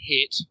they've been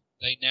hit,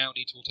 they now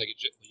need to all take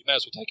you may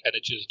as well take an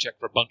agility check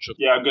for a bunch of...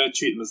 Yeah, I'm going to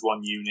treat them as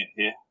one unit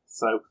here.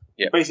 So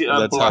Yeah, basically that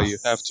That's blasts, how you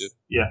have to.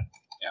 Yeah.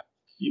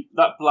 Yeah.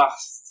 That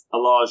blasts a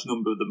large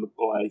number of them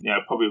away.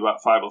 Probably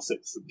about 5 or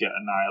 6 that get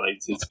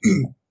annihilated.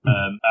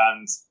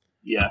 And...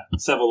 yeah,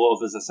 several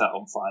others are set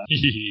on fire.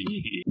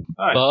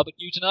 Alright.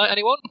 Barbecue tonight,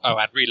 anyone? Oh,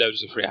 and reload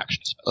is a free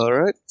action. All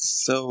right.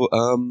 So,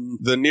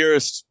 the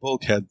nearest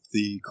bulkhead,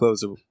 the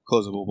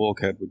closable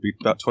bulkhead, would be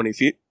about 20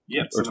 feet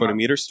Yep, or 20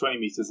 meters. 20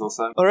 meters or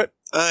so. All right.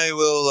 I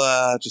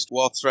will just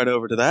waltz right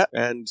over to that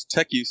and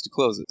tech use to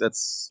close it.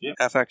 That's Yep.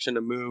 half action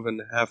to move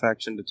and half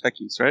action to tech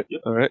use, right?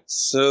 Yep. All right.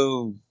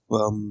 So,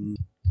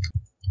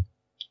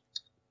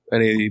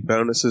 any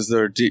bonuses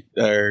or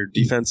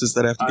defenses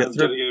that I have to I'm get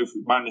going through? to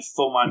go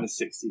full minus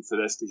 60 for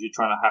this because you're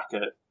trying to hack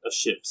a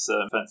ship's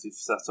defensive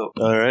setup.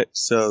 All right,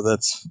 so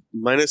that's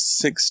minus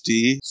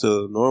 60.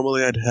 So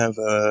normally I'd have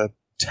a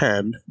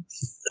 10.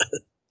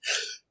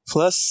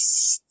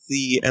 Plus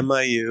the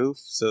MIU,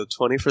 so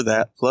 20 for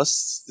that.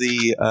 Plus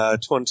the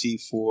 20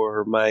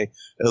 for my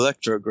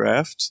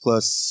electrograft.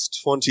 Plus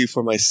 20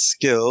 for my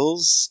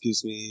skills,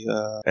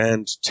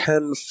 and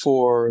 10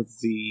 for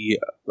the,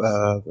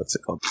 what's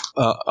it called?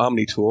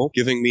 Omni tool,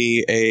 giving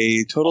me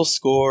a total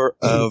score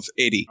of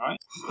 80. All right.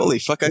 Holy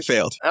fuck, I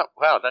failed. Oh,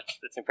 wow,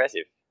 that's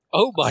impressive.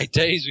 Oh my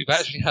days, we've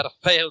actually had a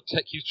failed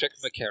tech use check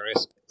from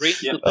Macarius.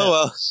 Yep.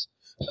 Oh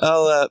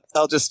well.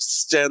 I'll just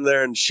stand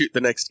there and shoot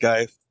the next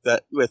guy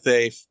that with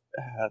a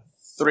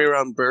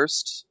 3-round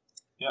burst.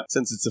 Yeah.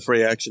 Since it's a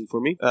free action for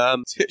me.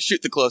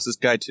 Shoot the closest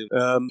guy to.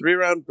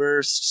 3-round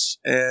burst,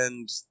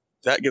 and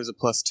that gives a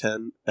plus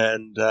 10,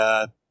 and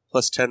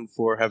plus 10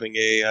 for having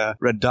a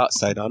red dot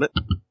sight on it.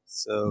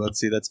 So let's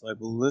see, that's my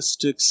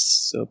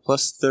ballistics. So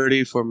plus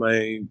 30 for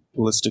my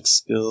ballistics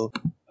skill.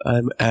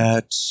 I'm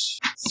at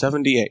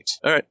 78.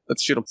 Alright,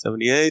 let's shoot him.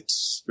 78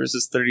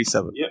 versus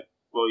 37. Yep.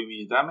 Roll you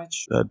mean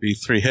damage. That'd be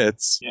 3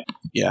 hits. Yeah.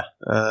 Yeah.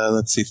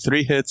 Let's see,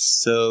 3 hits,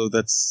 so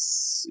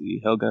that's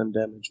the Hellgun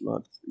damage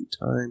mod 3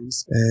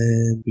 times.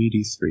 And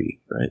BD3,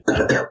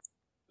 right?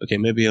 Okay,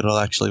 maybe it'll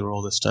actually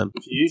roll this time.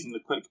 If you're using the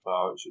quick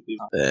bar, it should be...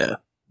 Yeah,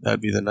 that'd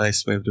be the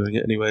nice way of doing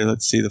it. Anyway,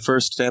 let's see, the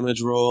first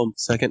damage roll,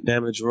 second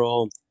damage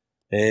roll,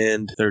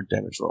 and third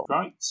damage roll.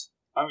 Right.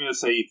 I'm going to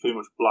say you pretty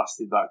much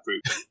blasted that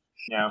group.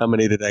 How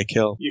many did I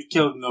kill? You've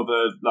killed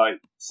another,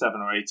 7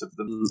 or 8 of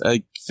them.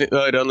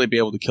 I'd only be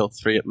able to kill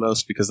 3 at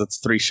most because that's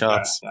 3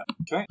 shots. Yeah.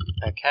 Okay.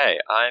 Okay,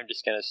 I'm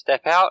just going to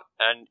step out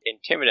and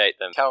intimidate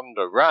them. Tell them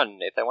to run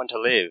if they want to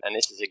live. And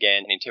this is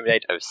again an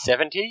intimidate of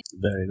 70.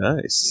 Very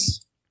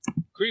nice.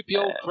 Creepy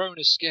old crone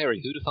is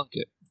scary. Who'd have thunk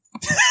it?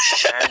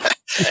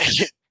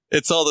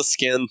 It's all the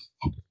skin.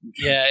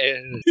 Yeah.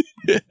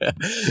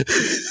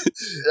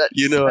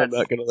 You know I'm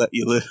not going to let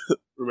you live.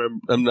 Remember,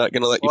 I'm not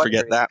going to let you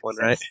forget that one,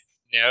 right?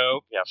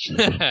 No. Yep.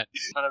 Kind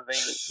of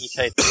being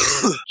mutated.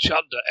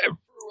 Chunder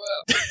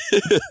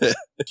everywhere.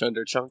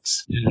 Chunder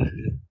chunks.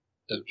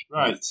 Don't.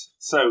 Right.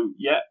 So,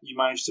 you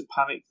managed to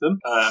panic them.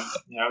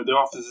 The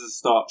officers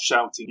start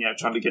shouting,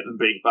 trying to get them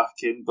back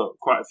in, but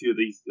quite a few of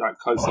these,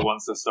 closer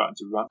ones are starting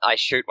to run. I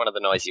shoot one of the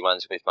noisy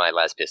ones with my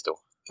las pistol.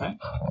 Okay.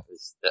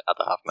 Is the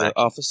other half The mate.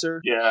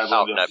 officer? Yeah.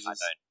 Oh, the no, I officers.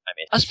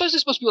 don't. I suppose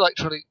this must be like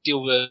trying to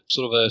deal with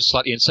sort of a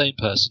slightly insane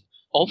person.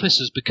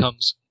 Officers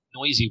becomes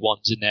noisy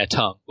ones in their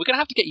tongue. We're going to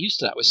have to get used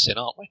to that with Sin,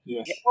 aren't we?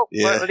 Yeah. Well,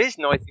 it is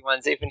noisy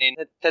ones, even in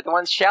they're the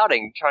ones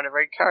shouting, trying to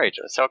encourage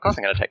us. So of course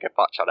I'm going to take a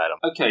pot shot at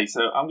them. Okay,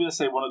 so I'm going to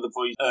say one of the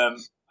Void...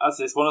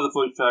 one of the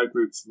Void Fair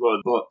groups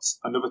run, but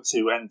another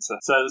 2 enter.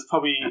 So there's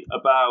probably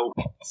about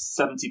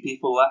 70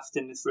 people left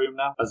in this room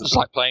now. It's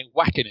like playing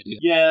whack an idiot.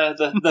 Yeah,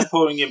 they're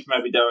pouring in from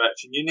every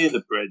direction. You're near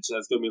the bridge,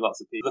 there's going to be lots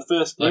of people. The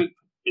first group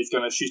is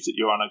going to shoot at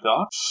your honor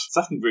guard.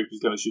 Second group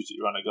is going to shoot at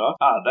your honor guard.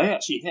 They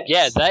actually hit.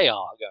 Yeah, they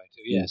are going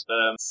to, yes.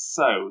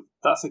 So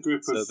that's a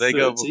group of So they 30.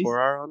 go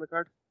before our honor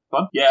guard?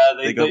 Fun? Yeah,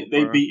 they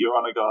They beat your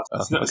honor guard.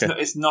 Oh,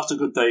 It's not a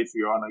good day for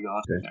your honor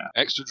guard. Okay. Yeah.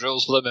 Extra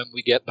drills for them and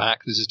we get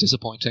back. This is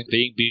disappointing.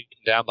 Being beaten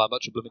down by a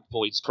bunch of blooming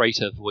voids.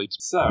 Crater voids.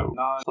 So,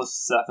 9 plus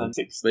 7,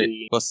 16.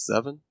 Wait, plus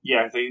 7?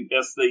 Yeah,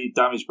 that's the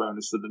damage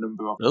bonus for the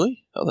number of...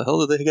 Really? How the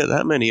hell did they get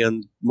that many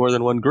on more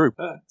than one group?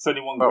 It's only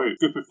one group.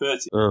 Group of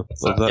 30. Oh,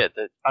 So, love that.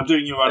 Yeah, I'm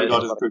doing your honor There's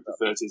guard a as a lot group of of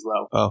 30 as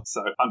well. Oh.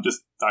 So I'm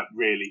just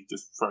really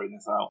just throwing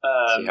this out.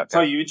 See how it So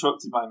goes. you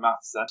interrupted my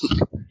maths then.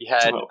 you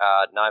had 12.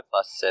 9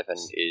 plus 7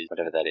 is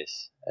whatever that is.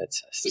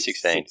 It's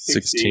 16.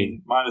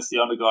 16. Minus the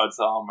honor guard's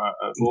armor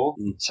at 4.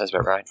 Sounds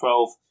about right.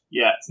 12.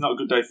 Yeah, it's not a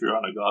good day for your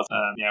honor guard.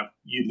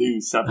 You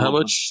lose 7. How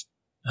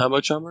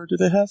much armor do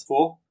they have?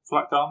 4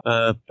 flak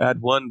armor.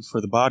 Add 1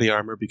 for the body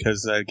armor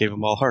because I gave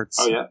them all hearts.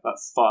 Oh yeah,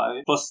 that's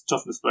 5. Plus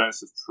toughness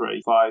bonus of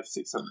 3. 5,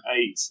 6, 7,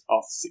 8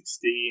 off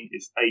 16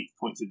 is 8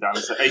 points of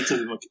damage. So 8 of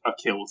them are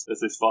killed as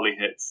this volley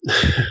hits.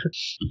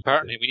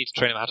 Apparently we need to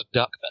train them how to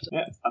duck better.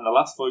 Yeah, and the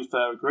last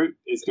Voidfarer group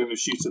is going to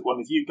shoot at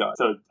one of you guys.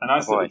 So a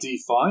nice little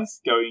D5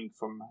 going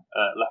from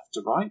left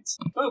to right.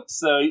 Oops,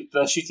 so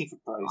they're shooting for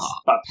praise.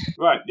 Bad.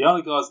 Right, the other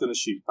guy's going to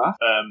shoot back.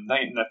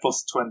 They're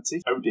plus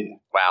 20. Oh dear.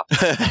 Wow.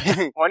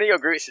 One of your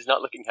groups is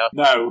not looking healthy.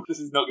 No, this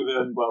is not going to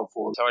end well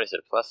for them. So what is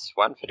it,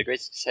 +1 for degree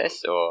of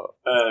success, or?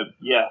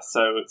 Yeah,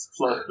 so it's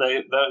plus.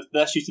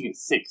 They're shooting at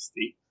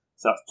 60,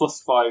 so that's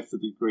plus 5 for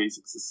degrees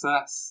of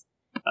success,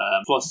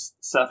 plus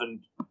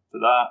 7 for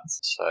that.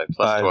 So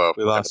plus 12.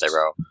 We lost. They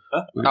roll.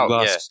 We Oh,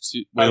 lost.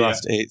 We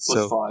lost 8, Plus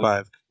so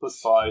 5. Plus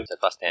 5, So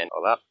plus 10,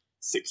 all that.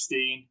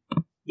 16.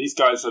 These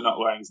guys are not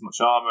wearing as much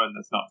armor, and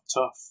it's not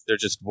tough. They're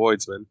just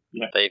voidsmen.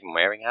 Yeah. Are they even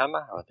wearing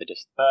armor, or are they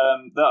just?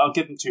 I'll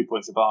give them 2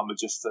 points of armor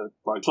just to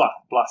blast.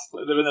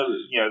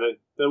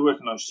 They're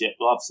working on shit.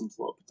 They'll have some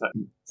sort of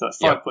protection. So that's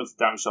 5 points of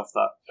damage off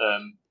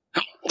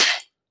that.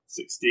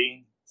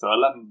 16. So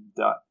 11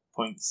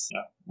 points.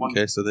 Yeah.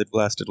 Okay, so they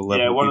blasted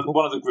 11. Yeah, one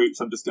people. of the groups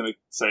I'm just going to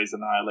say is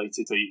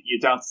annihilated. So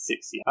you're down to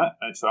 60. Right?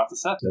 And so after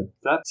set.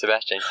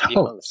 Sebastian, have you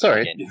Oh, fallen asleep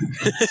sorry. again?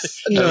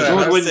 No, It's I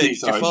was windy, saying,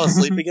 did you fall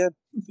asleep again?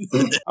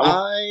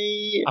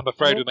 I'm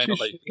afraid we may not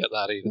let you forget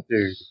that either.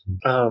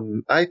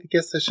 do. I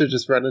guess I should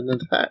just run an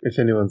attack if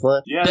anyone's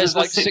left. Yeah, There's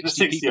like 60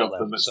 60 people of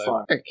them. left, It's so-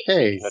 fine.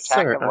 Okay, Attack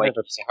so them I like have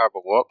a, using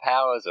horrible warp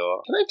powers,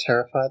 or? can I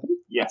terrify them?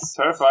 Yes,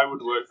 Terrify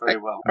would work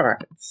very well.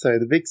 Alright, so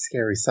the big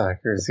scary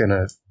psyker is going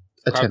to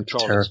attempt to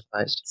control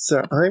terrify.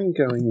 So I'm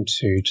going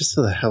to, just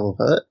for the hell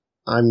of it,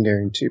 I'm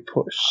going to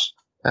push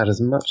out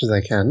as much as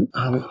I can.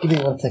 Give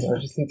me 1 second,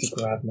 I just need to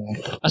grab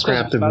I suppose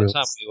grab it's the about rules.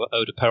 time we were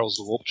owed a perils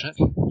of the warp check.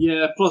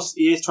 Yeah, plus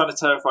he is trying to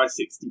terrify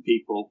 60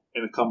 people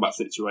in a combat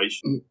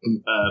situation.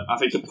 I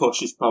think a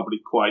push is probably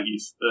quite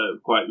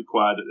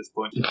required at this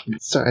point.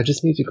 So I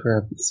just need to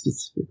grab the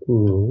specific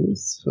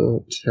rules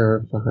for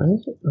terrify.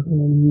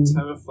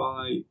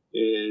 Terrify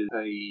is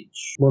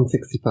page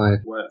 165.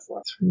 where it's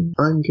like.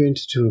 I'm going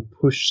to do a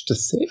push to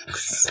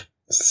 6.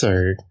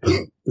 So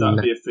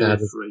That'd be a fear that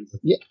of is- 3.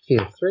 Yeah,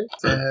 fear 3.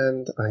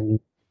 And I need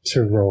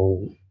to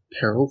roll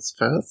perils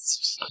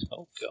first.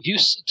 Oh, God. If you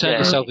turn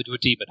yourself into a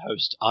demon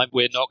host,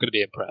 we're not going to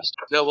be impressed.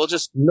 No, we'll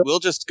just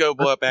go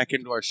back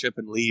into our ship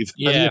and leave.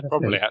 Yeah, gonna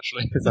probably, say-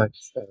 actually. Because I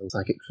just failed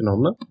psychic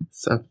phenomena.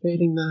 So I'm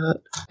fading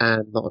that,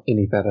 and not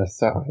any better,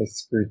 so I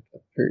screwed the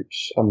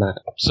pooch on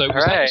that. So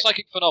was that Alright. a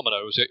psychic phenomena,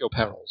 or was it your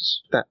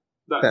perils?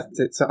 That's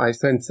it. So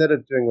instead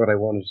of doing what I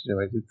wanted to do,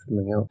 I did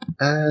something else.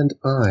 And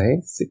I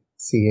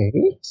succeed.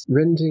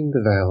 Rending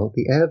the veil,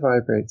 the air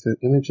vibrates with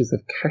images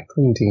of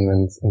cackling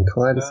demons and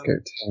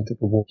kaleidoscope taint of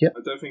a wall. Yep.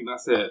 I don't think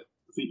that's it.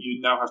 I think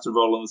you now have to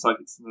roll on the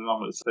psychic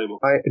thermometer table.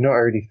 I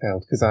already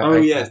failed because I.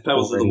 Yes,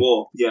 Perils of the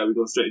War. Yeah, we've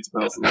gone straight into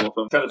Perils of the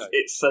War.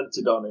 It's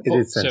centered on him. It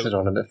is centered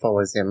on him. It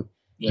follows him.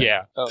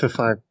 Yeah. For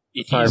five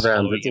rounds,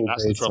 it's all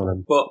based on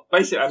him. But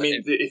basically, I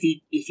mean,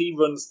 if he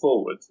runs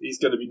forward, he's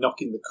going to be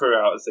knocking the crew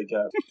out as they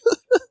go.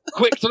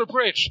 Quick to the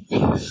bridge!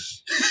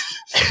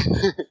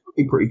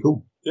 Be pretty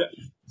cool. Yeah.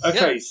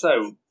 Okay,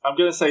 so I'm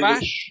going to say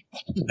Bash.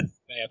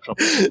 May have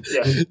trouble.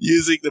 Yeah.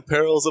 Using the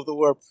perils of the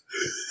warp.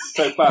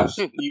 So Bash,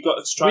 you've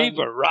got to try. We've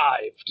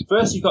arrived.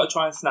 First, you've got to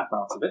try and snap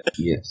out of it.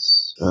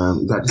 Yes. Is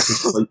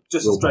that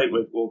just straight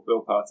with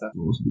willpower test?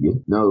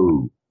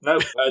 No. No.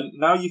 And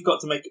now you've got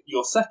to make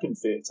your second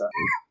fear test.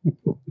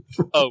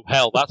 Oh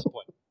hell, that's the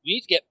point. We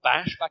need to get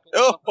Bash back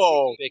on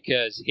the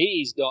because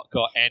he's not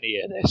got any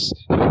of this.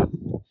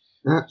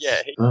 That's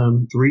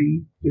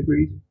 3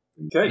 degrees.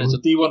 Okay,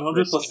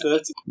 D100 plus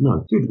 30.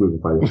 No, 2 degrees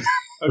of failure.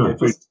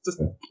 Okay,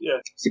 no,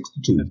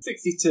 62.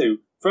 62.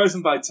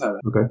 Frozen by terror.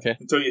 Okay.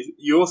 Until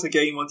you also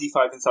gain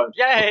 1d5 insanity.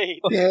 Yay!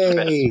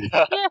 Yay!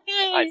 I'm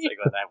so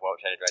glad I have warp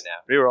change right now.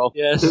 Reroll.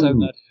 Yeah, so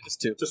glad.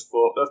 Just 2. Just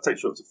 4. That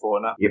takes you up to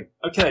 4 now. Yep.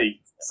 Okay,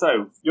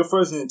 so you're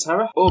frozen in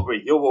terror.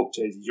 Aubrey, your warp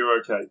changes. You're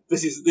okay.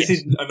 This is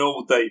a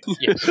normal day.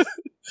 Yes.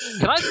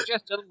 Can I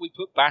suggest, gentlemen, we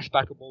put Bash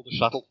back aboard the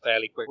shuttle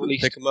fairly quickly?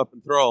 Pick him up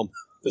and throw him.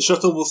 The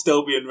shuttle will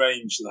still be in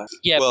range, though.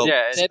 Yeah, well,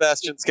 but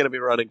Sebastian's going to be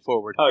running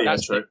forward. Oh, yeah,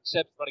 that's true.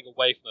 Seb's running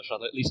away from the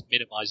shuttle at least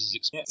minimises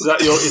expense. Yeah.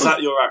 Is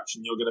that your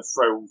action? You're going to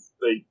throw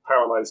the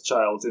paralysed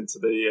child into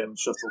the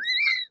shuttle?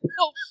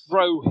 Not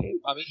throw him.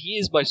 I mean, he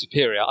is my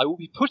superior. I will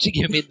be putting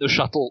him in the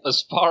shuttle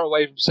as far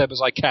away from Seb as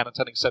I can and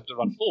telling Seb to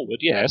run forward,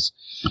 yes.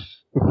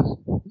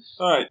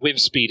 Alright. With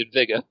speed and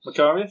vigour.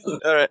 Macarius?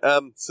 Alright,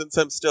 since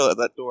I'm still at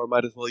that door, I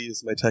might as well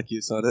use my tech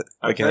use on it.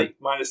 Okay,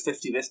 minus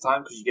 50 this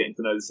time because you're getting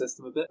to know the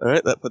system a bit.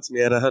 Alright, that puts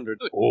me at 100.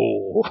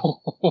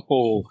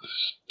 Oh.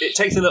 It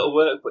takes a little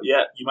work, but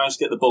yeah, you managed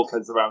to get the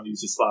bulkheads around you,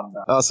 just slam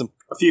down. Awesome.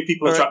 A few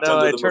people are trapped now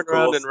under I them, turn of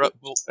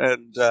course. around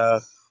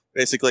and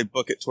basically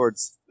book it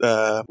towards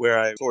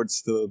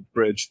towards the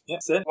bridge. Yeah,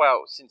 that's it.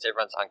 Well, since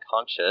everyone's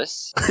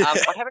unconscious,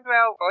 what happened to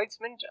our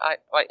voidsmen?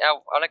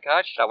 Our honor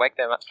guard, should I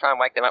try and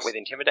wake them up with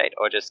Intimidate,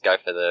 or just go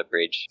for the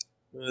bridge?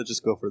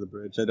 Just go for the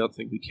bridge. I don't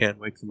think we can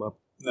wake them up.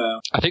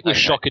 No. I think with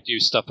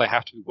shock-induced stuff, they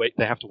have to wake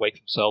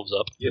themselves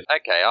up. Yep.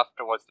 Okay, off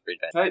towards the bridge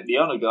then. Okay, the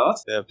honor guard.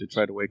 They have to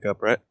try to wake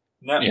up, right?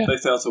 No, Yeah. they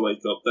fail to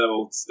wake up. They're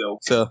all still.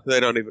 So they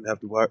don't even have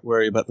to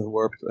worry about the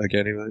warp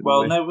again.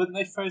 Well, no, weren't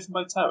they frozen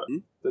by terror? Hmm?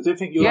 They didn't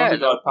think your honor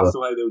guard passed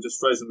away. They were just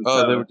frozen by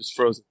terror. Oh, they were just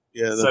frozen.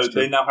 Yeah, that's so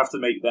true. they now have to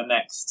make their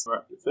next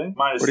thing.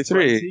 Minus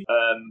 43.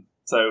 20.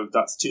 So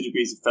that's 2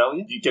 degrees of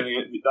failure.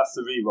 That's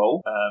the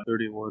re-roll.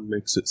 31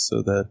 makes it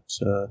so that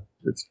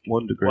it's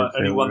 1 degree.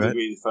 Only 1 right?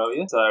 degree of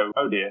failure. So,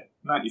 oh dear,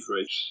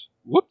 93.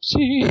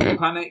 Whoopsie!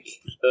 Panic,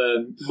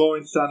 more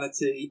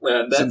insanity.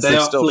 Since They they're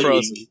are still fleeing.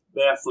 frozen.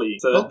 They are fleeing.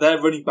 So they're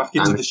running back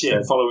into the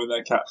ship, following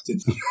their captain.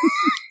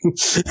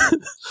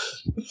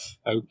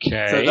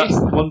 Okay. So that's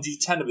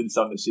 1d10 of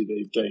insanity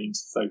they've gained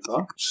so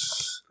far.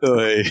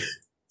 Oy.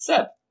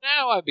 Seb.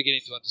 Now I'm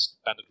beginning to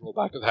understand the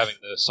drawback of having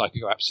the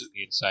psycho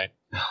absolutely insane.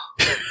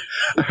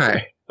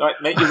 Alright. Right,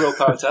 make your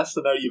willpower test.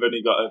 I know you've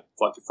only got a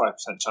 5%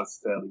 chance of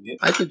failing it.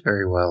 I did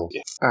very well.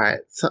 Yeah. Alright,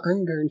 so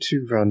I'm going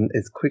to run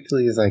as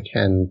quickly as I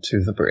can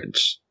to the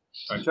bridge.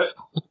 Okay.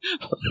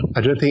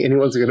 I don't think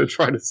anyone's going to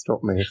try to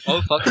stop me.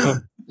 Oh, fuck.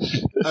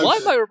 Why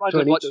am I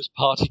reminded of need like those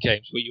party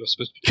games where you are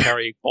supposed to be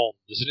carrying bombs?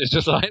 And it's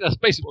just like, that's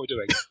basically what we're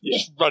doing. Yeah.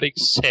 Just running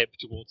Seb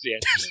towards the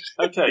end.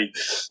 Okay,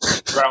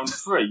 round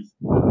 3.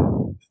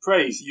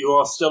 Praise, you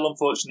are still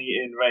unfortunately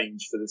in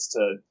range for this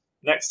turn.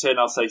 Next turn,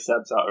 I'll say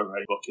Seb's out of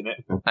range, looking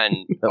it.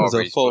 And That was a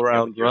Aubrey's full looking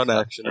round at your run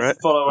stuff. action, It's right? a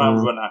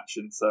follow-around run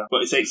action, so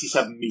but it's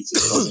 87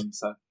 meters from him.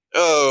 So,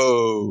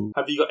 Oh!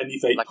 have you got any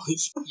fate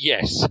points?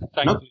 Yes,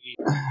 thankfully.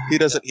 He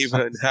doesn't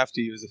even have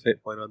to use a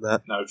fate point on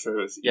that. No,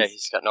 true. Yeah,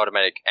 he's got an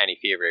automatic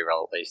anti-fear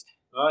reroll at least.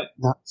 Right.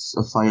 That's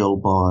a fail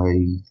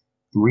by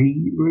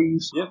 3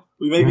 degrees. Yep.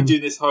 We may be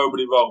doing this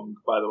horribly wrong,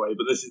 by the way,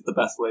 but this is the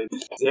best way.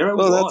 0,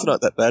 Well, 1. that's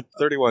not that bad.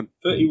 31.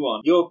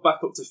 31. You're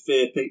back up to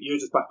fear. You're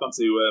just back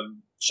onto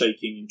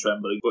shaking and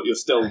trembling, but you're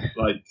still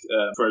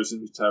frozen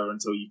with terror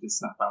until you can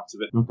snap out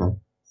of it. Okay.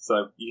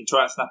 So you can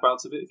try and snap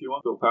out of it if you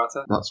want. Willpower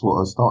test. That's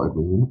what I started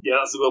with, isn't it? Yeah,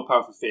 that's the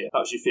willpower for fear. That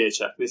was your fear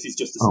check. This is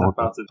just to Oh, snap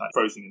okay. out of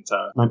frozen in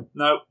terror.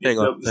 No. Hang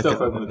on. You're still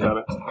frozen in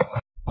terror.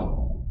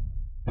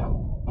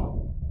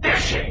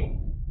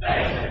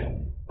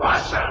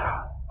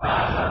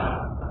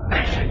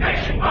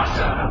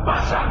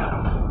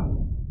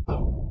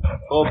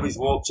 Aubrey's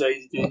warp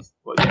changes.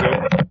 What are you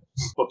doing?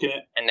 Booking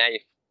it. And now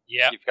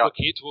Yeah, You've got-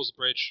 looking it towards the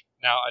bridge.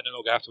 Now I no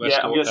longer have to Yeah,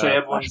 escort I'm gonna say Flash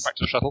everyone's- back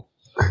to the shuttle.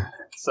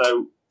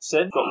 So,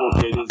 Sin got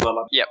warp changes as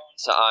well. Yep,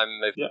 so I'm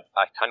moved. Yep.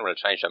 I kind of want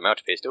to change to a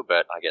melter pistol,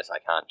 but I guess I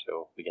can't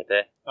till we get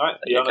there. Alright,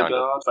 the Yeah, honor kind of.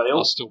 guard I'm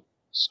fails. still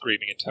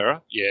screaming in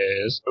terror.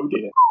 Yes. Oh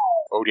dear.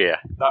 Oh dear.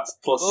 That's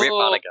plus Rip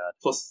honor guard.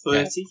 plus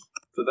 30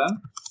 for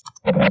them.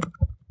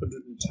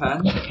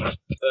 110.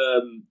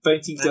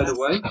 Fainting dead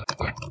away.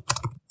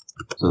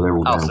 So they're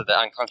all down. so they're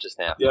unconscious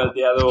now. Yeah,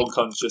 they're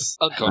unconscious.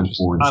 Unconscious.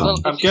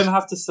 I'm going to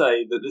have to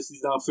say that this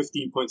is now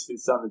 15 points of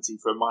insanity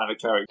for a minor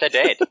character.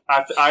 They're dead.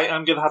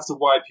 I'm going to have to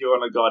wipe your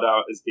honor guard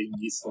out as being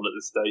useful at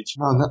this stage.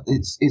 No,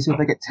 it's if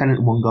they get 10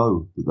 in one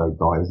go that they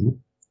die, isn't it?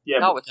 Yeah,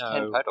 No, it's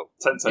 10 total.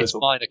 10 total. It's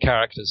minor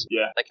characters.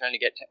 Yeah. They can only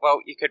get... well,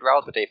 you could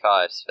roll the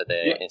d5s for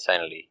their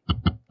insanity.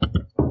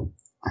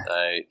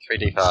 So, 3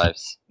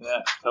 d5s.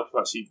 Yeah, I've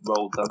actually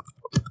rolled them.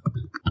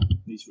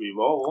 Need to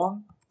re-roll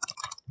one.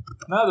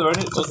 No, they're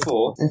only just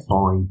 4. They're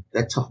fine.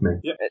 They're tough men.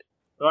 Yep.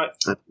 Right.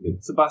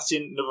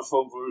 Sebastian, another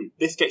form for...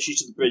 This gets you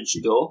to the bridge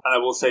door, and I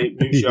will say it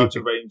moves you out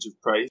of range of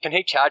prey. Can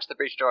he charge the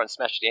bridge door and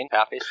smash it in?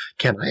 Powerfist?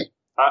 Can I?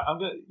 I'm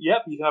gonna.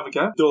 Yep, you can have a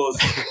go. Doors.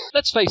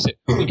 Let's face it,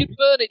 we could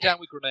burn it down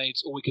with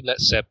grenades, or we could let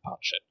Seb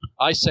punch it.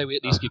 I say we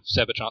at least give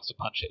Seb a chance to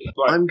punch it in.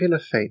 Right. I'm going to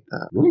fate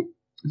that. Really?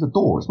 It's a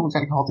door. It's not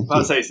exactly hard to hit.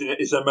 I'd say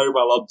it's a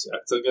mobile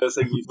object. So I'm going to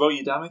say you roll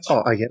your damage.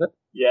 Oh, I get it?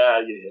 Yeah,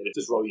 you hit it.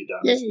 Just roll your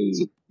damage.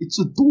 Yay! It's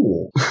a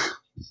door.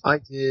 I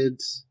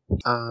did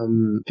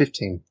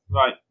 15.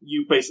 Right,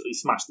 you basically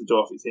smashed the door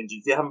off its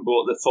hinges. You haven't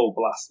brought the full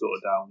blast door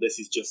down. This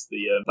is just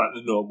the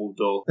normal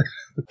door.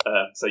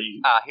 So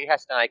you. He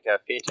has to make a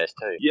fear test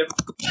too. Yep.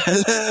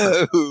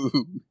 Hello!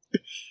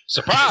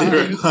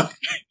 Surprise!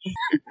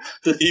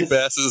 He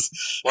passes.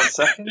 1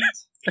 second.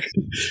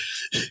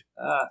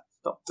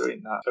 Stop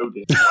doing that. Oh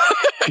dear.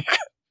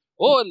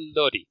 Oh,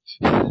 lordy.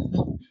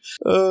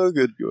 Oh,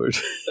 good God.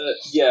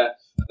 Yeah.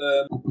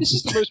 This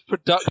is the most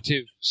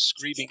productive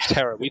screaming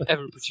terror we've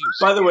ever produced.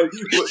 By the way,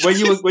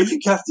 when you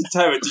casted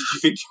terror, did you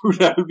think you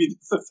would ever be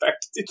this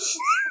effective?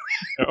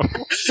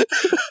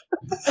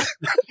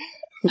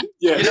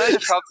 Yeah. You know, the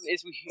problem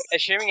is,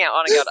 assuming our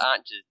honor guard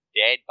aren't just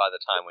dead by the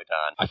time we're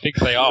done. I think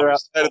they are. They're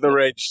outside of the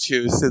range,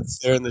 too, since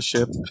they're in the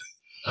ship.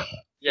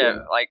 Yeah,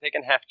 like, they're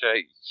going to have to,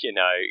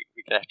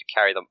 we're going to have to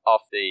carry them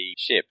off the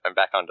ship and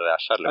back onto our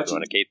shuttle if we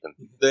want to keep them.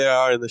 They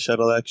are in the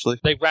shuttle, actually.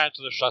 They ran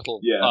to the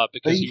shuttle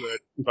because you were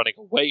running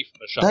away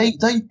from the shuttle.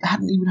 They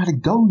hadn't even had a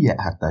go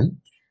yet, had they?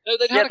 No,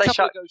 they'd had a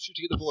couple of goes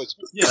shooting at the voids.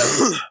 Yeah.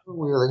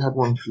 Oh, yeah, they had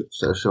one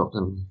set of shots.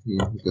 And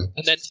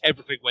then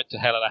everything went to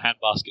hell in a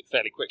handbasket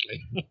fairly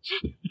quickly.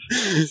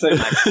 So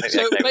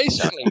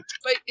basically,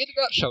 in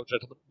a nutshell,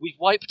 gentlemen, we've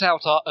wiped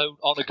out our own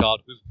honor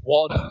guard with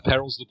one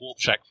Perils the Warp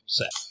check from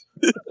Seth.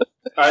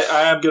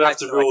 I am going to have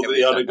to rule that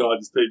the honor guard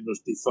is pretty much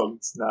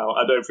defunct now.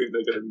 I don't think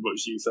they're going to be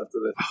much use after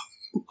this.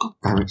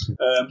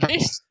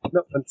 This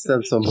Not one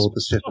sense on board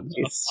the ship at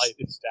least.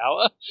 this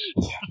tower.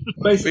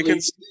 We can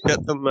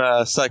get them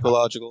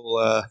psychological...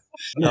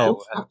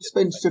 I've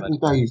spent several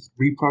days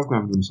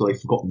reprogramming them so they've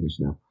forgotten this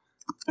now.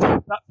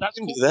 That's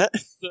can called do that.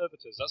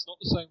 servitors. That's not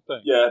the same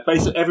thing. Yeah,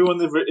 basically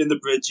everyone in the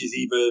bridge is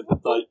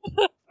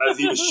has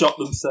either shot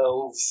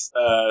themselves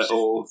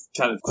or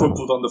kind of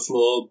crumpled on the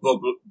floor,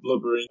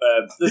 blubbering.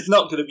 There's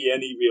not going to be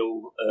any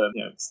real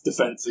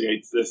defence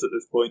against this at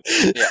this point.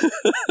 Yeah.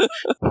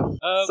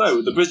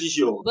 So the bridge is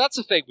yours. That's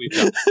a thing we've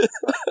done.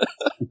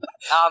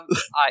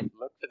 I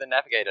look for the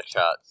navigator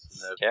charts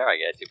in the chair, I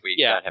guess, if we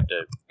don't have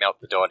to melt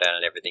the door down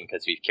and everything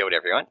because we've killed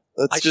everyone.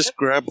 Let's just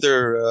grab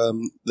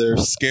their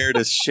scared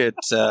as shit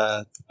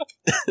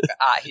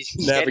His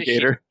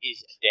navigator.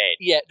 Is dead.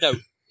 Yeah, no.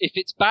 If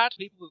it's bad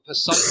people with a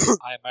sight,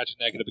 I imagine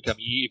they're going to become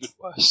even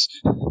worse.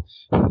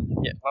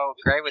 Yeah, well,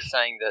 Gray was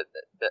saying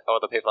that all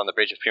the people on the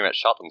bridge have pretty much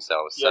shot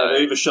themselves. Yeah,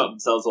 they either shot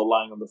themselves or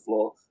lying on the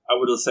floor. I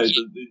would have said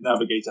that the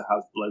navigator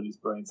has blown his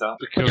brains out.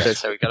 Okay,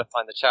 so we've got to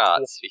find the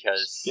charts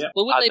because... Yeah.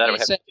 Well, wouldn't they be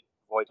set...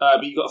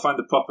 But you've got to find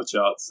the proper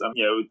charts.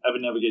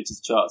 Every navigator's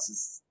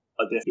charts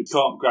are different. You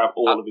can't grab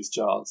all of his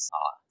charts.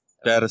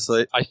 Data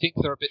slate. I think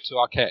they're a bit too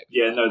archaic.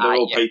 Yeah, no, they're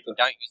all paper.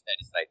 Don't use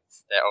data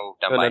slates. They're all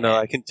done by hand. No,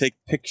 I can take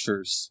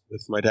pictures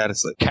with my data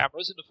slate.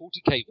 Cameras in the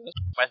 40k version.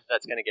 Whether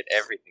that's going to get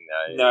everything,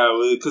 though.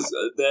 No, because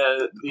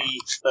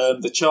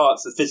the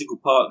charts, the physical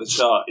part of the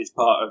chart is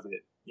part of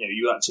it.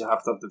 You actually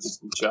have to have the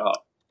physical chart.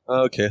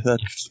 Okay,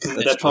 that's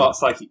they're part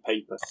psychic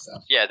paper. So.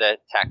 Yeah, they're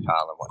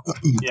tactile and whatnot.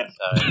 Yeah.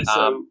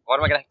 So what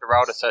am I going to have to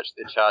roll to search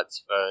the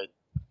charts for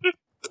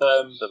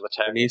the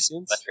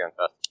Venetians?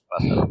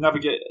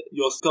 Navigate.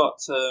 You've got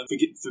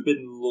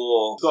forbidden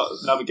law. You've got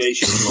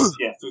navigation.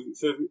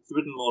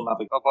 Forbidden law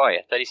navigation. Oh boy,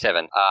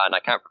 37. And I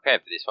can't prepare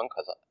for this one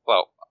because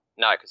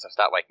I'll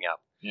start waking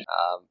up. Yeah.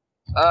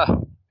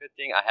 Good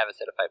thing I have a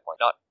set of fate points.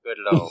 Not good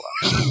at all.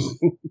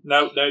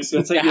 No, it's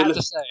going to take you. You had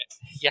to say it.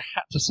 You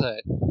had to say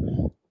it.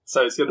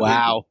 So it's going to be...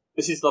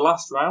 This is the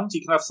last round.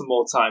 You can have some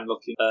more time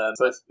looking.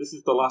 So this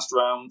is the last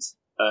round.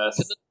 Can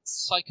the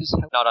psychers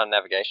help? Not on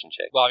navigation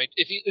check. Well, I mean,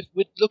 if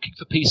we're looking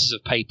for pieces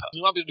of paper,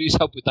 we might be able to use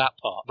help with that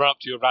part. Run up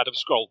to a random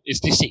scroll. Is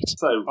deceit.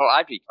 So,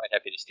 I'd be quite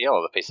happy to steal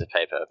all the pieces of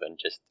paper and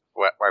just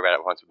worry about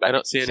it once we're back. I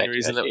don't see any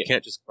reason that we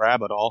can't just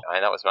grab it all. I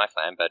mean, that was my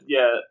plan, but...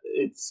 Yeah,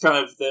 it's kind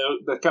of...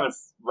 They're kind of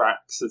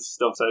racks of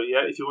stuff. So,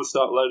 yeah, if you want to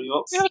start loading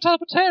up... We have a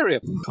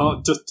teleportarium. You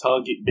can't just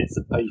target bits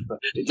of paper.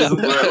 It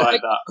doesn't work like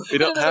that. We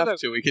don't have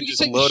to. We can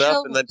just load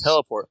up and then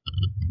teleport.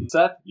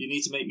 Seb, you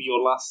need to make me your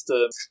last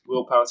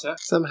willpower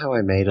test. Somehow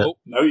I made it. Oh.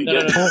 No, you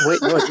didn't. Oh,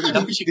 wait, no, I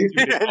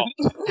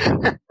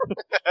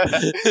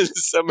didn't.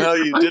 Somehow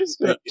you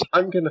didn't.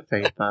 I'm going to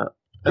fade that.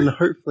 And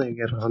hopefully I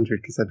get 100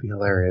 because that'd be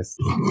hilarious.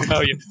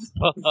 Oh, you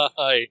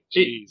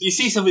jeez. You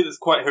see something that's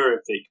quite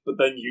horrific, but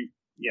then you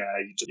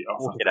just get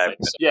off.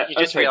 You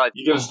just realise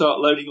you're going to start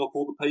loading up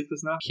all the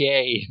papers now.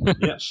 Okay.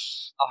 Yeah.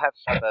 I'll have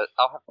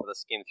to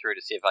skim through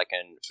to see if I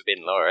can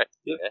forbidden law it.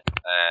 Yep. Yeah.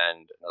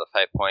 And another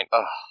fate point.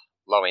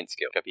 Low end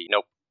skill. Copy.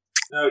 Nope.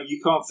 No,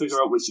 you can't figure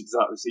out which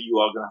exactly, so you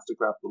are going to have to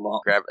grab the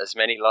lot. Grab as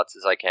many lots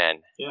as I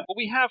can. Yeah. Well,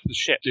 we have the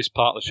ship, this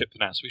part of the ship for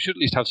now, so we should at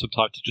least have some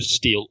time to just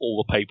steal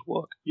all the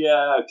paperwork.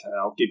 Yeah, okay,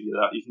 I'll give you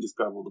that. You can just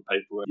grab all the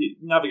paperwork.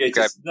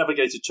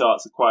 Navigator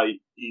charts are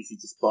quite easy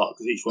to spot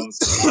because each one's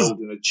held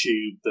in a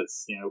tube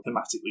that's,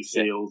 thematically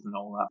sealed and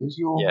all that.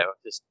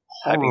 Just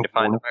hoping to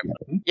find the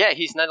moment. Yeah,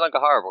 he's no longer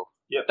horrible.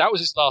 Yep. That was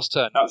his last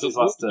turn. That was his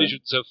last turn.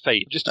 Visions of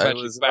fate. Just I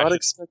was not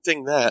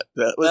expecting that.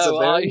 That was a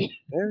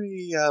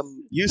very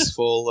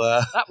useful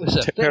that was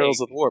a Perils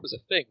thing. of Warp. That was a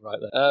thing right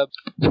there.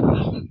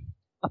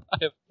 I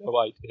have no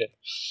idea.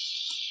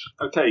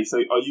 Okay, so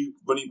are you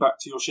running back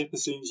to your ship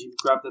as soon as you've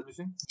grabbed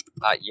everything?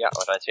 Yeah,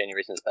 I don't see any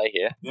reason to stay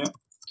here. Yeah.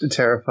 To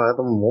terrify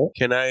them more?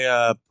 Can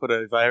I put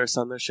a virus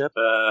on their ship?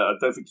 I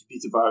don't think you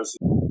need a virus.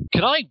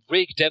 Can I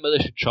rig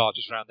demolition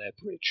charges around their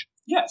bridge?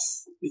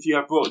 Yes. If you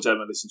have brought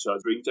demolition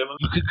charge, bring demolition.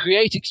 You could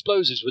create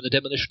explosives with a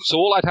demolition. So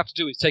all I'd have to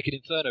do is take an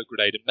inferno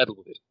grenade and meddle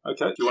with it.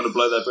 Okay. Do you want to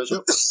blow their bridge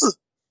up?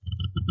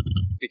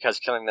 Because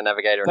killing the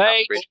navigator and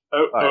Fate. bridge.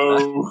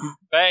 Oh.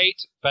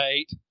 Fate.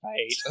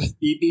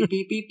 Beep, beep, beep,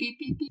 beep, beep, beep,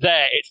 beep.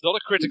 There, it's not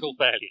a critical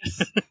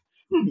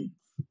failure.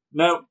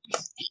 No.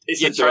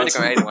 It's You're a trying joke. to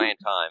go either way in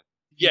time.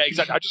 Yeah,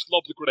 exactly. I just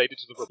lobbed the grenade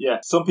into the room. Yeah,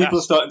 some people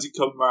are starting to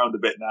come around a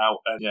bit now,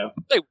 and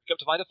They woke up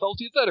to find a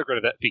faulty inferno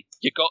grenade.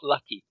 You got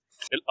lucky.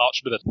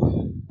 Archbishop.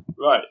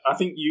 Right, I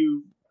think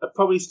you are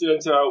probably still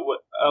going to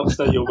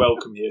outstay your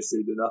welcome here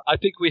soon enough. I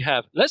think we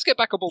have. Let's get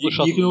back up on the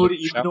shuttle. You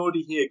can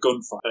already hear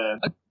gunfire.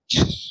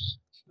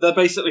 They're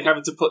basically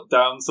having to put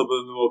down some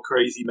of the more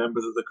crazy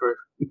members of the crew.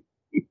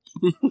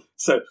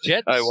 So,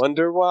 Jets? I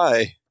wonder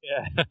why.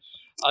 Yeah.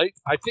 I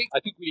think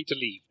we need to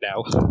leave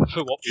now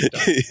for what we've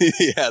done.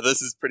 Yeah,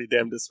 this is pretty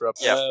damn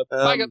disruptive.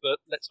 Bang it, but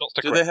let's not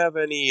stick Do around. they have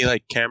any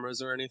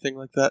cameras or anything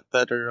like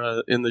that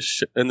are in the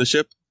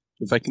ship?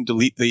 If I can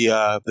delete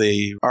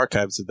the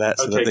archives of that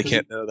so that they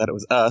can't know that it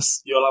was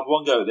us. You'll have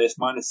one go at this,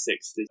 minus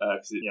 60,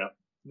 because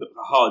a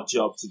hard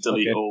job to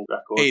delete all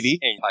records. 80.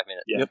 In 5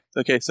 minutes. Yeah. Yep.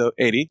 Okay, so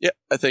 80. Yep,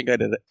 I think I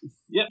did it.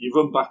 Yeah, you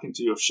run back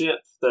into your ship.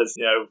 There's,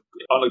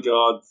 honor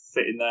guard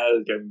sitting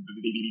there going,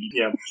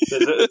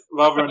 there's a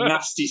rather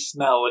nasty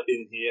smell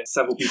in here.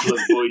 Several people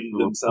have voided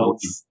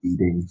themselves.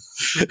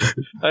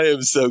 I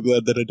am so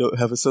glad that I don't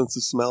have a sense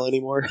of smell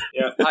anymore.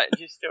 Yeah.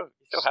 You still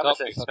have a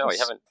sense of smell. You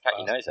haven't cut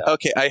your nose out.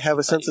 Okay, I have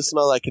a sense of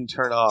smell I can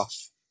turn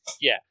off.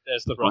 Yeah,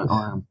 there's the run.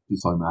 I am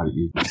just so mad at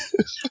you.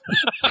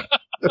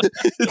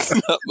 It's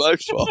not my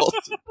fault.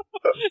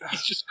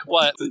 It's just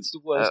quiet. It's the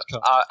worst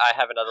kind. I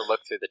have another look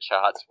through the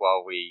charts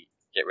while we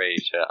get ready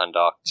to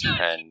undock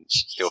and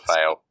still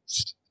fail.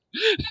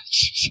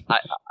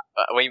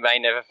 We may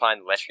never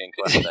find Lestrian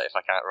cluster if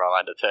I can't roll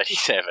under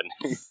 37.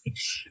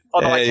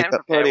 Although I can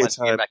prepare once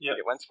we get back.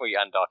 Once we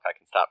undock, I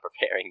can start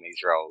preparing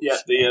these rolls. Yeah,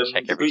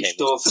 the breach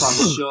door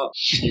slams shut,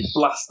 you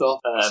blast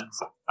off,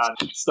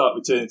 and start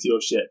returning to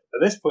your ship. At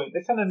this point,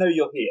 they kind of know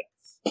you're here.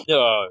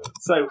 No.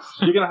 So,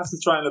 you're going to have to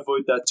try and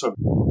avoid their turret.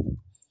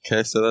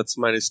 Okay, so that's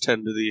minus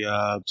 10 to the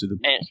And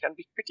it's going to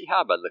be pretty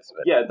hard by the looks of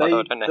it. Yeah,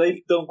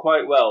 they've done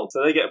quite well.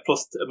 So they get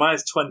a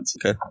minus 20.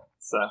 Okay.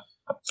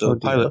 So the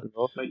pilot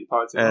roll. Make your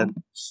pilot And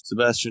roll.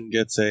 Sebastian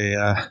gets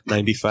a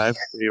 95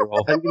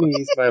 reroll. I'm going to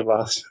use my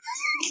last.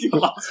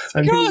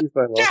 I'm going to use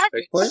my last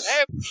big point.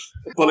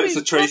 Bullets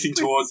are tracing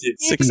towards you.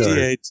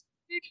 68.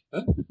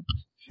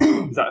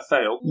 Is that a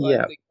fail?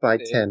 Yeah, by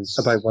 10,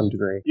 by 1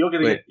 degree. You're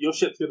gonna get your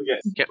ship's gonna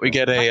get. Can we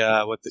get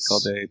a what's it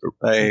called,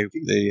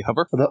 a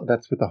hover? Well,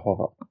 that's with the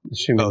hover.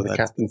 Assuming the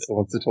captain still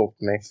wants to talk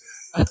to me.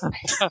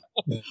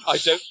 I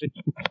don't think.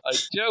 Do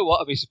you know what?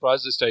 I'd be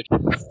surprised at this stage.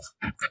 I'm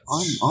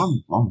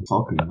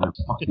talking now.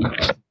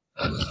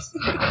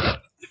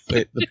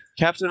 Wait, the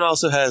captain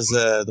also has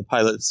the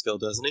pilot skill,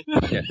 doesn't he?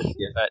 Yeah.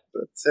 But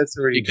That's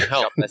already You can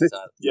help.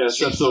 Yes,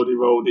 that's already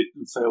rolled it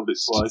and failed it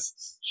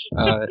twice.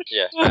 Yeah,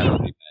 that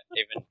would be bad.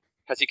 Even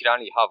because you could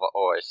only hover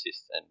or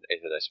assist, and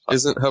either of those.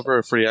 Isn't hover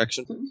a free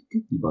action?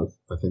 You both,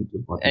 I think.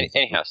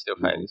 Anyhow, still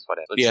failures.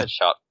 Whatever. Let's let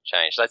sharp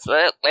change. Let's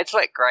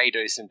let Grey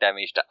do some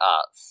damage to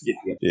us.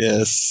 Yeah.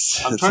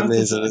 Yes, I'm it's trying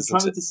amazing.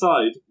 to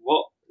decide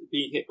what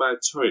being hit by a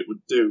turret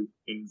would do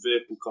in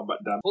vehicle combat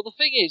damage. Well, the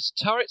thing is,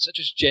 turrets are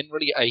just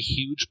generally a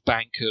huge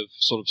bank of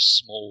sort of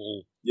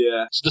small.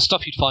 Yeah. It's the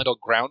stuff you'd find on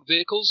ground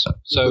vehicles.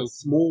 So But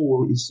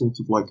small is sort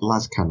of like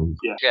las cannon.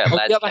 Yeah. on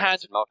lads the other can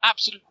hand, smoke.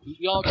 absolutely,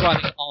 we are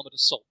driving an armoured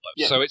assault boat,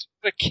 Yeah. so it's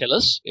going to kill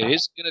us. It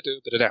is going to do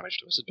a bit of damage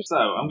to us. So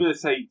I'm going to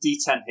say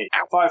D10 hit.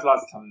 5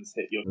 laser cannons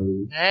hit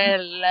you. So,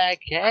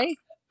 Okay.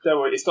 Don't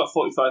worry, it's got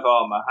 45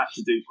 armor. I had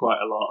to do quite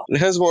a lot. It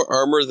has more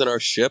armor than our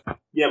ship.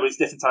 Yeah, but it's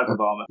different type of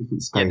armor.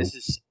 Yeah, this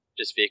is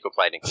just vehicle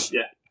plating.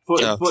 Yeah.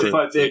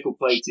 45 vehicle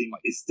plating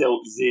is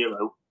still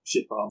 0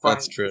 ship armor.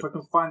 That's true. If I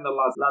can find the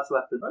last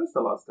weapon, where's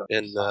the last gun?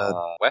 In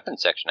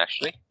weapons section,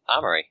 actually.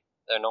 Armory.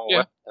 They're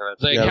normal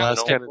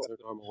las cannons are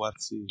normal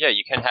weapons. Yeah,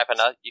 you can have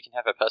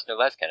a personal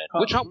las cannon.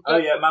 Which man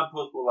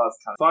portable las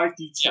cannon.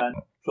 5d10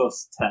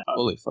 plus 10.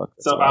 Holy fuck.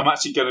 So I'm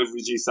actually going to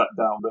reduce that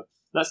down, but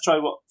let's try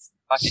what...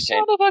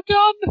 Son of a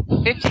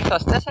gun! 50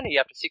 plus, that's only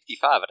up to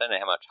 65. I don't know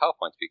how much hull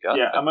points we got.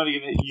 Yeah, I'm only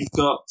going to... You've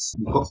got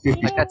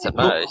 50. Like, that's a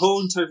most.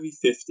 Hull and total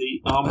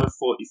 50, armor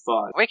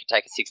 45. We could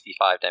take a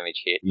 65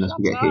 damage hit. Unless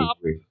we get hit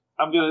with.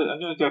 I'm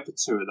gonna go for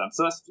 2 of them.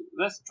 So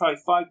let's try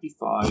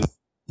 5d5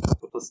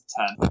 plus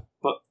 10.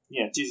 But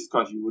yeah, Jesus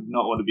Christ, you would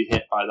not want to be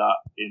hit by that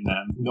in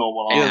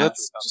normal armor. Yeah,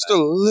 that's just a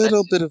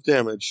little bit of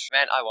damage.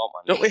 Man, I want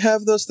one. Don't we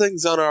have those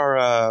things on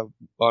our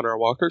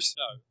walkers?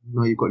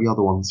 No, you've got the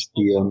other ones.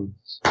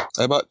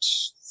 I bought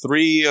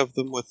 3 of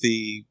them with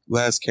the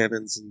las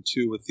cannons and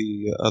 2 with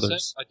the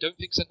others. I don't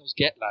think Sentinels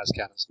get las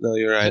cannons. No,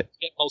 you're right.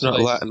 They get It's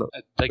not Latin.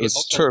 It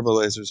was turbo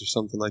lasers or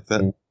something like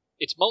that.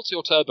 It's multi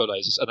or turbo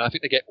lasers, and I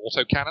think they get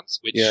auto cannons.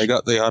 Which... Yeah, I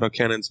got the auto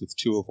cannons with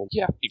 2 of them.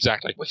 Yeah,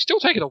 exactly. We're still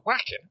taking a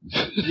whacking.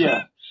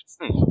 Yeah.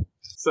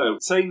 So,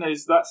 saying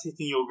that's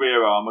hitting your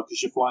rear armor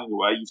because you're flying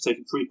away, you've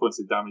taken 3 points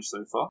of damage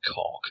so far.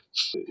 Cock.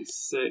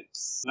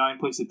 36, 9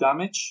 points of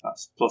damage.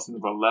 That's plus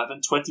another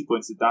 11, 20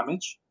 points of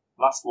damage.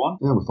 Last one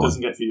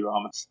doesn't get for your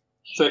armor.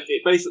 So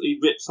it basically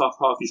rips off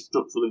half your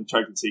structural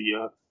integrity.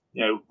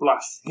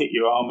 Blasts hit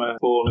your armor,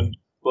 falling,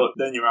 but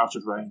then you're out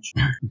of range.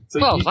 So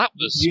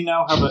you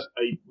now have a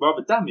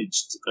rather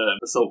damaged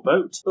assault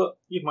boat, but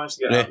you've managed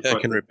to get out of it. I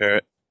can repair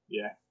it.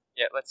 Yeah.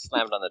 Yeah, let's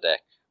slam it on the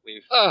deck.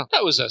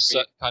 That was a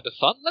certain kind of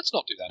fun. Let's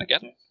not do that again.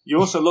 Yeah. You're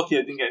also lucky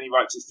I didn't get any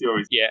Righteous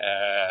Furies.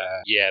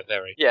 Yeah,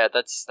 very. Yeah,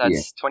 that's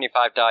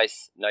 25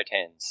 dice, no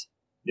 10s.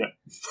 Yeah.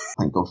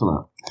 Thank God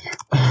for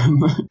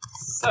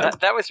that.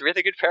 That was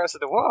really good Perils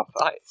of the Warp.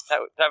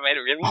 That made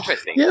it really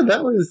interesting. Yeah,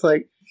 that was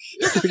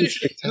pretty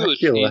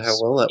spectacular how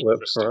well that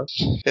worked for us.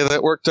 Yeah,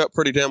 that worked out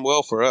pretty damn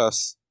well for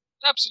us.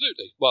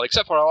 Absolutely. Well,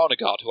 except for our honor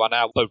guard, who are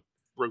now both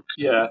broke.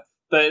 Yeah.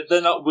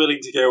 They're not willing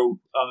to go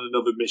on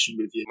another mission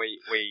with you.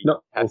 We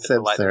not have in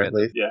sense there, at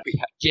least.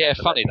 Yeah,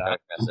 funny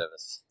that.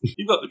 Service.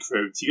 You've got the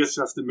crew, so you just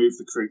have to move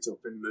the crew up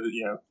in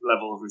the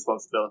level of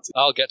responsibility.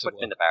 I'll get to put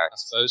them in the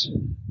barracks, I suppose.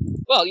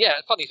 Well,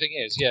 yeah. Funny thing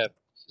is, yeah.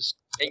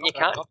 You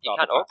can't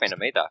augment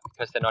them either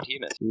because they're not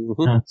humans.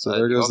 Mm-hmm. So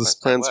there goes the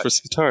plans for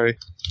Skitari.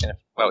 Yeah.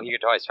 Well, you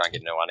could always try and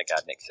get an honor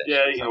guard next session.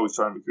 Yeah, you can always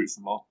try and recruit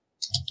some more.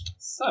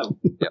 So.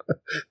 Yep.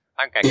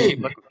 I'm going to keep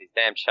looking at these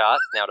damn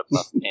charts now to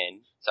plus 10,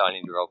 so I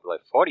need to roll below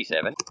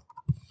 47.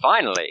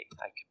 Finally,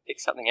 I can pick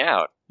something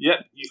out.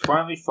 Yep, you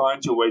finally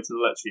find your way to the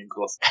Letrian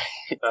cluster.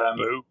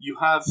 You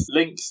have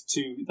links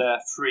to their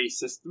free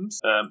systems,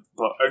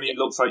 but only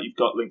looks like you've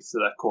got links to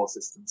their core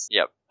systems.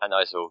 Yep, and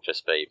those will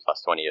just be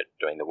plus 20 at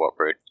doing the warp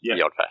route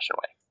the old-fashioned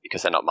way,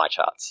 because they're not my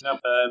charts. No,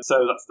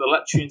 so that's the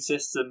Letrian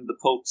system, the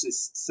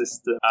Pulsis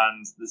system,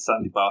 and the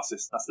Sandy Bar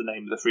system. That's the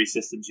name of the free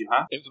systems you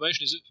have.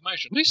 Information is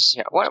information.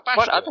 What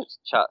other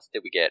charts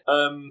did we get?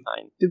 9.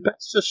 Did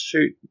Bax just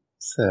shoot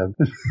Sam?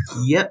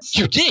 Yep.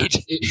 You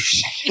did?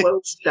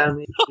 12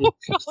 damage.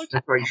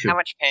 How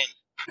much pen?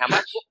 How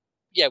much?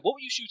 Yeah, what were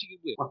you shooting him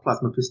with? My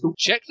plasma pistol.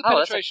 Check the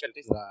penetration of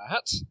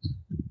that.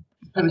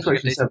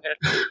 Penetration 7.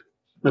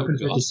 No,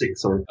 penetration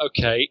 6, sorry.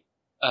 Okay.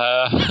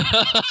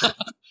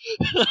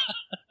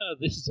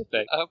 This is a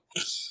thing.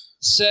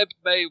 Seb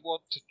may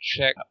want to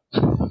check.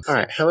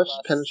 Alright, how much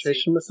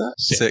penetration was that?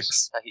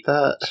 6. That You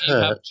have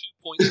hurt. 2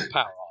 points of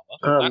power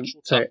armor.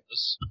 Actual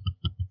toughness.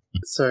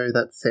 So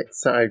that's 6.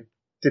 So I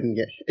didn't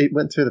get... It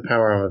went through the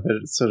power armor, but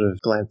it sort of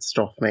glanced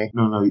off me.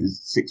 No, it's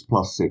 6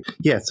 plus 6.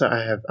 Yeah, so I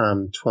have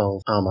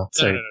 12 armor.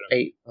 So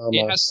 8 armor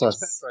It has plus...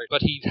 6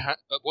 penetration,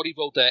 but what he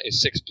rolled there is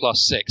 6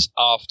 plus 6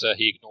 after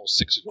he ignores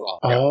 6 of your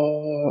armor.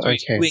 Oh, So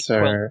he's okay, doing so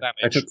 12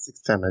 damage. I took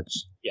 6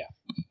 damage. Yeah.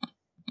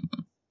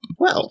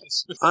 Well,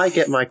 I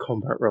get my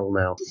combat roll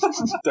now.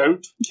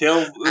 Don't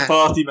kill the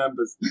party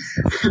members.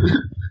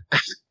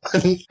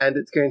 And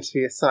it's going to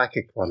be a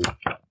psychic one. God.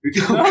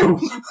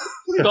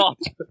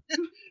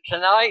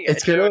 Can I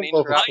It's do going an to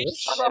involve interruption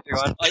on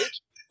everyone? I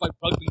hit my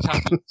rugby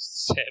tackle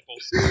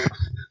samples.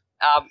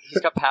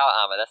 He's got power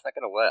armor. That's not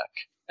going to work.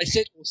 I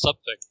said or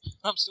something.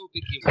 I'm still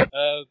thinking.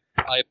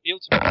 I appeal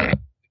to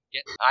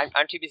get.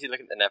 I'm too busy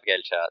looking at the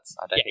navigator charts.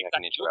 I don't think I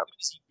can interrupt.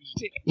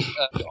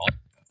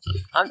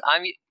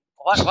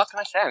 What can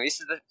I say? This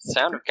is the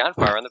sound of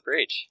gunfire on the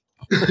bridge.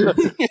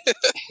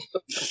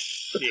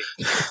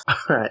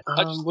 Alright,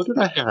 what did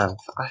I have?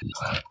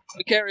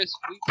 Macarius,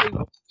 we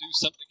do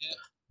something here.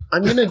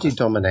 I'm going to do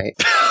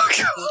Dominate.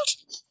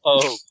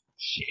 Oh,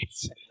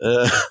 shit.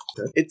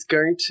 It's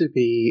going to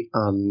be,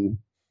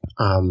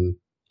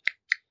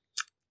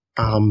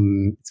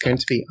 it's going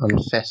to be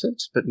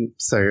unfettered, but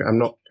so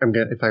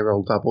if I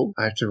roll double,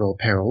 I have to roll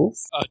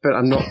perils, but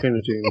I'm not going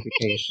to do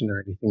invocation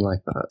or anything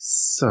like that.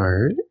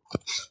 So,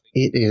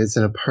 it is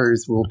an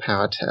opposed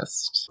willpower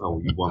test. Oh,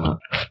 you won that.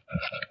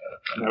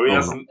 No, he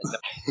hasn't.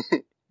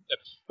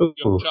 Ooh.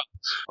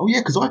 Oh yeah,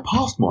 because I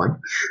passed mine.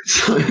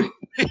 So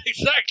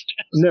Exactly.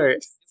 No,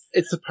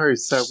 it's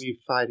opposed, so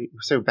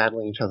we're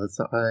battling each other.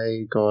 So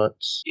I got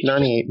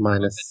 98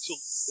 minus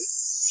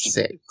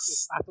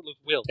 6. Battle of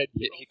will.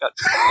 He got.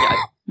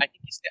 Yeah,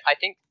 I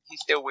think he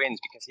still wins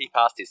because he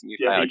passed his and you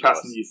failed. Yeah, he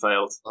passed and you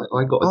failed.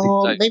 I got.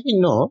 Oh, maybe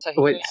not. So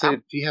Wait, so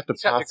do you have to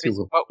pass your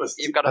will? Well,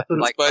 you've got to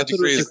like by I thought it was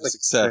degrees just of like-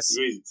 success.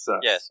 Degrees of success.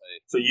 yeah.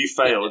 So you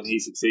failed and he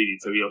succeeded,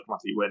 so he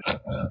automatically win.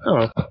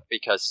 Oh,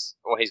 Because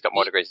he's got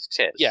more degrees of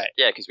success. Yeah.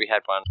 Because we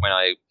had one when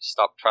I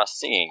stopped trust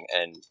singing,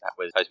 and that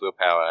was post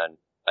willpower and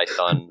based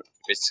on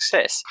degrees of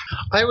success.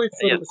 I always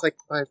thought Yeah. it was like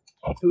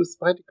if it was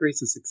 5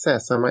 degrees of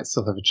success, I might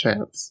still have a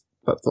chance.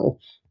 That's all.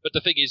 But the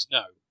thing is,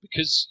 no,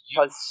 because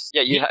Because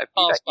you have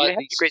passed by have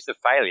these- degrees of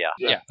failure.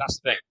 Yeah, that's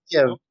the thing. Yeah.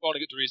 You're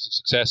rolling at degrees of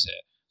success here.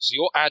 So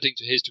you're adding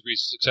to his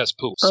degrees of success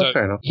pool. Oh, So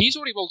fair enough. he's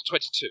already rolled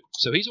 22.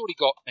 So he's already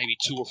got maybe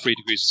 2 or 3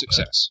 degrees of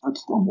success. I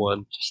just won.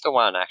 One. Just the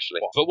one, actually.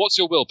 But what's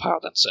your willpower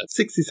then, Seth?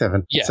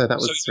 67. Yeah, So that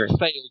was so 3. you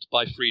failed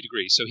by 3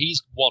 degrees. So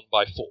he's won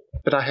by 4.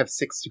 But I have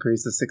 6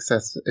 degrees of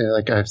success.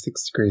 Like I have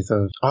 6 degrees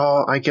of.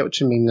 Oh, I get what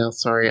you mean now.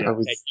 Sorry, Yeah, I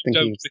was and you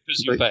thinking don't because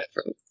you completely failed.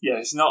 different. Yeah,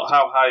 it's not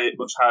how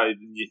much higher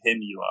than him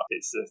you are.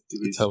 It's the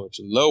degrees. It's how much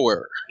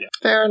lower.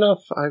 Fair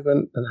enough. I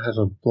went and had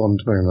a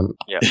blonde moment.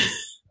 Yeah.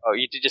 Oh,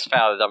 you did just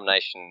fail the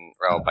domination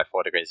roll by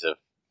 4 degrees of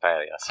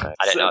failure. So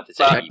I don't know if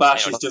there's any.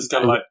 Bash is just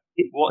kind of like,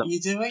 what are you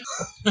doing?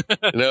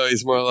 No,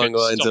 he's more along the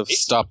lines of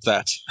stop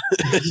that.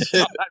 Not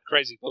that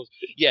crazy close.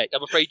 Yeah,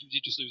 I'm afraid you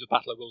did just lose a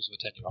battle of wills with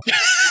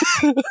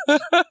a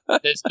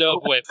 10-year-old. There's no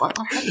way. I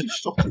had you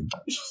shot him.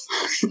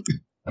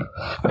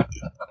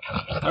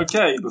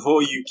 Okay,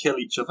 before you kill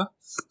each other,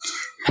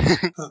 I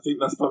think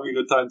that's probably a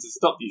good time to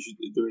stop. You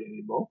shouldn't do it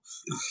anymore.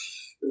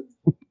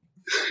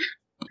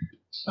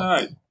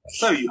 Alright,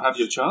 so you have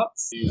your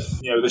charts.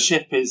 The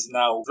ship is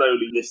now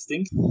slowly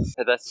lifting.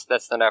 So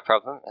that's not our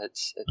problem.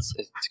 It's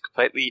a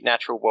completely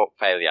natural warp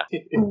failure.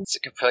 It's a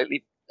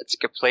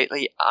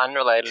completely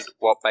unrelated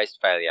warp-based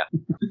failure.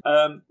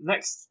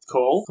 Next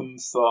call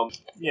comes from,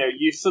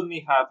 you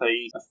suddenly have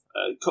a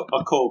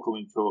call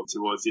coming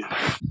towards you.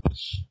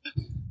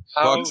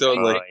 Box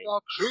only.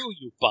 Our crew,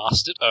 you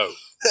bastard. Oh.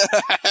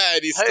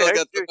 And he's still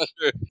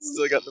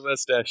got the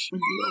mustache.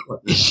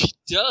 She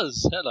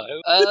does.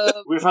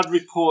 Hello. We've had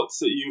reports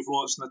that you've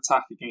launched an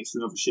attack against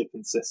another ship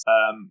in system.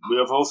 We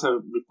have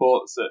also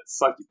reports that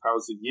psychic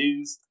powers are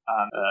used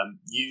and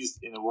used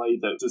in a way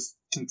that just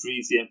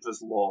contravenes the Emperor's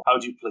law. How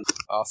do you plead?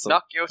 Awesome.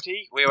 Not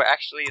guilty. We were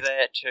actually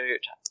there to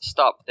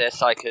stop their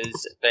psychers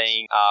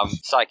being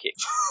psychic.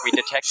 We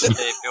detected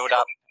their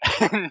build-up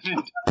and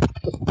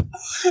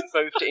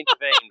moved to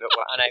intervene, but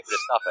were unable to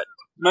stop it.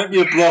 Make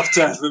me a bluff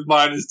test with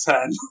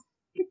 -10.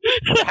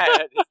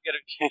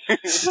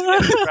 It's gonna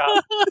be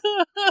rough.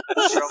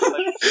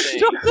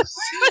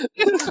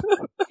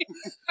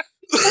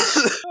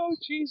 Oh,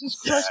 Jesus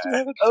Christ.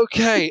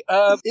 Okay,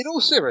 in all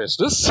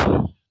seriousness,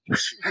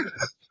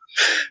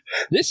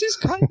 this is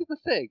kind of the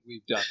thing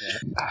we've done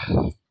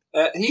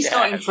here. He's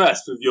not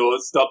impressed with your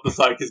stop the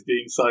psychers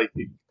being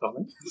psychic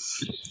comment.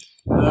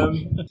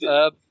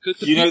 Could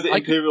the You know people- that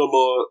Imperial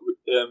law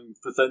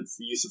prevents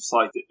the use of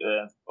psychic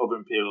other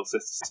Imperial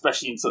systems,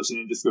 especially in such an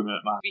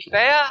indiscriminate manner. To be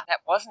fair, that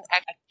wasn't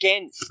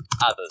against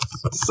others.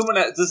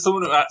 Does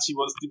someone who actually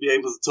wants to be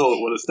able to talk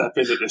want to step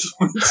in at this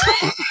point?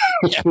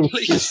 Yeah,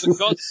 please, for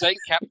God's sake,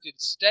 Captain,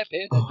 step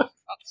in.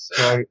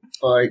 So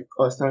I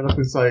stand up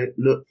and say,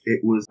 look,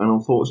 it was an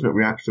unfortunate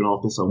reaction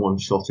after someone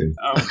shot him.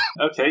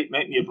 Okay,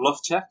 make me a bluff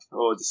check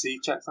or a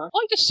deceive check. Sorry.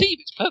 Why deceive?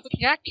 It's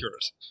perfectly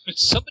accurate.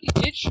 Somebody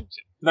did shoot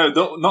him. No,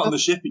 not on the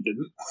ship. He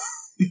didn't.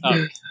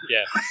 Oh,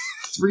 yeah.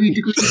 3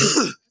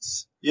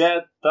 degrees. Yeah,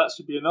 that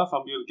should be enough.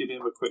 I'm going to give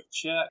him a quick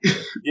check.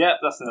 Yeah,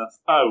 that's enough.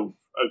 Oh,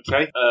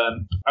 okay.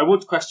 I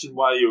would question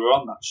why you were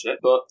on that ship,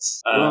 but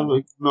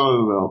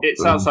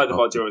it's outside of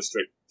our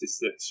jurisdiction.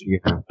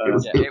 Yeah,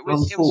 it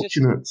was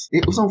unfortunate.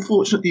 It was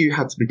unfortunate that you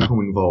had to become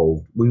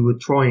involved. We were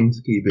trying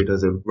to keep it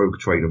as a rogue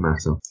trader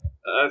matter.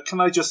 Can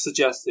I just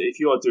suggest that if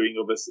you are doing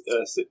other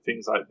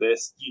things like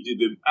this, you do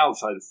them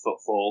outside of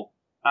footfall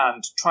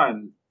and try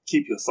and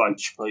keep your sight,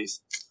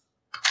 please.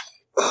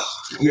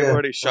 You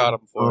already shot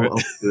him for it. I'll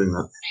be doing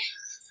that.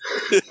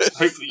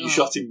 Hopefully you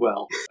shot him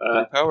well.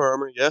 Power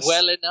armor, yes.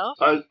 Well enough.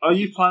 Are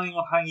you planning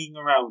on hanging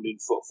around in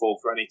footfall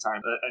for any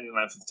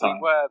length of time?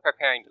 We were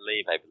preparing to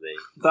leave, I believe.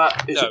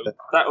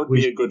 That would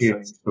be a good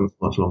thing.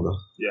 Much longer.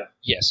 Yeah.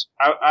 Yes.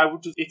 I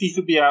would just, if you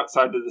could be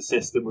outside of the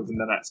system within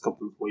the next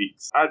couple of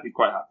weeks, I'd be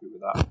quite happy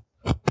with that.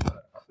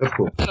 Of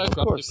course. No Of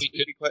problem. course, If we we'd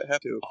could, be quite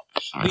happy to.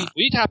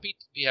 we'd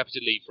be happy to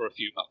leave for a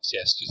few months.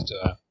 Yes, just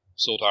to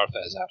sort our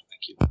affairs out.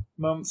 Thank you.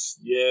 Months,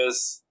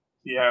 years.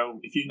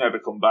 If you never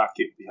come back,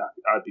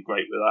 I'd be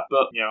great with that.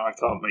 But I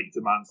can't make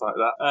demands like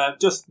that.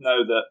 Just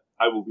know that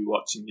I will be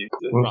watching you.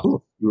 Well, of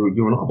course. You're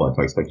an Arbite.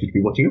 I expect you to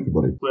be watching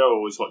everybody. We're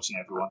always watching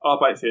everyone.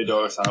 Arbite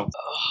Theodorus out.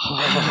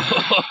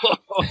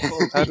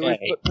 How do we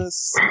put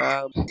this?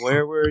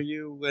 Where were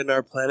you when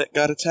our planet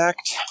got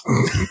attacked?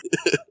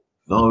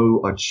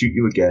 No, I'd shoot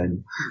you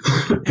again.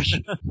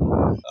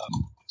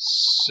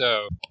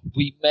 So,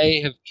 we may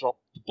have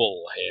dropped the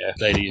ball here,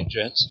 ladies and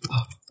gents.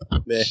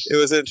 Meh. It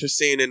was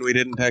interesting, and we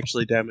didn't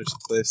actually damage the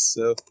place,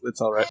 so it's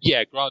all right.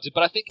 Yeah, granted,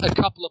 but I think a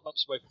couple of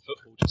months away from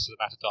football, just so the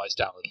matter dies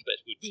down a little bit,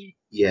 would be...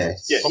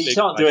 Yes. Yeah, Probably he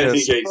can't do anything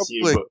Yes, against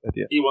you, probably. but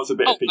Yeah. he wants a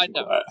bit of peace I and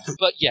know. quiet.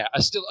 But yeah,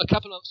 still a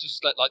couple of months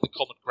just let like the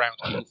common ground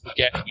people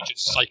forget we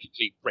just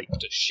psychically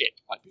raped a ship.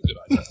 Might be a good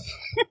idea.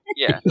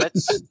 Yeah,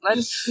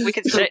 we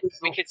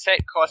could set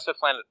course for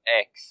Planet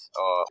X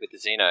or with the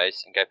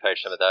Xenos and go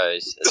poach some of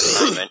those as a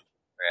punishment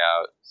for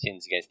our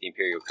sins against the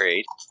Imperial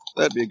Creed.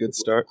 That'd be a good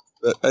start.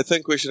 But I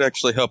think we should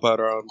actually help out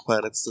our own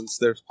planet since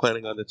they're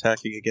planning on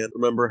attacking again.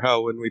 Remember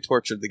how when we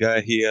tortured the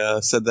guy, he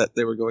said that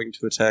they were going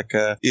to attack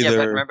either Yeah,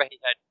 but remember he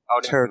had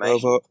old Terra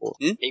information. Nova or...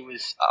 He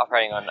was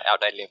operating on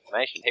outdated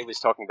information. He was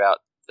talking about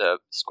the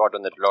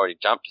squadron that had already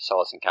jumped to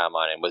Solus and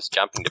Carmine and was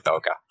jumping to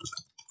Belka.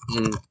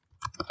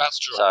 That's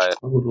true. So, I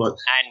would like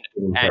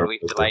to and we've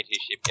delayed his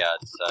shipyard,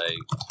 so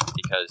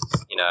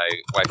because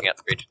wiping out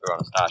the bridge crew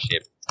on a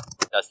starship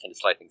does tend to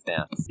slow things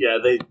down. Yeah,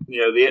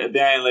 the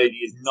Iron Lady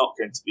is not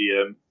going to be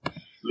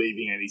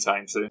leaving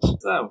anytime soon.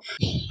 So,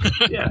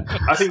 yeah,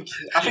 I think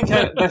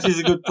that is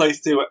a good place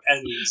to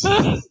end.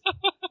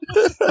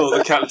 For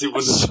the Captain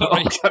Wondershot.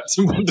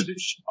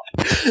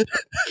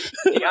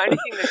 The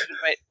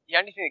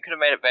only thing that could have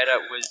made it better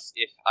was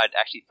if I'd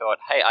actually thought,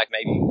 hey, I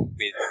maybe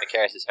with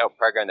Macarius' help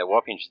program the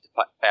warp engine to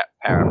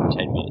power up for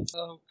 10 minutes.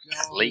 Oh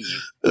god.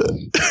 Leave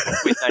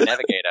with no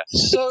navigator.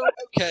 So,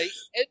 okay,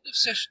 end of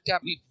session down.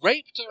 We've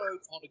raped our own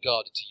honor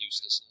guard into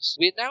uselessness.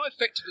 We're now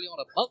effectively on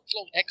a couple of months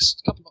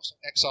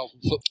long exile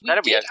from foot. We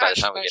That'll be did over by the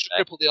actually time we manage get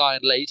to cripple the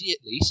Iron Lady,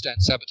 at least, and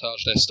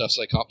sabotage their stuff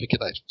so they can't pick it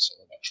out on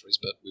solar batteries,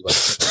 but we won't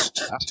get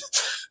into that.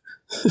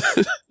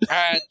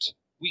 And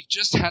we've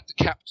just had the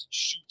captain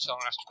shoot our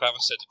Astropower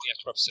Center, the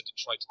Astropower Center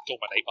try to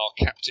dominate our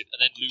captain,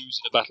 and then lose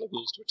in a battle of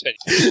wills to a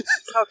 10.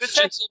 Oh, good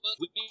sense. Gentlemen,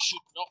 we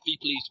should not be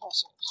pleased with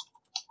ourselves.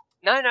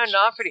 No,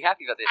 I'm pretty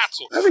happy about this. At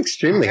all. I'm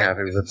extremely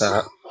happy with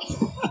that.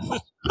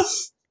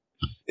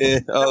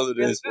 all of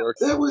it is work.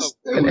 There was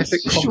an a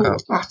epic short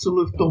cock-up. battle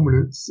of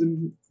dominance,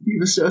 and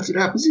we've asserted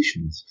our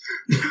positions.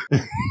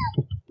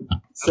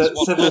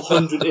 Several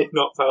hundred, if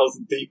not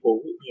thousand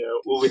people,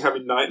 will be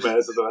having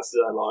nightmares for the rest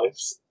of their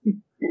lives.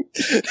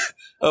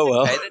 Oh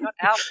well. Okay, they're not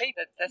our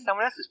people, they're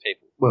someone else's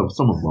people. Well,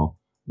 some of them are.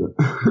 But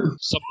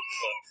Some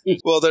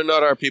Well, they're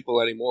not our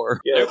people anymore.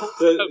 Yeah,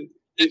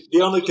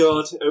 the Honour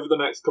Guard over the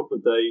next couple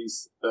of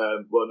days,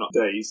 well, not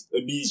days,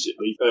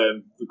 immediately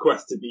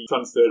request to be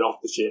transferred off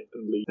the ship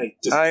and leave. They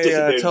just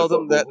disappear I in told the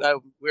them that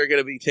football. we're going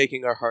to be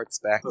taking our hearts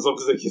back. As long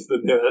as they give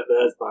them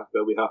theirs back,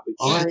 they'll be happy.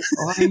 I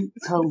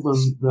tell them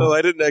that... Oh,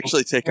 I didn't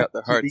actually take out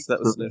their hearts. That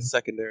was a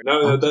secondary.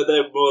 No, they're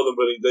more than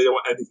willing. They don't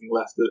want anything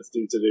left that's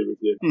to do with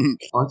you.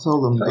 I tell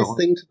them Nice that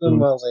thing to them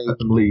while they... let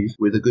them leave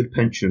with a good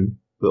pension,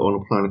 but on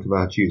a planet of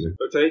our choosing.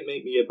 Okay,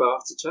 make me a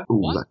barter check.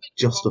 Ooh, that's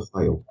just a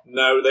fail.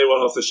 No, they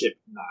want off the ship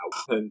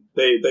now. And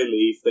they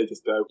leave, they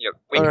just go. Yeah,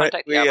 we All right,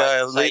 contact we the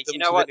Arbiters and say, lead them you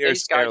know to what, the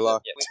nearest these guys,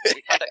 airlock.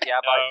 we contact the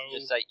Arbiters and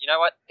just say, you know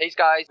what, these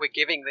guys, we're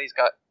giving these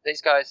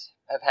guys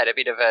have had a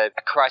bit of a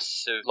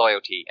crisis of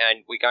loyalty,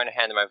 and we're going to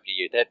hand them over to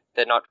you.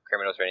 They're not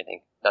criminals or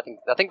anything.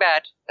 Nothing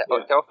bad.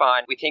 They're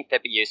fine. We think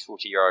they'd be useful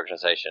to your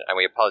organisation, and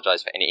we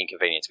apologise for any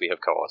inconvenience we have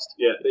caused.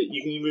 Yeah,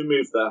 you can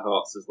remove their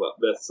hearts as well,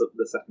 their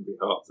secondary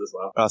hearts as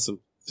well. Awesome.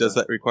 Does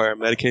that require a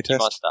Medicaid test?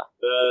 Monster.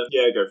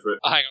 Yeah, go for it.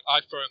 hang on, I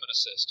throw him an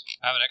assist.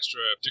 I have an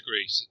extra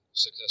degree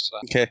success to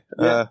that. Okay.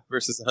 Yeah.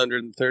 Versus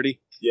 130.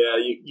 Yeah,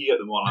 you get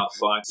them on, that's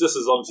fine. Just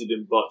as long as you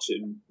didn't botch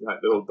it and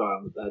they all die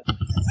on the bed.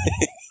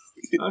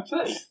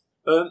 Okay.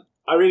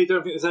 I really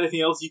don't think there's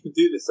anything else you can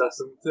do this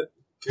session that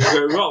can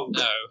go wrong.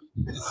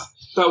 No.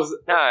 That was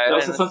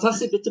a and-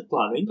 fantastic bit of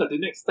planning. I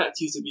didn't expect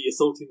you to be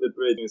assaulting the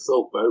bridge in an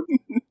assault boat.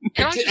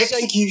 Can I just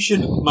say,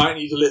 Execution might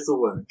need a little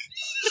work.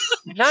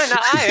 No,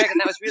 I reckon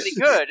that was really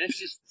good. It's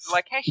just the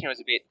location was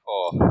a bit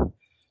poor.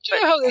 do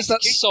you know how there's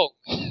that song?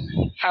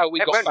 How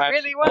we It got went back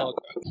really to well.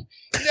 Margot?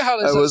 You know how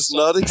there's I that was song,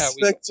 not How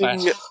We Got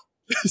expecting Back?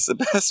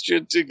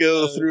 Sebastian to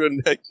go through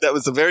and that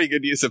was a very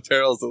good use of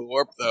Perils of the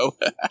Warp, though.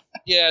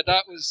 Yeah,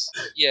 that was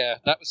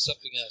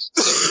something else.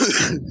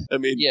 So, I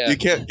mean, Yeah. you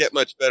can't get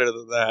much better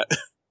than that.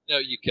 no,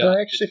 you No, can't.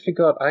 I actually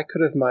forgot I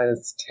could have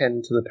minus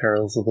 10 to the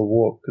perils of the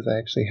warp, because I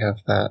actually have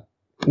that.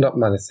 Not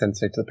minus 10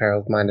 to the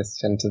perils, minus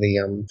 10 to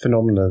the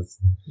phenomenas.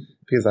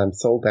 Because I'm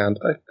soulbound.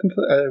 I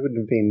wouldn't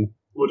have been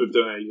Would have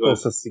done it. You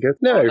also to go.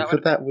 No, Oh, that but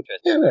would've that been would.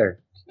 interesting. Yeah, no.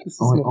 This is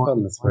more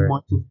fun this I way.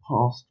 might have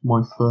passed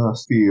my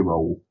first fear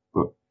roll,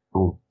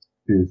 or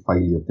fear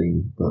failure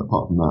thing, but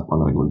apart from that, I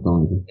don't think I would have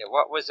done anything. Yeah,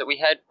 what was it? We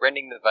had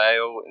Rending the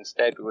Veil.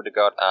 Instead, we would have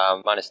got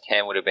minus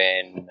 10 would have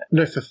been...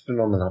 No, for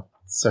phenomena.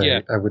 So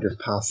Yeah. I would have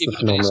passed the It would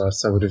phenomena,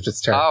 so I would have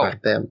just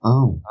terrified them.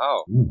 Oh.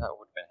 Oh, that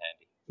would have been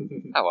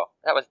handy. Oh well,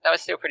 that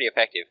was still pretty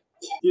effective.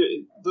 Yeah,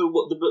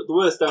 the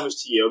worst damage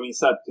to you, I mean,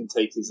 Sad can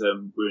take his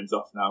wounds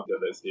off now, get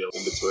those heals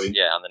in between.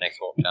 Yeah, on the next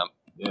warp jump.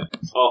 Yeah.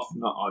 Off,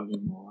 not on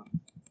anymore.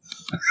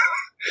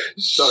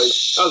 Sorry,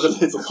 that was a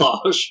little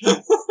harsh.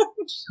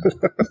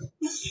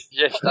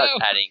 Just start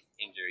adding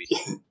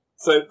injuries.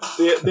 So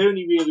the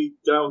only really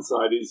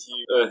downside is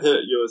you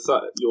hurt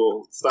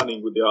your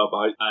standing with the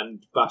Arbite,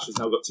 and Bash has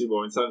now got 2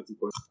 more insanity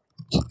points.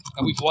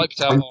 And we've wiped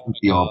out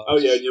our Oh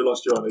yeah, and you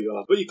lost your honor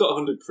guard. But you've got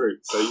 100 fruit,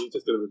 so you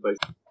just got to replace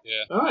it.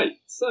 Yeah. Alright,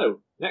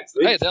 so next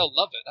week. Hey, they'll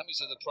love it. That means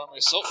they're the primary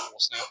assault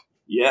force now.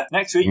 Yeah.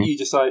 Next week you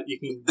decide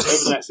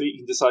over the next week you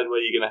can decide where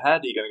you're gonna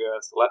head. Are you gonna go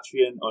to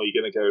Latrian, or are you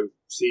gonna go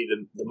see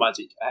the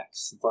Magic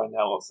X and find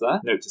out what's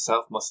there? Note to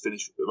self, must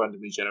finish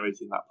randomly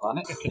generating that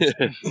planet.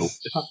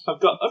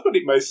 I've got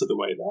it most of the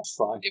way there. It's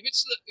fine. If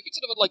it's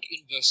sort of like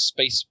inverse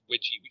space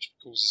wedgie, which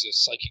causes a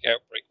psychic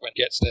outbreak when it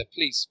gets there,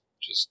 please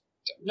just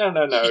don't.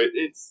 No.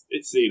 It's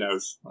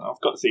Xenos.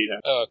 I've got Xeno.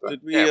 Oh,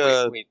 did we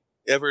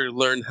ever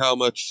learn how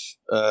much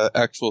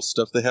actual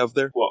stuff they have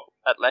there? What?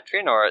 At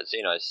Latrian or at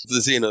Xenos?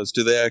 The Xenos,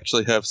 do they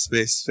actually have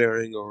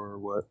spacefaring or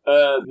what?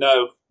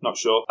 No, not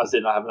sure. As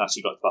in, I haven't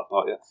actually got to that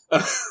part yet.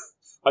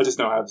 I just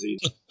know I have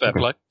Xenos. Fair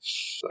play.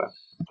 So,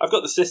 I've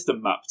got the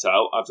system mapped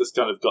out. I've just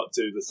kind of got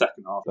to do the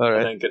second half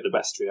and then get the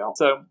best tree out.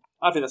 So,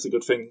 I think that's a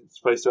good thing.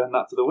 Supposed to end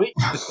that for the week.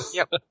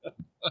 Yep.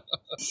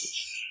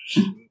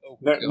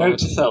 Note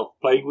to self,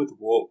 playing with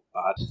warp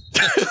bad.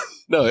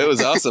 No, it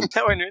was awesome.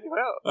 That went really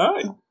well.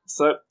 Alright,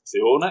 so see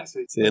you all next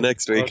week. See you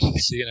next week.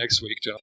 See you next week, John.